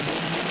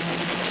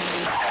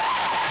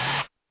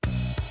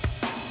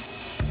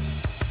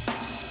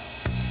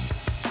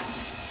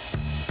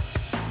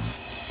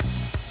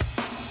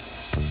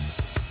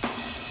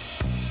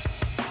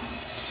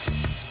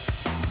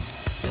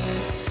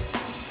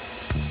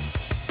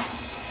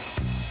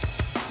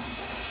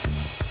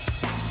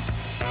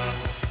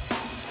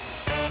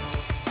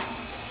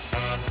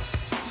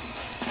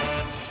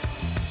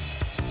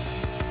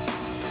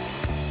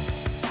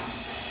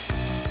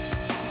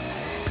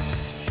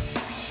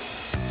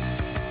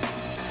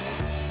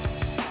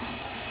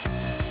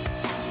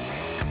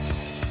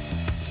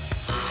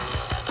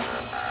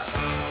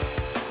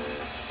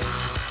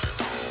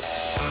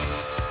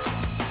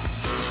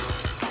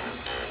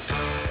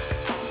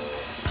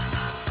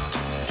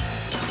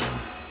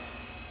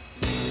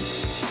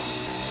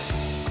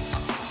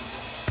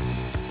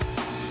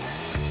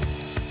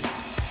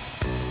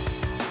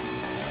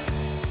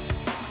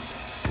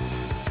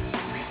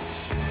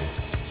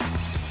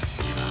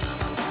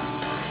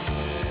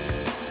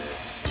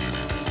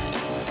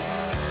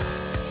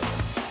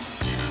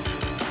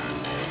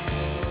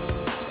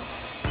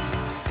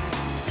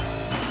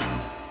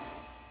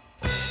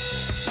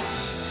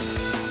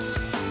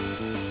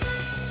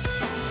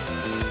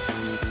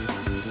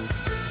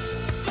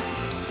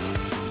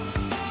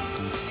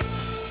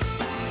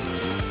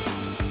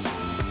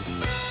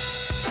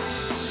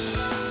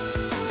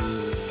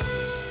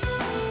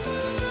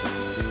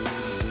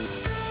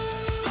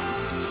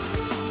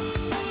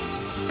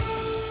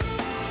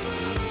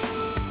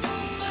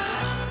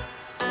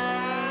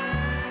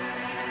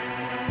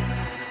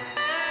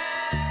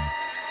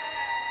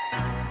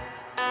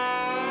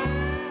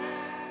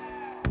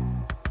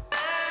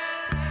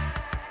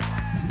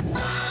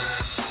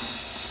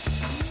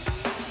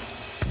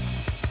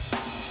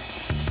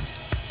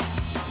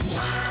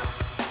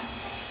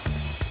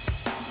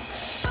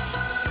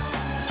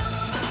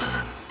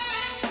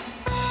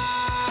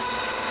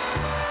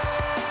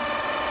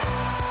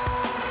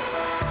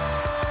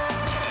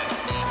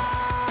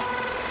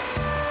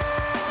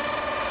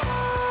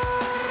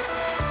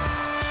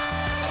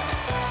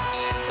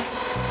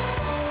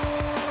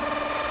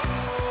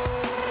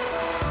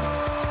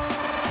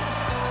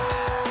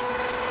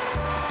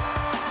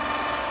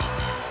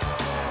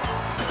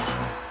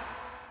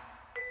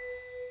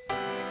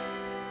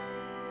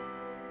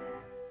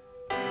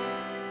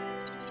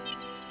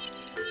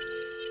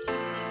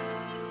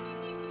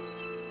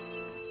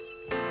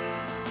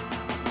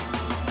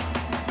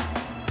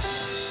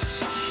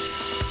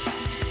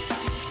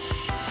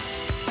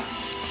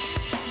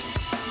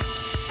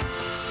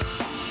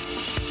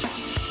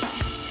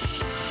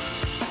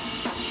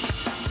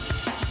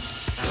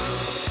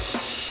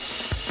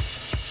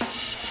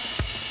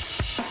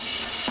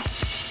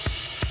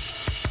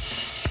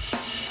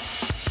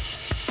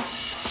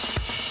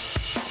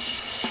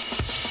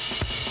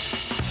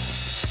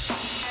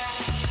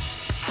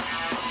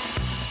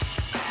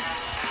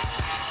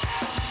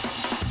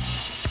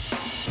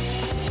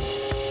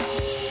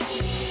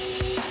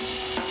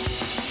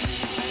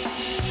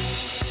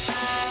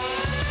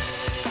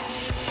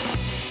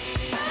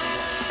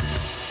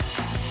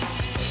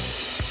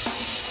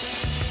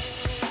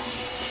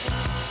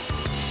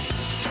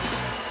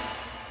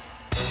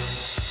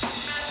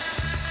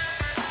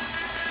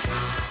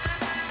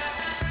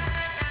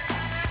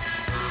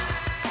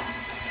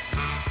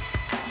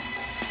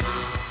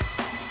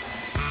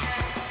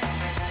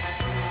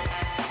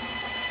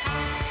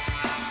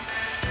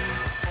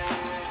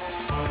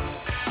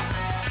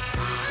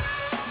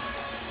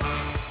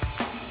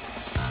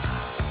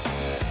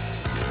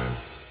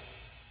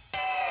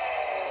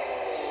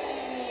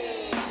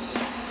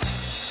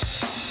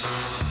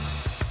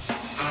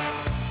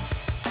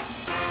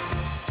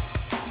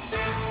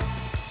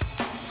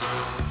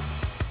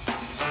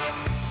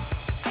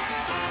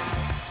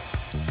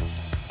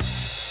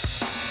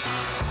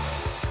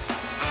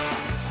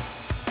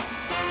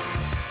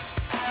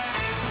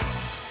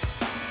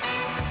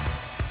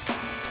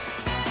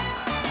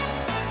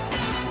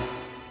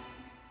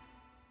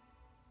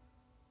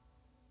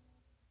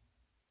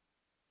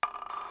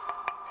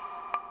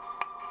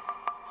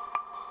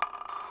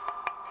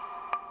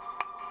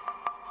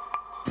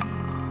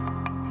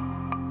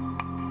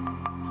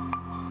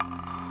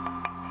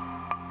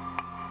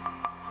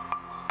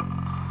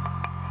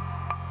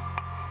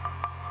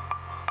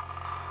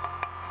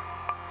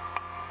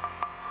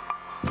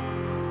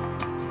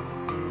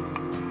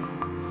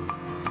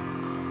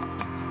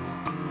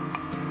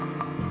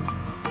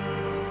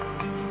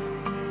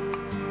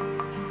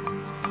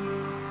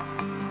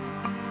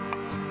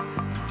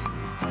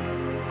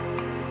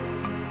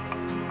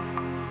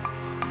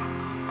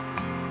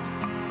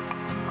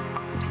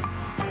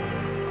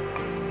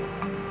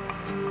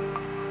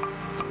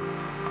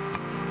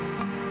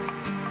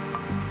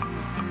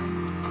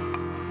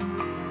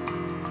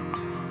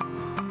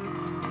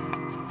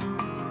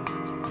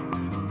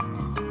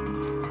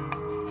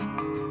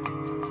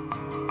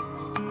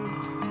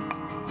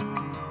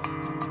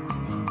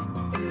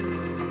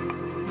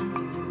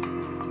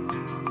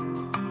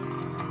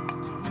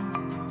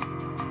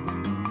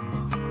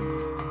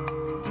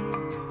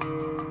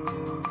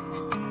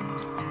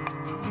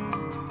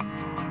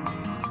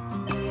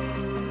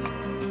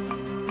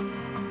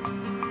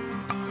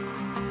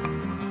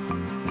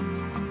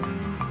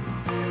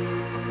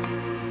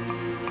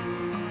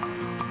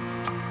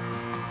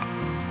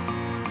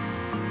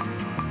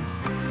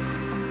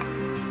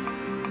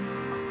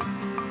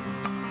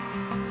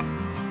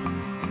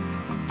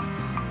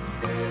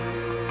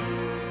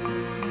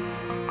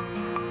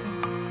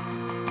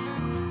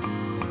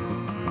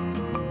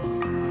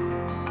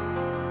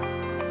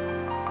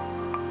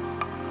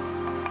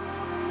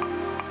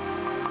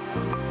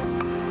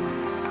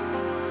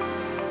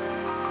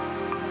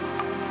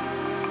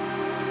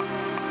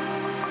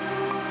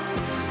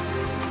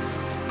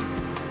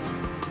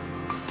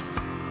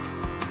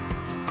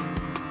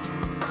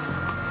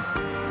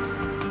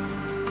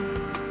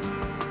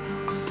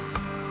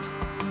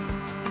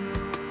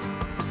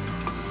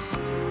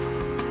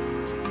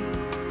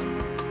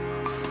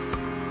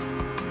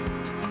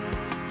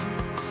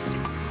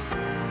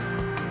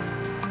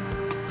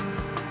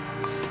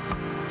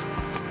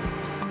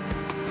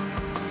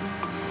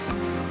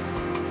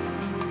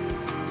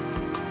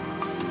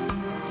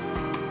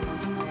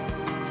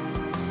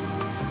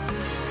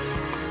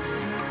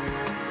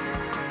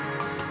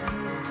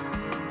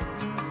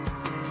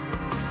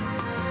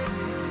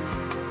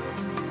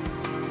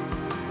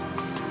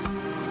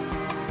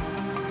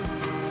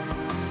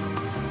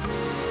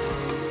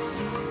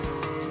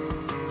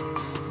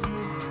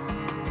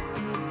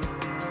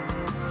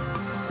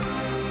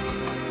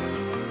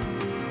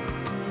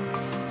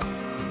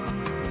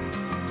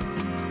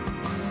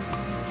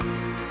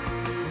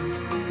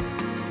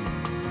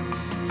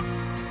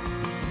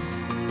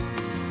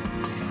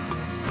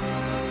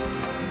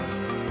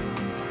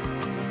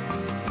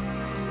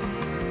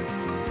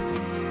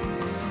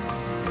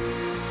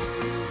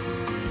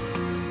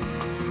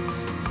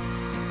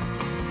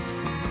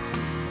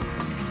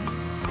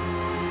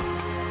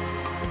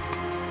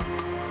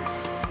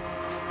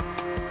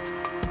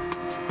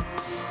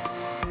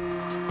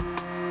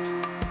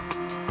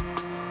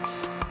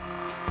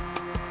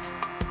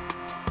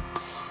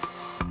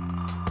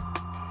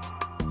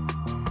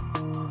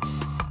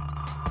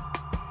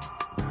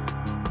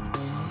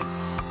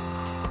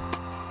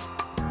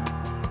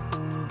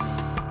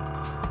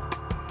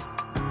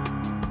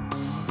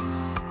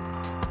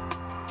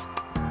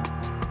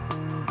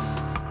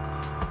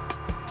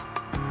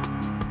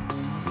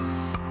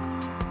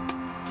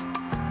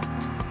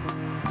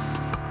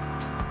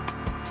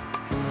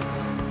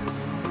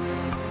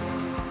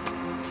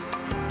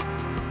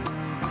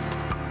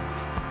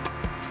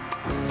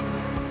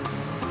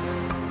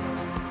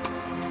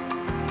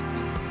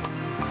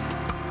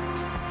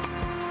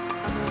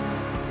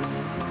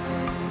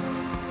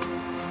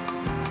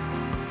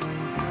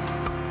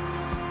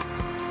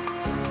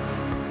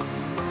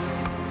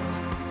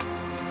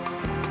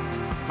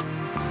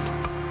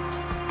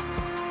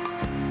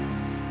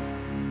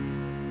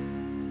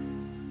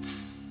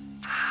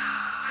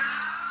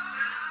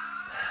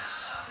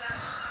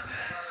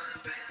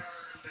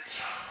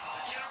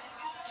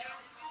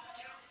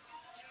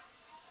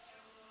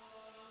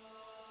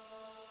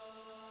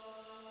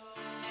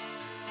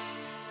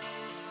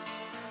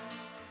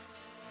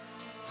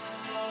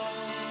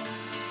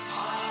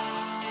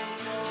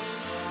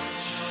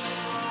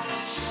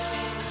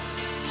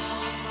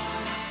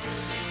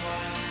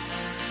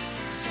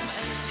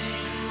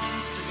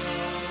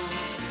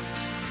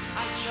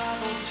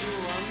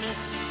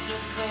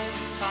 mystical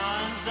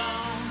time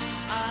zone,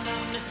 and I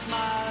missed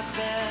my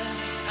bed,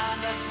 and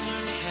I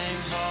soon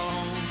came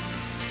home.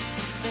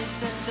 They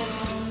said there's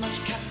too much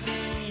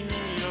caffeine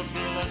in your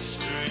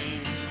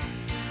bloodstream,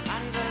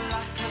 and a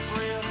lack of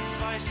real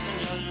spice in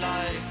your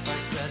life. I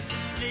said,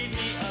 leave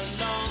me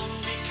alone,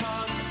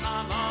 because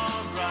I'm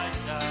alright,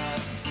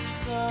 Dad.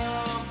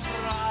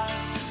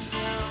 Surprised to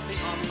still be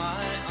on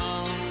my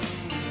own.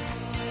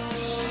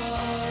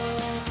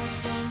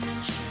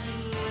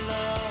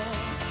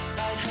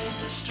 I'd hate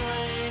the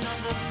strain of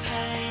the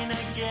pain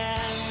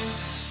again.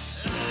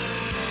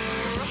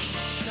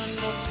 Rush and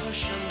the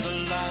push and the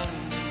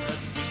land that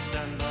we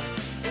stand on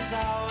is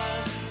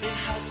ours. It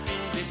has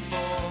been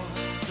before,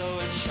 so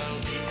it shall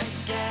be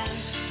again.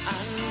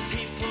 And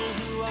people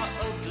who are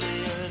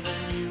uglier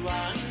than you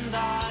and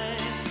I,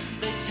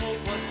 they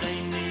take what they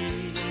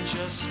need and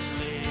just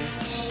leave.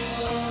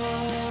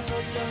 Oh,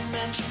 but don't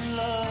mention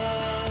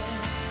love.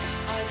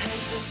 I'd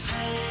hate the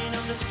pain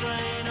of the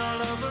strain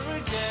all over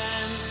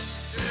again.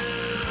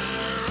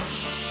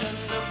 Rush and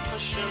the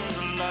push and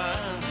the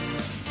land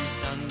we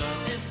stand on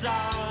is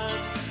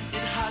ours.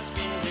 It has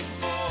been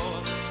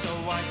before, so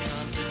why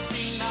can't it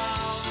be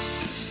now?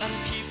 And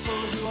people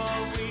who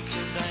are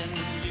weaker than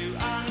you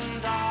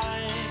and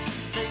I,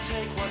 they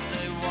take what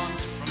they want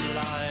from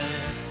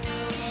life.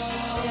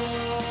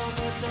 Oh,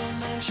 but don't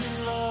mention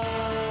love.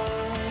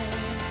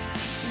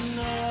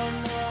 No,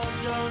 no,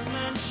 don't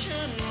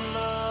mention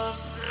love.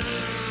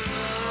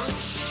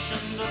 Rush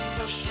and the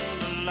push and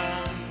the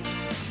land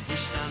we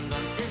stand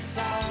on is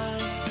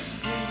ours.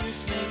 Your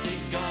youth may be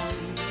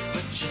gone,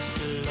 but you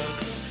still look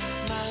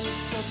nice.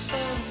 So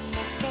phone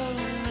me,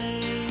 phone me.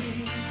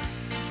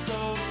 So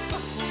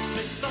phone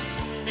me,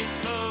 phone me,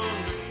 phone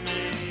me.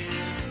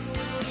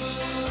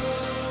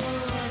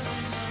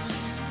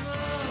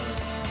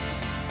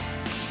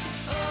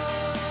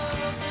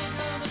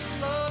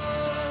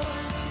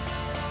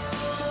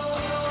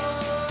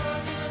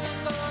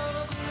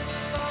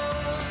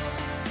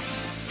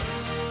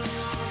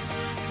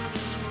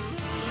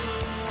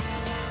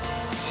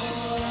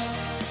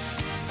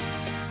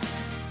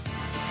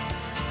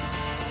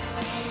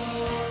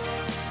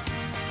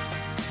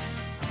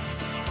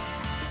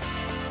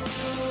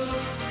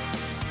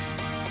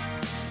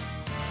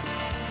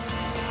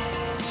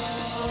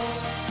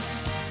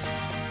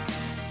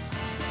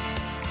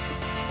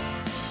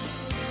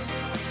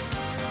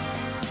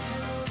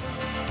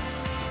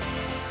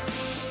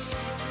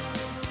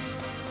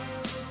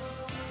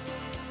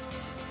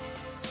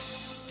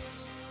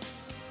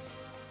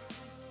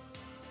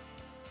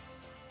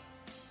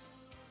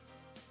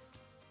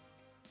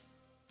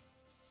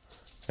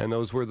 And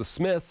those were the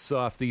Smiths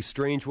off the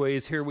Strange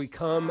Ways Here We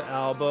Come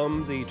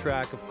album. The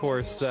track, of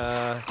course,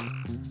 that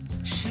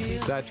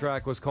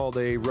track was called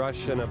A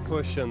Rush and a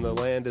Push and the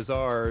Land Is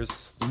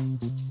Ours.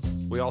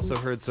 We also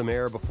heard some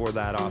Air before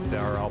that off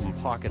our album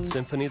Pocket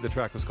Symphony. The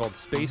track was called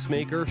Space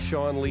Maker.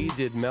 Sean Lee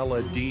did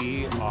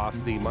Melody off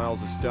the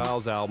Miles of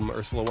Styles album.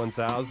 Ursula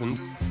 1000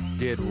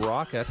 did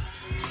Rocket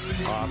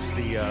off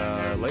the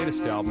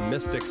latest album,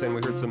 Mystics, and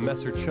we heard some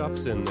Messer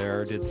Chups in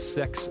there, did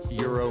Sex,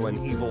 Euro, and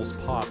Evil's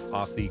Pop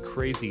off the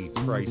Crazy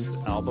Price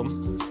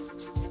album.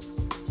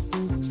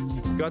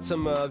 Got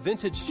some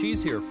vintage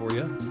cheese here for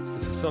you.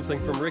 This is something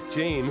from Rick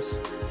James,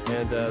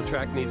 and the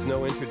track needs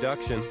no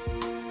introduction.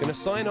 Going to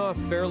sign off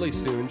fairly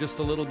soon, just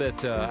a little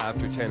bit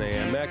after 10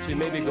 a.m. Actually,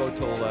 maybe go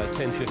till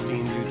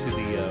 10:15 due to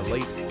the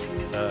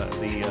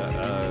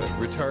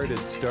retarded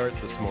start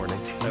this morning.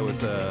 That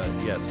was,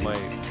 yes,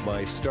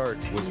 my start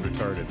was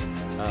retarded.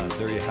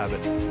 There you have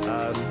it.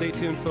 Stay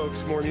tuned,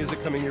 folks. More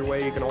music coming your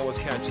way. You can always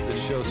catch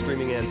this show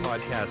streaming and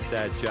podcast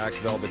at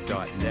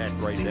jackvelvet.net.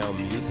 Right now,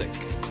 music.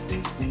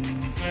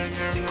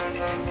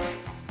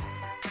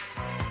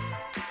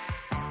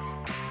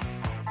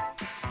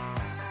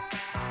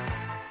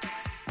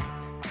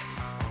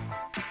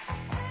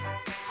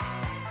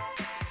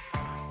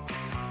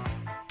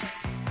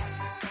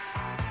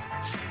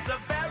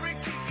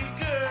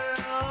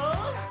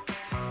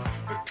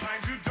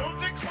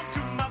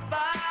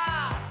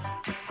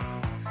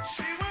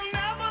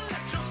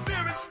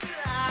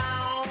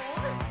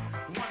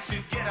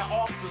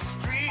 Off the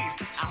street,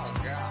 oh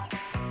girl,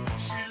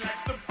 she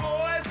likes the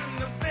boys in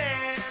the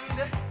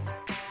band.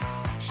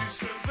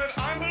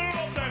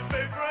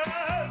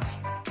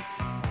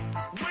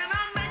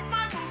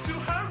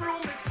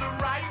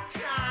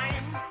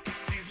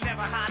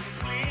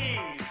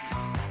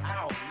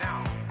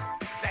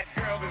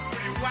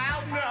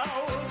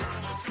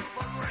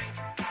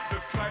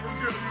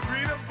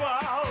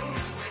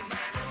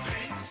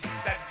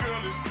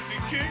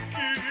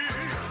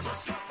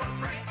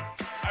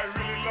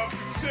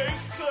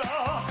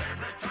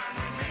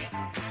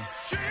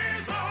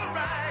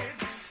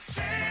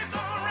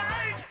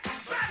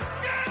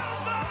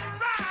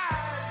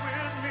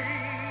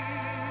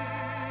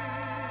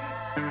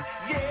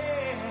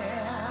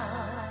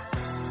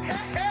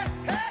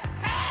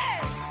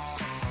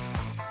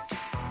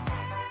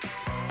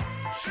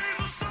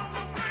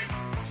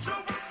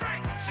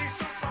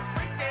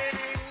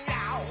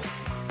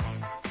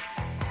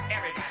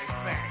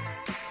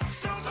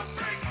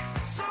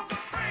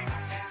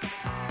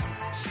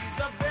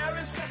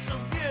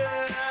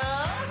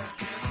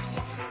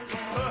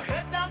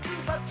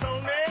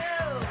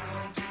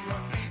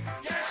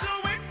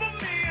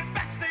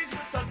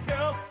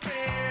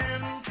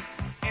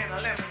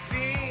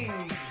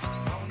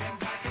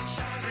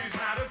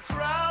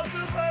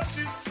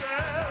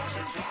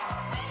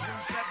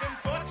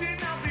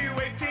 7:14, I'll be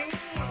waiting.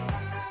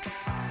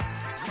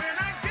 When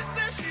I get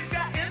there, she's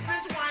got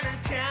incense, wine,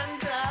 and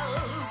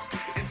candles.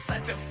 It's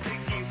such a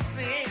freaky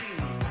scene.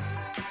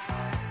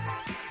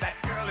 That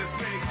girl is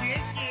pretty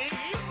kinky.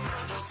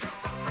 Girls are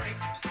super freak.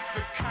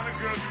 The kind of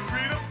girl you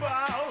read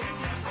about.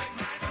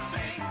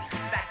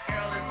 That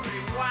girl is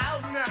pretty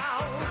wild now.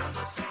 Girls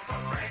are super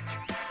freak.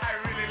 I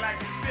really like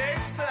to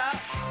taste her.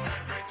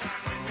 Every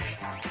time we meet,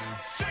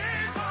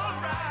 she's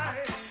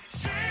alright.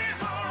 She's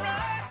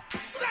alright.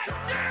 That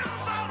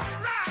girl's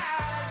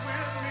alright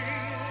with me.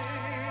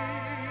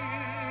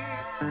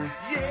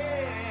 Yeah.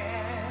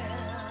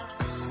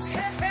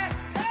 Hey, hey,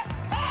 hey,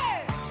 hey.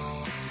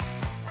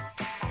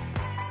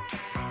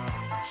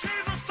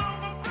 She's a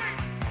super freak.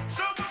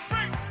 Super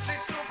freak.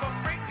 She's super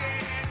freaky.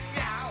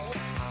 Yeah.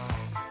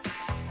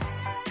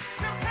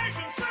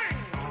 Temptation sing.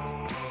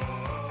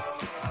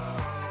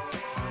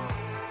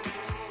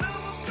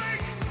 Super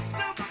freak.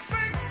 Super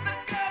freak. That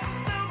girl is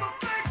super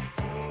freak.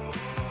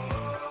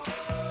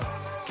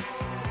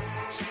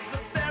 She's a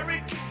very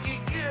kinky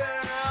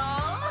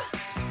girl.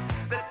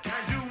 That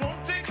kind you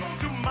won't take home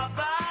to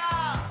mother.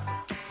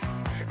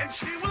 And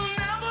she will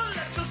never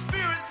let your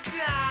spirits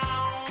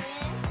down.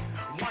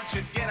 Once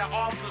you get her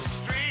off the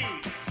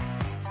street.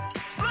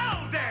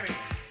 Blow, Danny.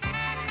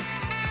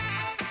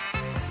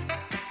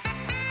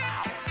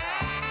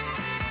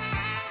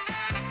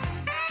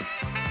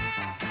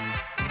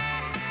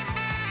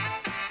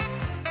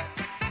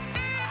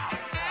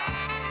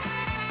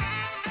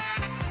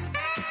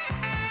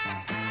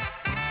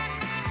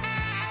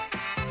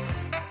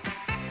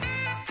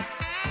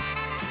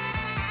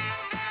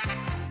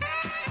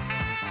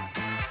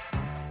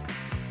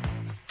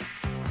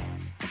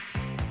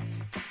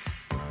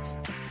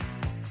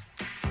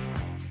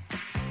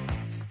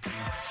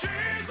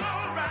 She's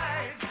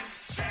alright.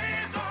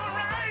 She's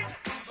alright.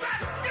 That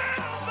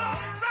girl's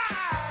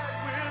alright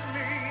with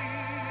me.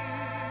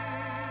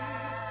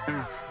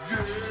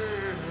 Yeah.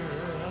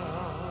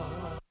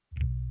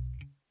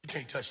 You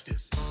can't touch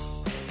this.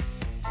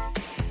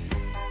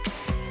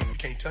 You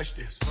can't touch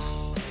this.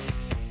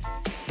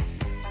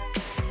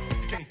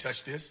 You can't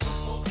touch this. You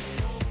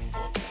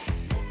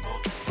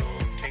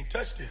can't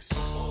touch this.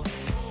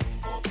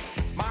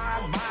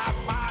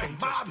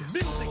 My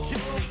music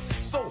hits me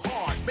so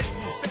hard, makes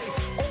me say,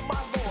 oh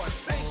my Lord,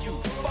 thank you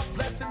for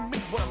blessing me.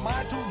 What am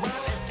I to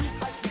rhyme and to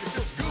hype? It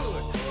feels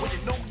good when you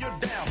know you're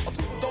down. A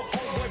super dope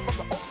homeboy from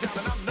the Oak Town,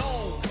 and I'm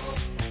known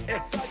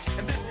as such.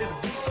 And this is a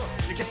beat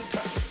you can't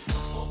touch.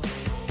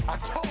 I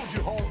told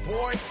you,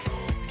 homeboy,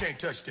 you can't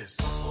touch this.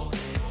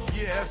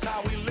 Yeah, that's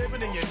how we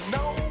living, and you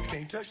know you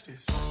can't touch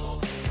this.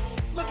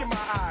 Look in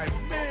my eyes,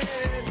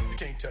 man, you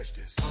can't touch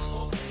this.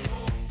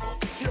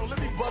 Yo, let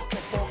me bust the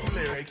funky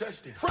lyrics.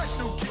 Fresh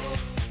new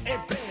kicks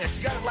and bands,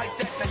 you got it like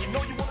that. Now you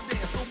know you wanna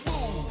dance, so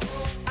move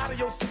out of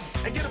your seat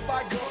and get a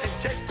fire girl and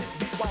catch this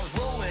beat while it's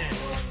rolling.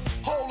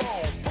 Hold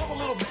on, pump a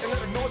little bit and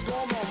let the noise go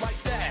on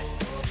like that,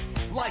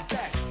 like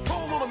that.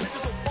 Hold on a minute,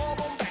 just don't fall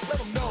on back. Let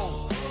them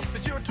know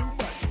that you're too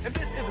much, and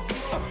this is a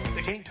beat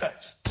they can't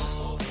touch.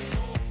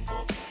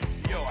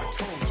 Yo, I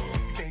told you,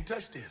 you can't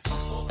touch this.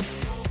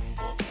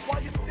 Why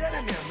you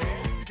standing there, man?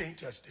 You can't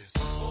touch this.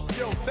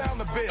 Yo, sound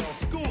the bell,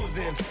 school is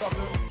in,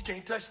 sucker. You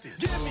can't touch this.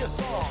 Give me a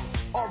song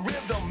or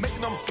rhythm,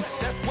 making them sweat.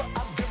 That's what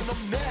I'm giving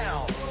them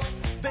now.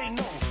 They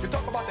know. You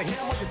talk about the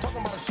hammer, you're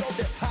talking about a show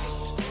that's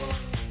hyped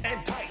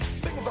and tight.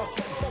 Singles are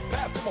sweating so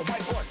fast, them a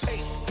whiteboard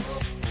tape.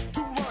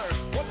 To learn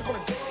what's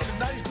gonna take in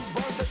the 90s to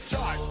burn the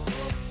charts.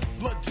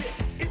 Legit.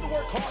 Either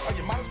work hard or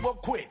you might as well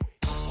quit.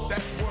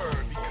 That's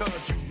word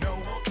because you know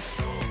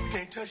you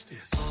can't touch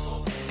this.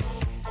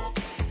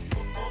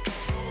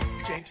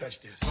 You can't touch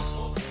this.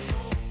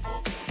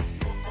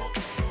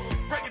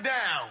 Break it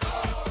down.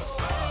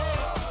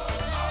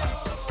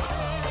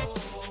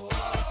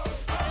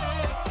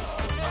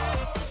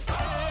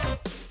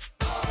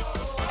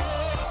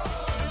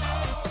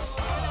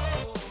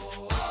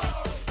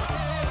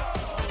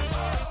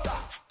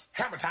 Stop.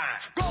 Hammer time.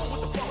 Go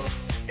with the flow.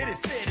 It is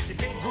said if you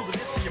can't groove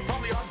this, then you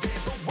probably are dead.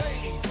 So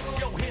wave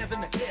your hands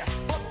in the air.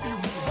 Bust a few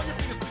moves. Run your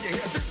fingers through your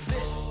hair. This is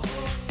it.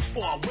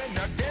 For a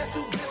winner, dance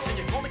to this, and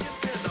you're gonna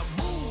get there. The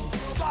move,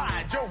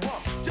 slide, jump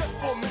up. Just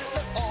for a minute,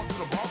 let's all do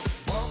the bump,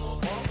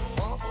 bump, bump,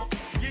 bump.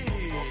 Yeah,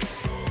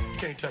 you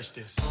can't touch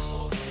this.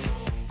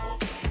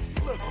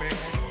 Look, man,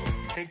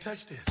 you can't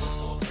touch this.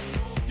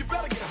 You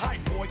better get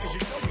hype, boy, cause you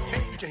know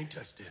you can't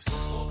touch this.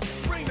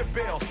 Ring the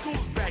bell,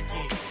 school's back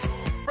in.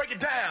 Break it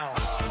down.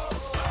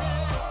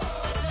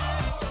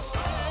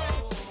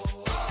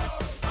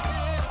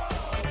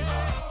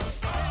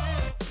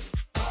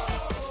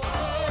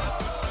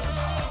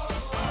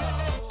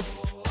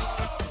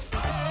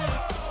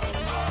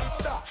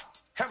 Stop.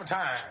 Hammer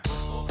time.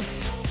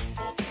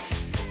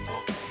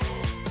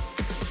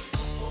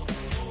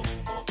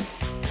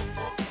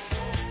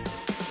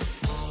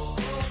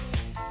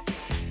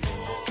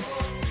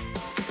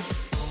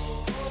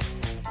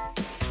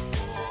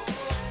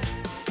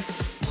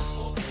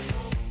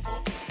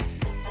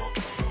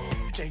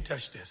 You can't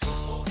touch this.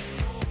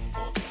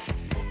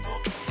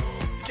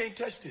 You can't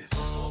touch this.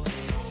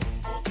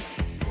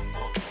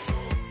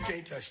 You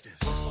can't touch this.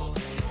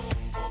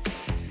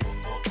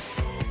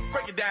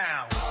 Break it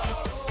down.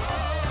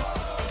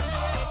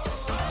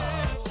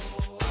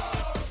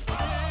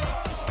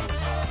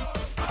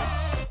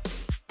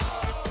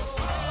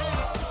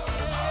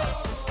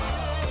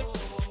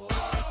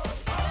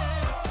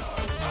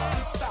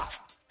 Stop.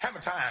 Hammer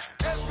time.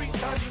 Every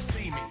time you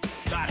see me,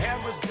 the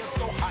hammer's just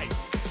so hype.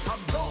 I'm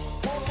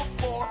dope on the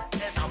floor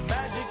and I'm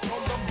magic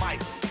on the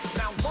mic.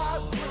 Now why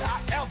would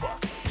I ever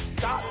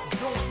stop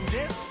doing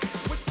this?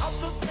 With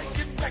others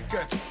making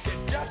records that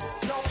just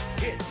don't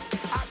hit.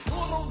 I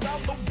tour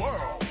around the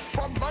world,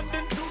 from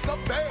London to the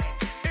Bay.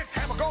 It's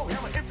hammer go,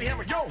 hammer empty,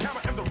 hammer yo,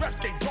 hammer, and the rest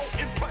can go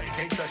in play. You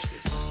can't touch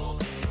this.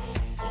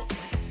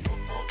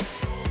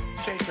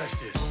 You can't touch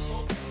this.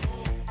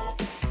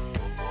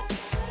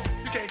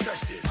 You can't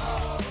touch this.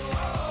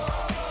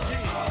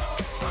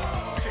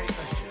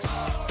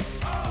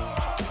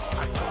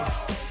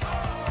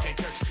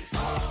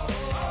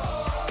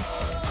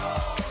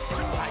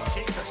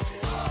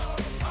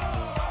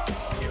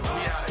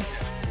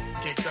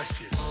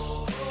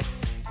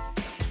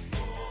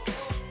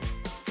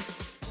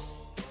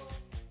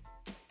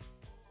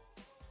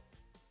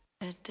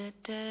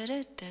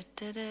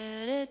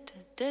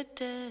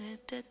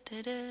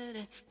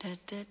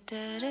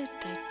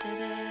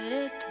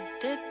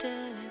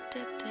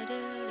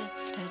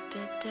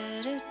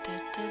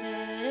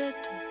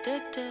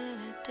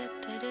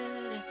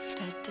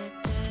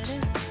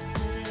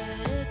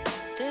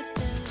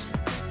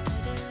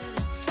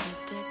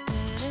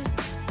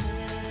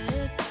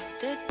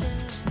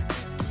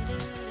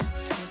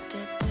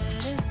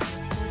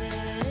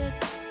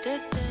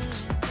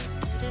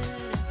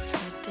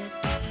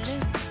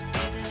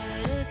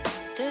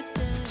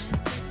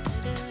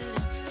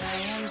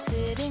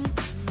 Sitting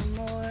in the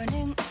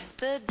morning at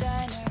the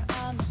diner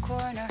on the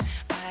corner.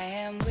 I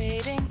am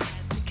waiting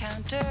at the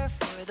counter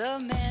for the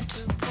man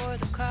to pour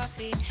the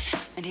coffee,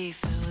 and he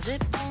fills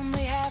it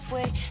only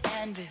halfway.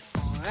 And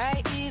before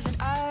I even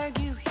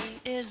argue, he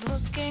is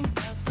looking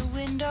out the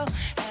window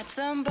at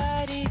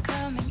somebody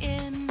coming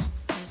in.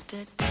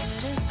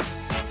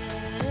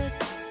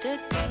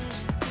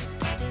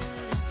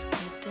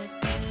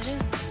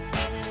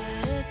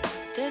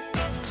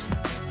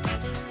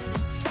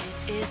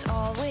 It's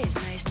always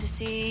nice to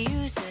see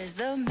you, says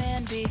the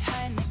man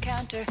behind the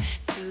counter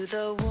to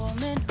the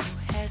woman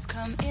who has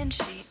come in.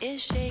 She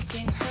is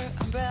shaking her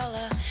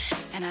umbrella,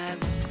 and I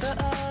look the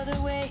other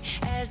way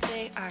as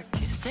they are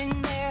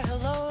kissing their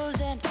hellos,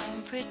 and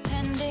I'm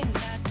pretending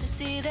not to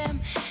see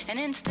them, and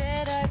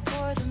instead I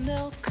pour the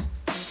milk.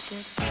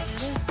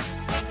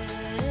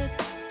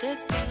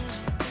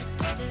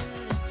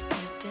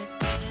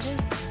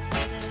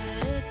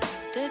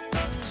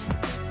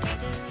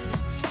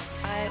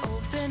 I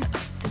open up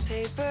the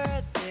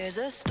paper, there's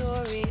a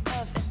story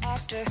of an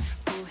actor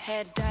who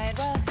had died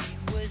while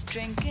he was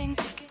drinking.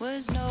 It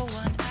was no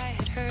one I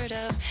had heard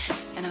of,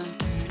 and I'm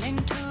turning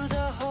to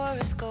the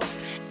horoscope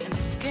and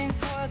looking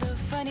for the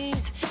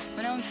funnies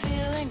when I'm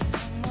feeling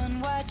someone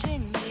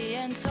watching me,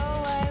 and so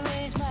I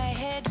raise my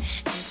head.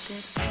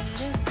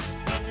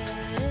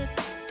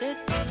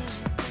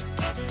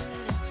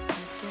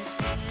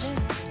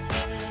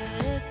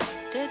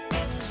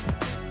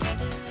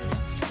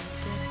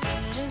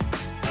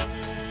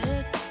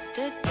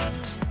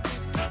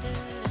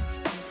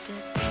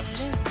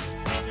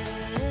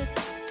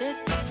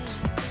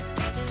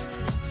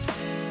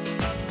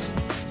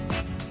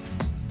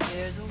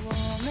 There's a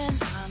woman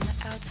on the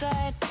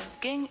outside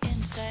looking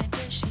inside.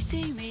 Does she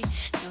see me?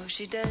 No,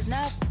 she does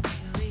not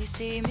really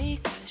see me,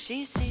 'cause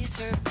she sees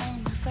her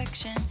own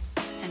reflection.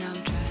 And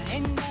I'm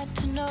trying not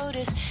to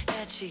notice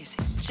that she's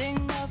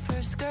hitching up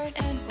her skirt,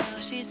 and while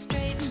she's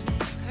straightening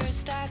her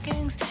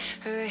stockings,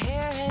 her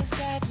hair has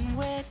gotten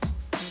wet.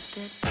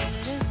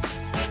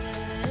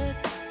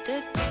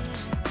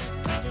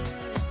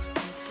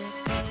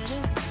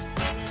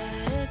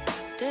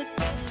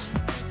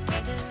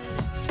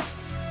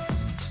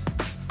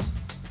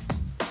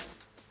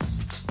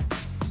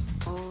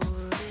 Oh,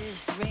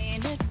 this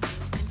rain, it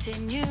will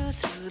continue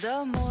through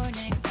the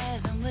morning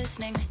as I'm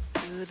listening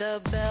to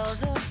the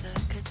bells of the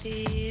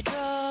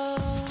cathedral.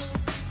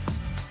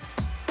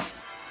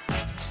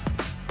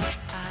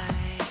 I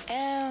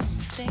am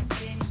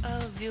thinking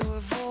of your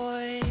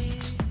voice.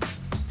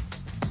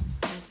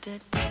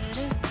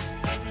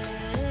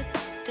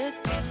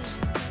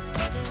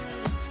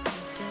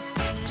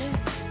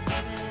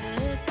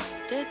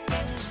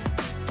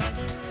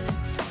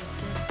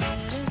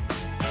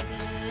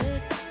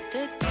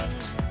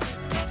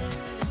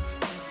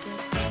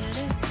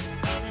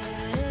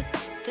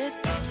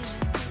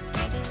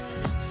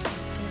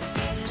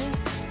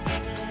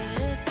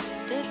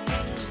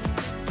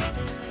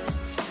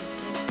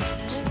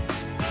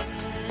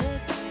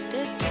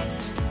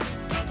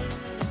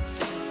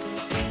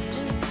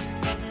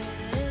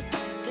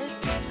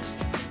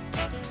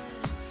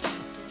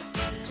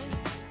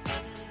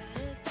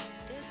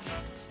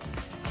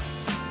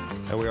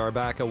 And we are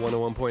back at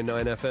 101.9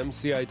 FM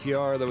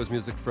CITR. That was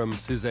music from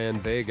Suzanne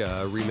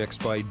Vega,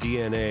 remixed by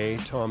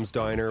DNA, Tom's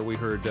Diner. We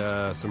heard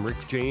some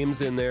Rick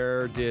James in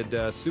there, did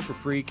Super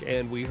Freak,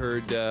 and we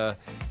heard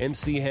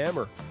MC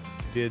Hammer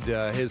did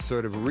his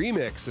sort of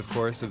remix, of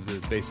course,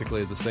 of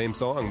basically the same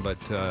song, but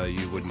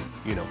you wouldn't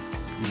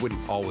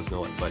always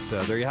know it. But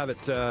there you have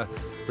it.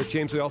 Rick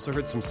James. We also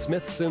heard some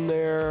Smiths in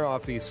there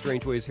off the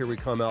Strange Ways Here We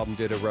Come album,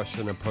 did A Rush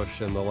and a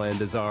Push, and The Land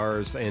Is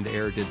Ours, and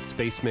Air did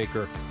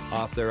Spacemaker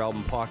off their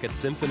album Pocket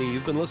Symphony.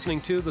 You've been listening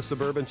to The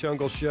Suburban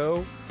Jungle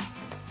Show,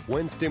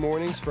 Wednesday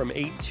mornings from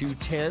 8 to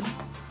 10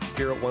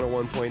 here at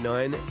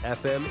 101.9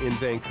 FM in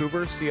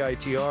Vancouver,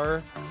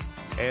 CITR,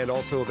 and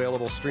also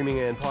available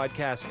streaming and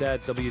podcast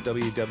at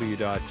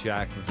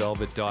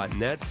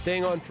www.jackvelvet.net.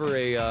 Staying on for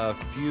a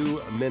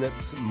few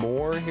minutes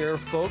more here,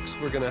 folks.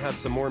 We're going to have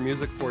some more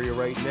music for you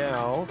right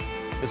now.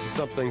 This is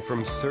something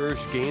from Serge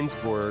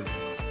Gainsbourg.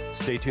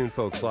 Stay tuned,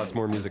 folks. Lots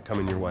more music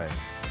coming your way.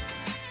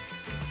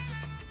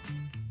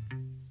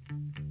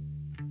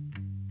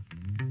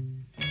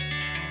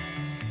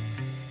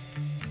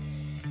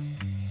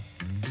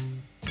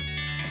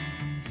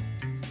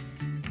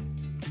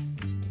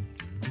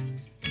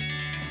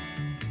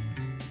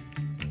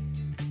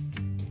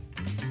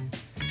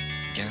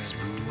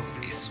 Gainsbourg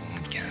et son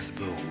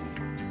Gainsborough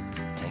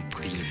ont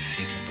pris le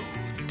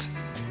ferryboat.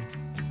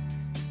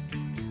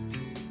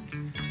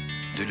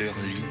 De leur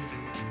lit,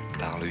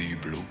 par le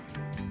hublot,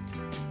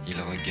 ils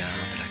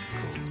regardent la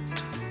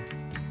côte.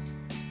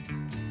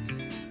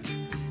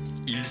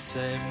 Ils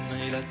s'aiment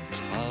et la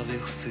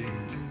traversée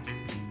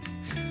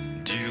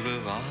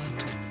durera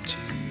toute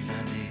une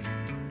année.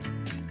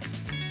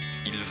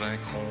 Ils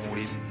vaincront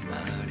les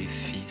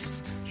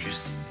maléfices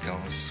jusqu'en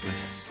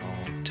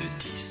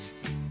 70.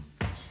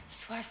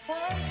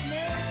 69,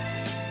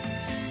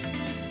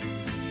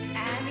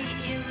 année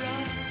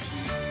érotique.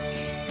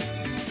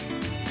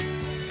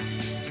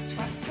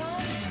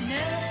 69,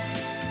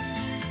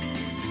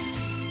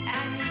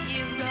 année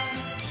érotique.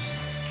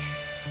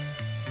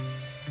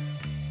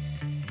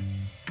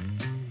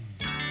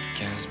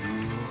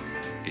 Gainsbourg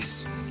et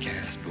son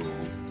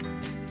Gainsborough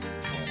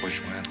vont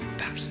rejoindre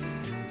Paris.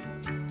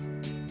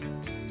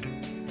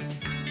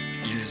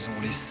 Ils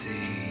ont laissé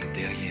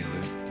derrière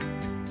eux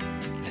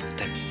la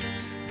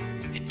Tamise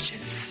et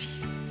Chelsea.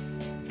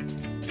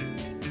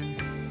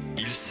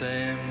 Ils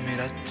s'aiment et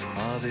la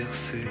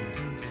traversée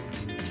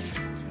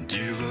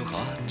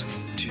durera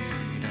toute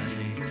une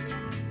année,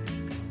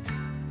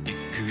 et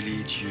que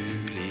les dieux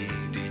les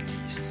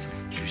bénissent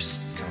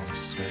jusqu'en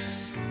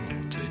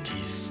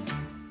 70.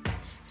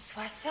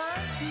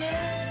 69,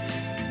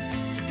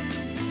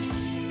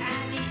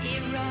 année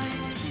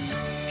érotique.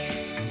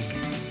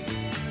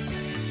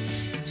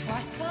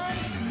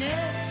 69,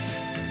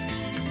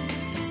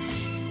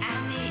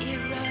 année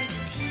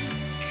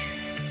érotique.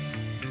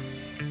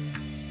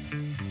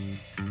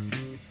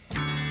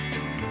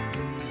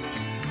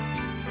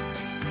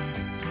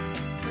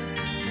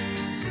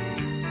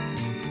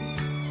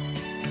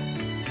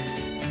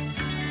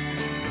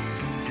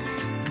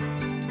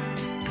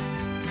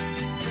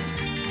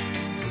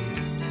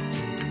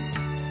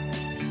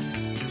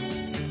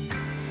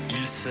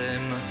 Ils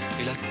s'aiment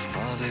et la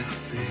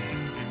traversée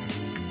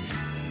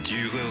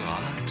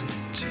durera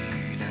toute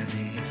une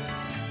année.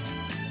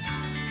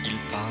 Il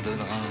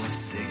pardonnera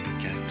ses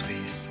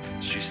caprices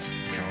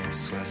jusqu'en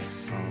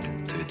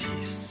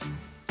 70.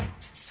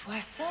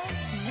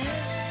 69,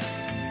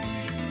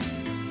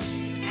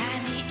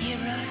 année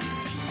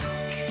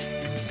érotique.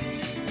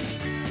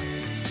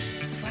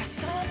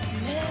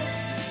 69,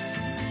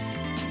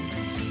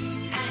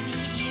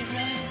 année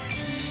érotique.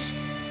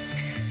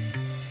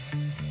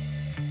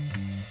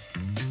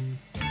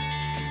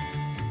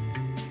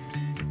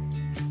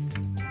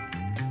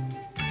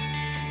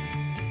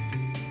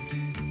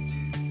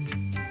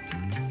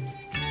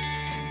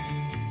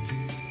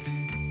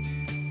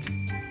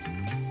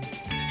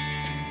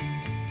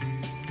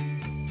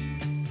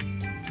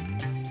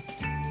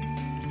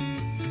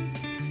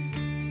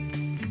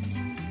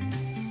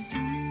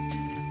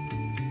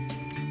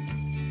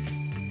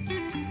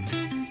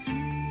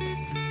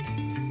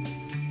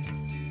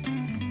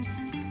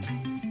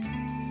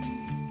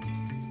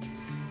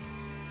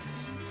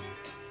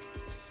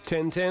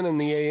 .10 in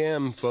the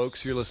AM,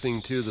 folks. You're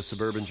listening to The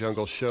Suburban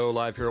Jungle Show,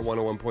 live here at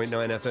 101.9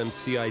 FM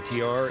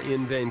CITR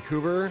in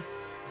Vancouver.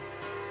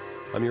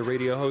 I'm your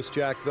radio host,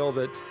 Jack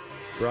Velvet,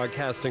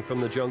 broadcasting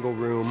from the Jungle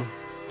Room.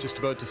 Just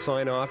about to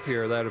sign off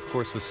here. That, of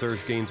course, was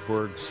Serge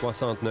Gainsbourg,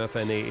 69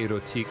 Année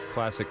Érotique,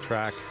 classic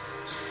track.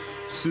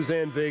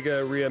 Suzanne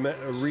Vega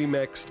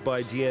remixed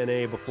by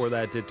DNA. Before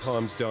that did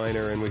Tom's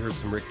Diner, and we heard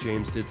some Rick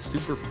James did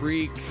Super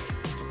Freak.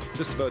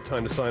 Just about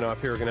time to sign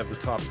off here. We're going to have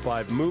the top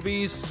 5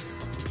 movies.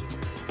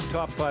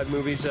 Top 5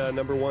 movies.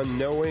 Number 1,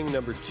 Knowing.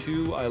 Number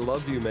 2, I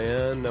Love You,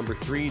 Man. Number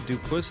 3,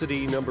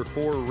 Duplicity. Number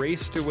 4,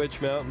 Race to Witch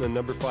Mountain. And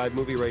number 5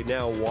 movie right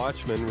now,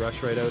 Watchmen.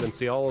 Rush right out and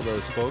see all of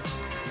those,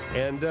 folks.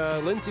 And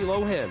Lindsay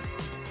Lohan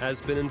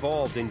has been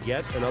involved in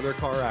yet another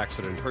car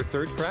accident. Her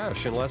 3rd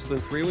crash in less than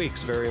 3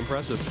 weeks. Very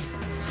impressive.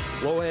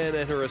 Lohan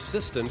and her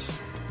assistant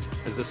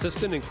His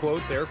assistant, in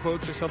quotes, air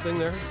quotes or something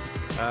there,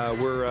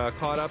 were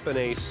caught up in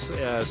a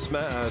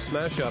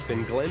smash-up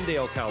in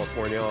Glendale,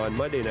 California on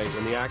Monday night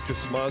when the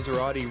actress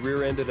Maserati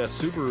rear-ended a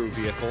Subaru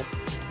vehicle,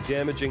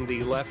 damaging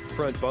the left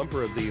front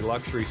bumper of the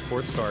luxury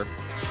sports car.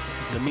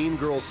 The Mean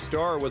Girls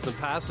star was a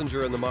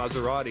passenger in the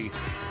Maserati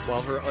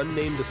while her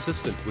unnamed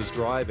assistant was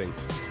driving,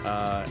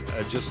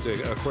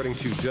 according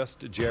to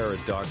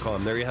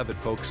JustJared.com. There you have it,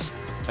 folks.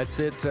 That's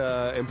it.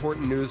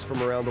 Important news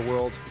from around the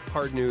world.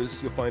 Hard news.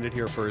 You'll find it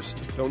here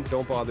first.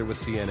 Don't bother with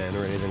CNN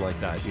or anything like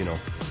that. You know,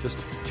 just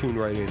tune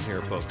right in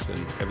here, folks, and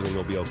everything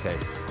will be okay.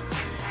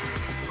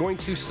 Going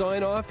to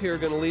sign off here.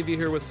 Going to leave you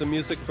here with some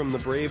music from the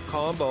Brave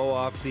Combo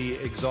off the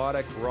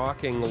Exotic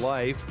Rocking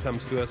Life.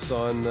 Comes to us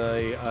on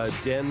the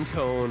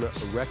Dentone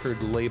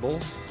record label.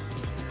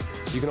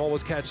 You can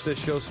always catch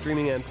this show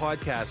streaming and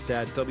podcast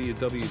at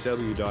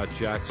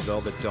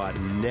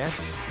www.jackvelvet.net.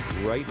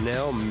 Right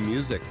now,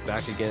 music.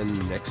 Back again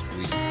next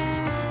week.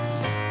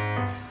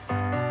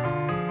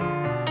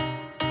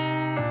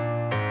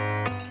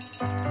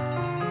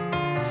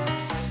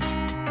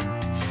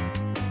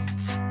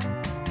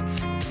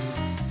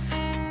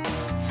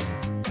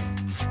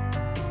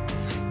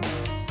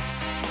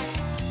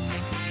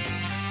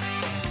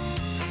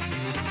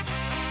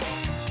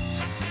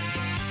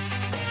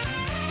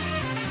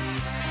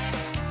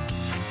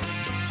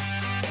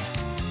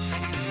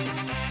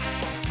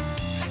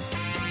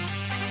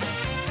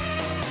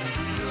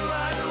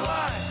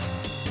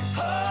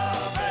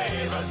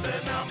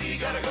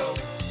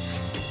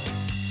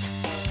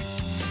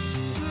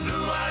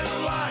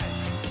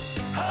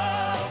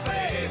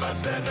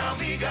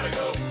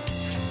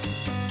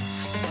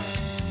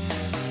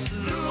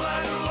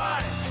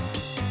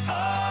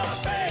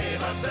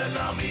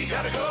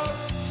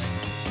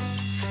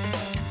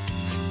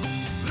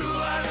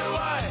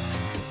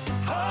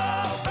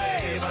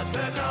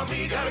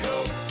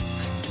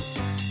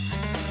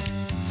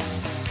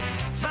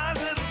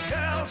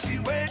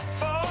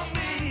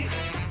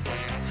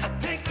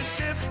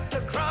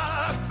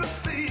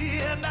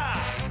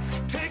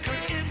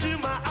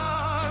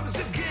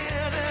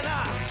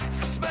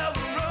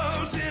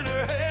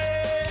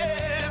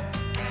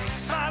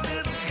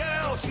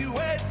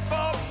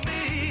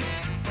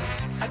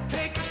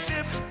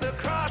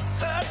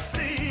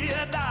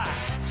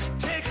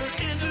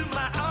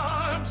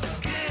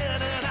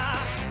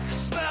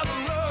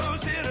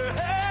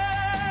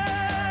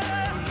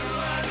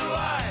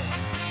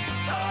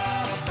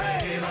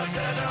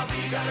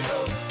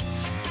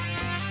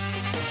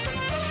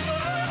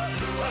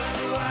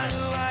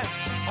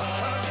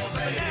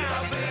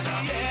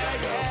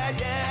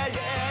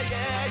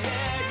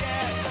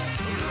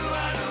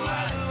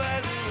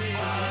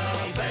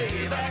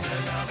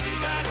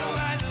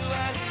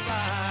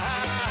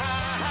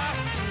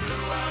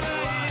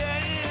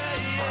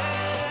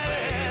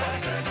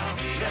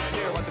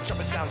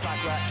 Sounds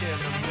like right in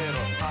the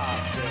middle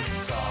of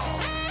this song.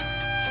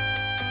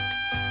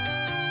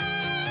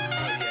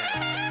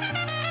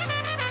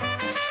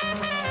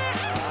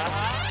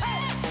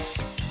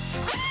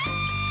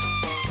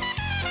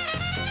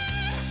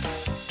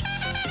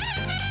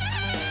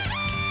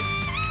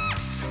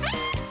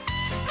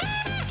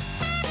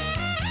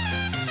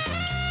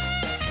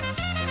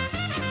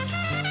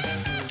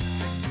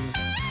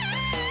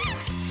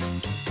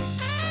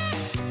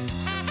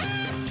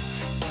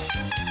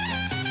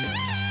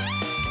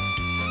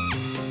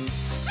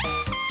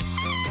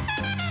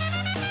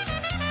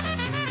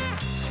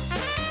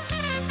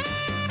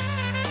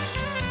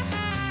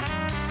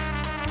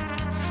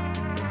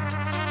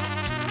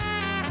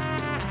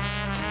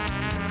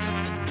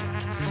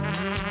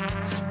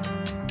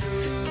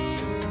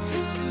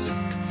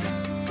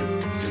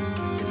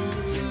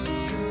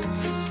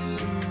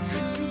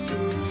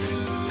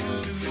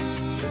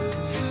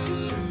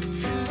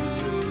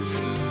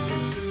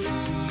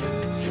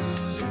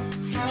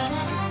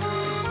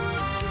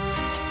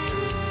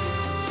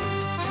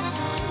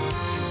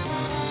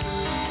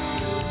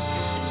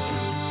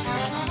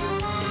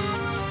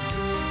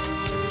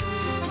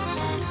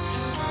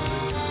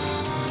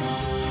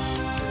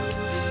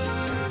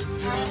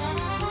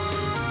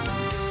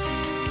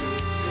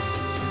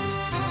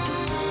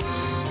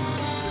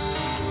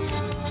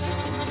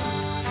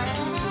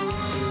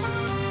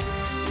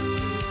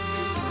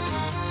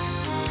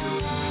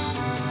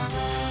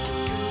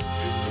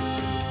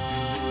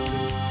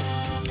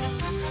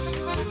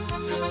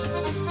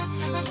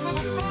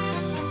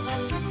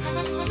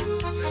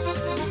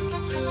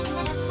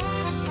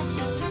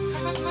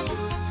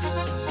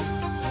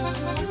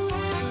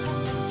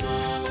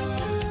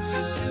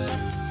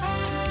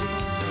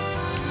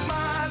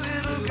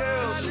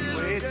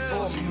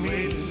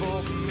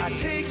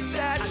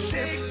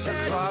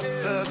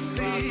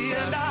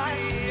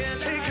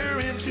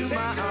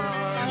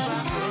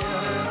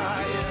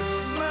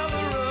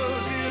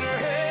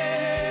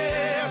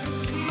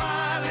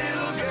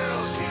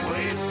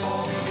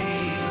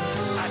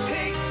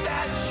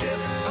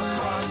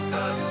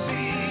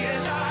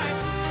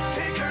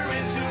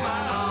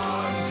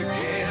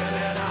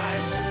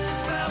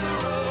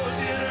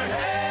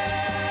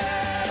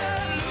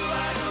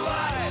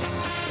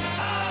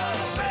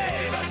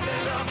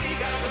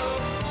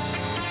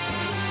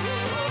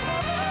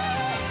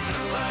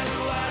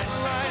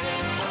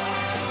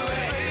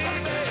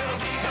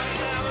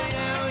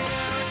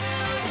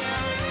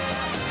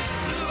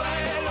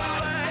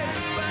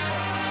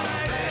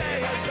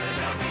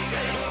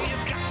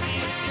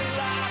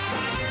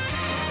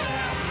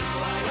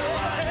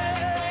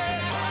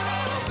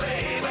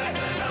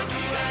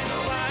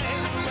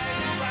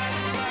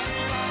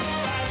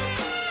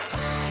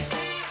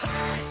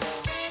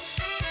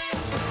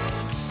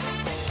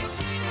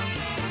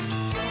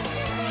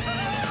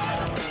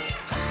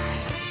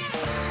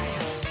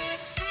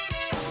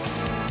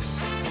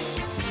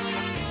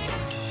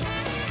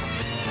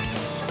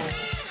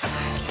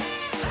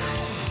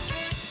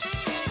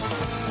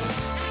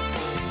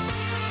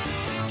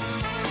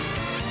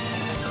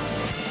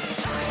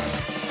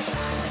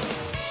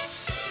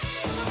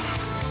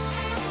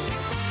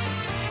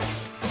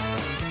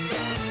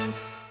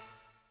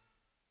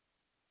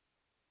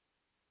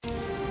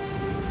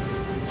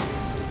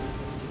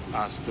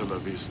 Hasta la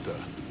vista,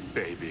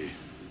 baby.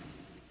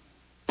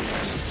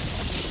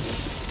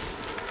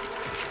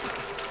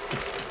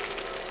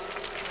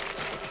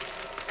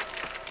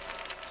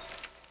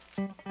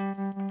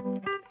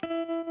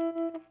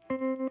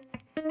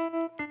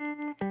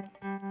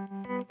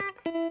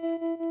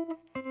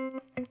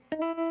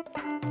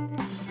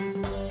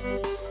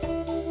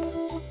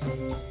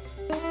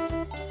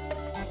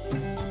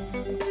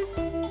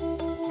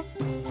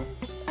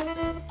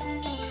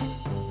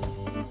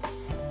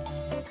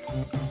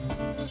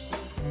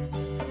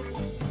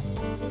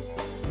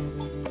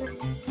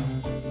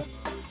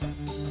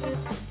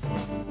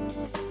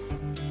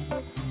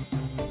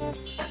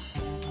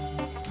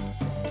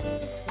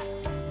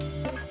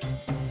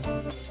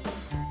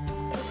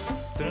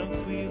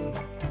 Tranquilo,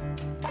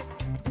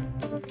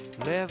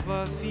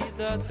 leva a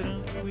vida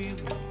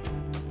tranquilo.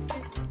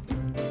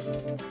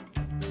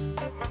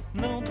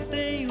 Não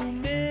tenho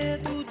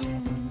medo do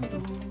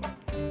mundo,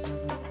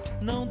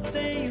 não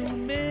tenho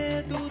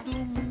medo do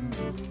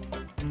mundo.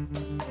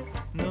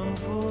 Não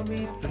vou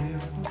me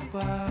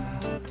preocupar,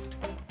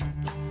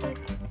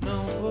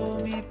 não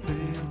vou me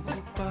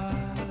preocupar.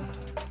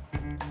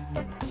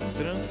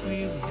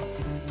 Tranquilo,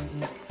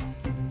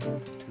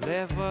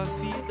 leva a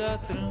vida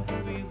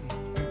tranquilo.